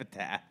good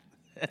epitaph.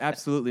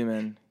 Absolutely,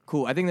 man.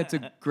 Cool. I think that's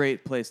a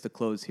great place to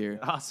close here.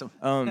 Awesome.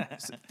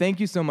 Thank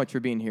you so much for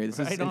being here. This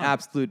is Right an on.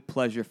 absolute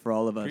pleasure for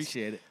all of us.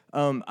 Appreciate it.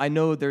 I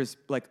know there's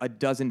like a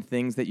dozen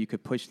things that you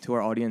could push to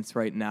our audience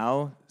right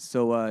now.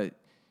 So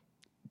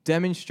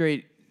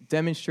demonstrate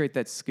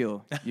that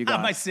skill you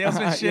got. My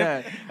salesmanship,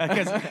 Yeah.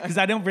 because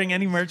I don't bring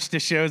any merch to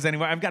shows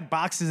anymore. I've got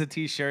boxes of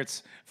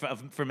T-shirts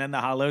from Mend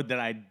the Hollow that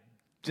I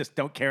just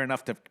don't care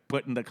enough to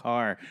put in the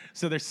car.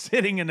 So they're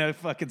sitting in a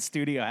fucking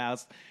studio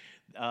house.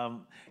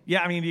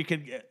 Yeah, I mean, you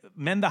could.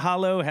 Mend the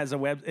Hollow has a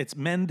web. It's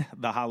Mend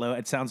the Hollow.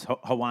 It sounds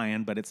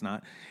Hawaiian, but it's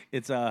not.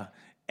 It's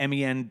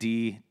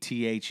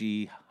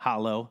MENDTHE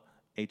Hollow,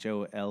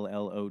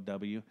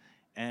 HOLLOW,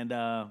 and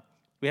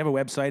we have a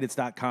website. It's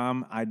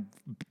 .com. I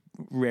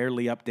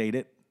rarely update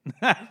it.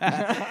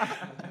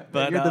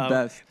 But You're the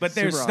best. But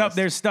there's Super stuff. honest.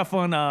 There's stuff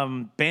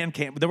on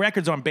Bandcamp. The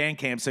record's on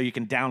Bandcamp, so you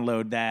can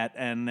download that.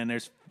 And then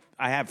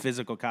I have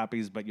physical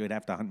copies, but you would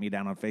have to hunt me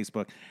down on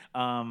Facebook.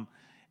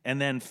 And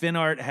then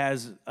FinArt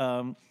has,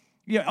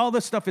 all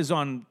this stuff is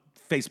on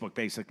Facebook,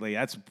 basically.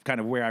 That's kind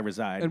of where I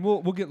reside. And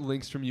we'll get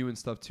links from you and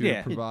stuff too Yeah.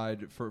 to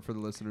provide for the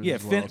listeners Yeah,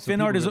 as well. So FinArt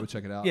people is will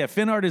check it out. Yeah,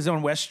 FinArt is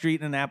on West Street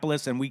in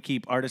Annapolis, and we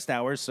keep artist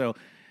hours. So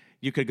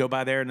you could go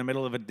by there in the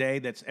middle of a day.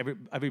 That's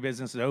every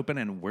business is open,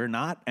 and we're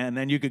not. And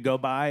then you could go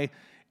by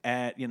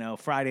at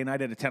Friday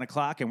night at 10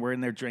 o'clock, and we're in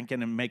there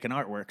drinking and making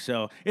artwork.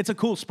 So it's a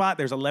cool spot.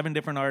 There's 11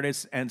 different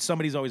artists, and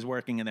somebody's always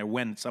working in there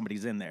when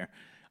somebody's in there.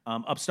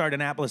 Upstart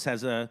Annapolis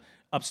has a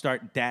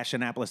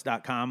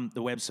upstart-annapolis.com,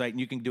 the website, and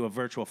you can do a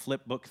virtual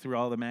flip book through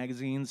all the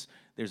magazines.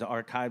 There's an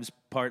archives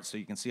part, so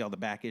you can see all the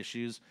back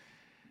issues.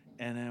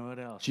 And then what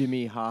else?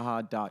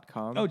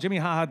 JimmyHaha.com. Oh,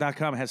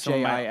 JimmyHaha.com has some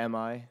of my...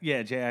 JIMI.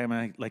 Yeah,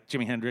 JIMI, like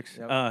Jimi Hendrix.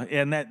 Yep.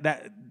 And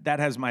that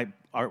has my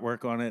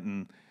artwork on it,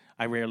 and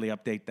I rarely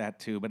update that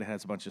too, but it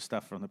has a bunch of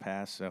stuff from the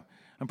past, so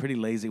I'm pretty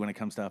lazy when it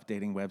comes to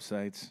updating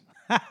websites.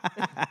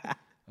 I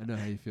know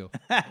how you feel.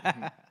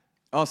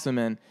 Awesome,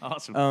 man.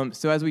 Awesome.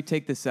 So as we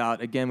take this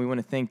out, again, we want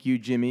to thank you,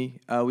 Jimmy.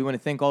 We want to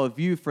thank all of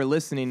you for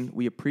listening.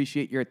 We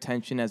appreciate your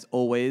attention as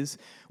always.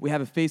 We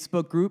have a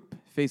Facebook group,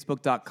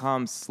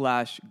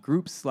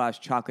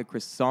 facebook.com/group/chocolate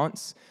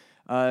croissants.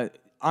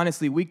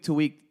 Honestly, week to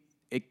week,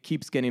 it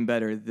keeps getting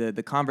better.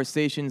 The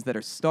conversations that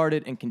are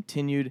started and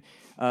continued,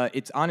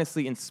 it's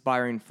honestly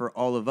inspiring for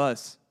all of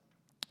us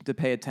to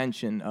pay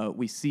attention.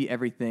 We see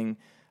everything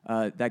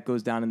that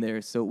goes down in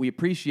there. So we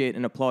appreciate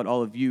and applaud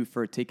all of you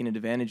for taking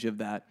advantage of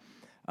that.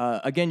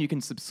 Again, you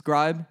can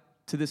subscribe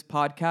to this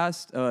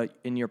podcast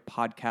in your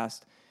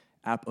podcast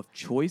app of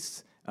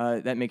choice.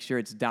 That makes sure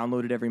it's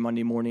downloaded every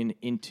Monday morning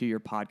into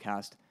your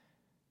podcast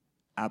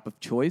app of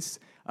choice.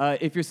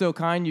 If you're so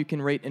kind, you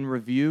can rate and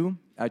review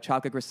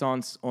Chocolate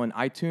Croissants on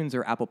iTunes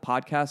or Apple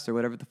Podcasts or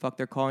whatever the fuck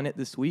they're calling it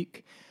this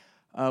week.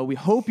 We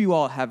hope you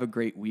all have a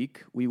great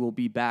week. We will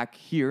be back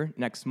here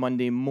next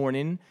Monday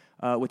morning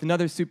with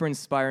another super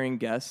inspiring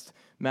guest.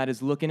 Matt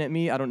is looking at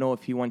me. I don't know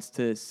if he wants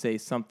to say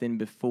something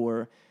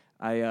before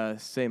I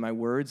say my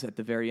words at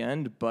the very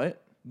end,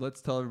 but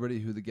Let's tell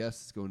everybody who the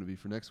guest is going to be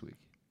for next week.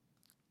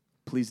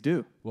 please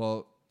do.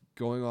 Well,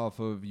 going off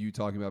of you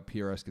talking about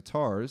PRS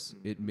guitars,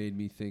 it made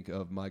me think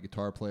of my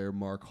guitar player,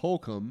 Mark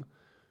Holcomb,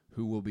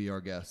 who will be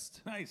our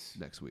guest Nice.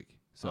 next week.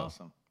 So,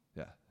 Awesome.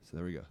 Yeah, so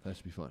there we go. That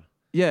should be fun.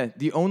 Yeah,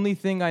 the only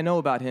thing I know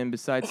about him,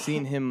 besides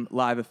seeing him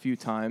live a few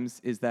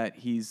times, is that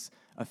he's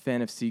a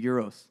fan of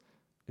Sigur Rós.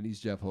 And he's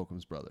Jeff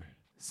Holcomb's brother.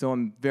 So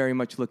I'm very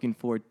much looking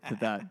forward to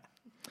that.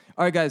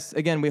 All right, guys.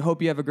 Again, we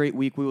hope you have a great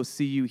week. We will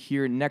see you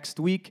here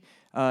next week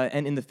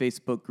and in the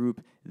Facebook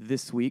group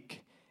this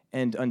week.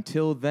 And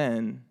until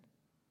then,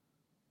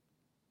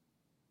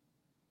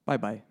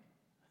 bye-bye.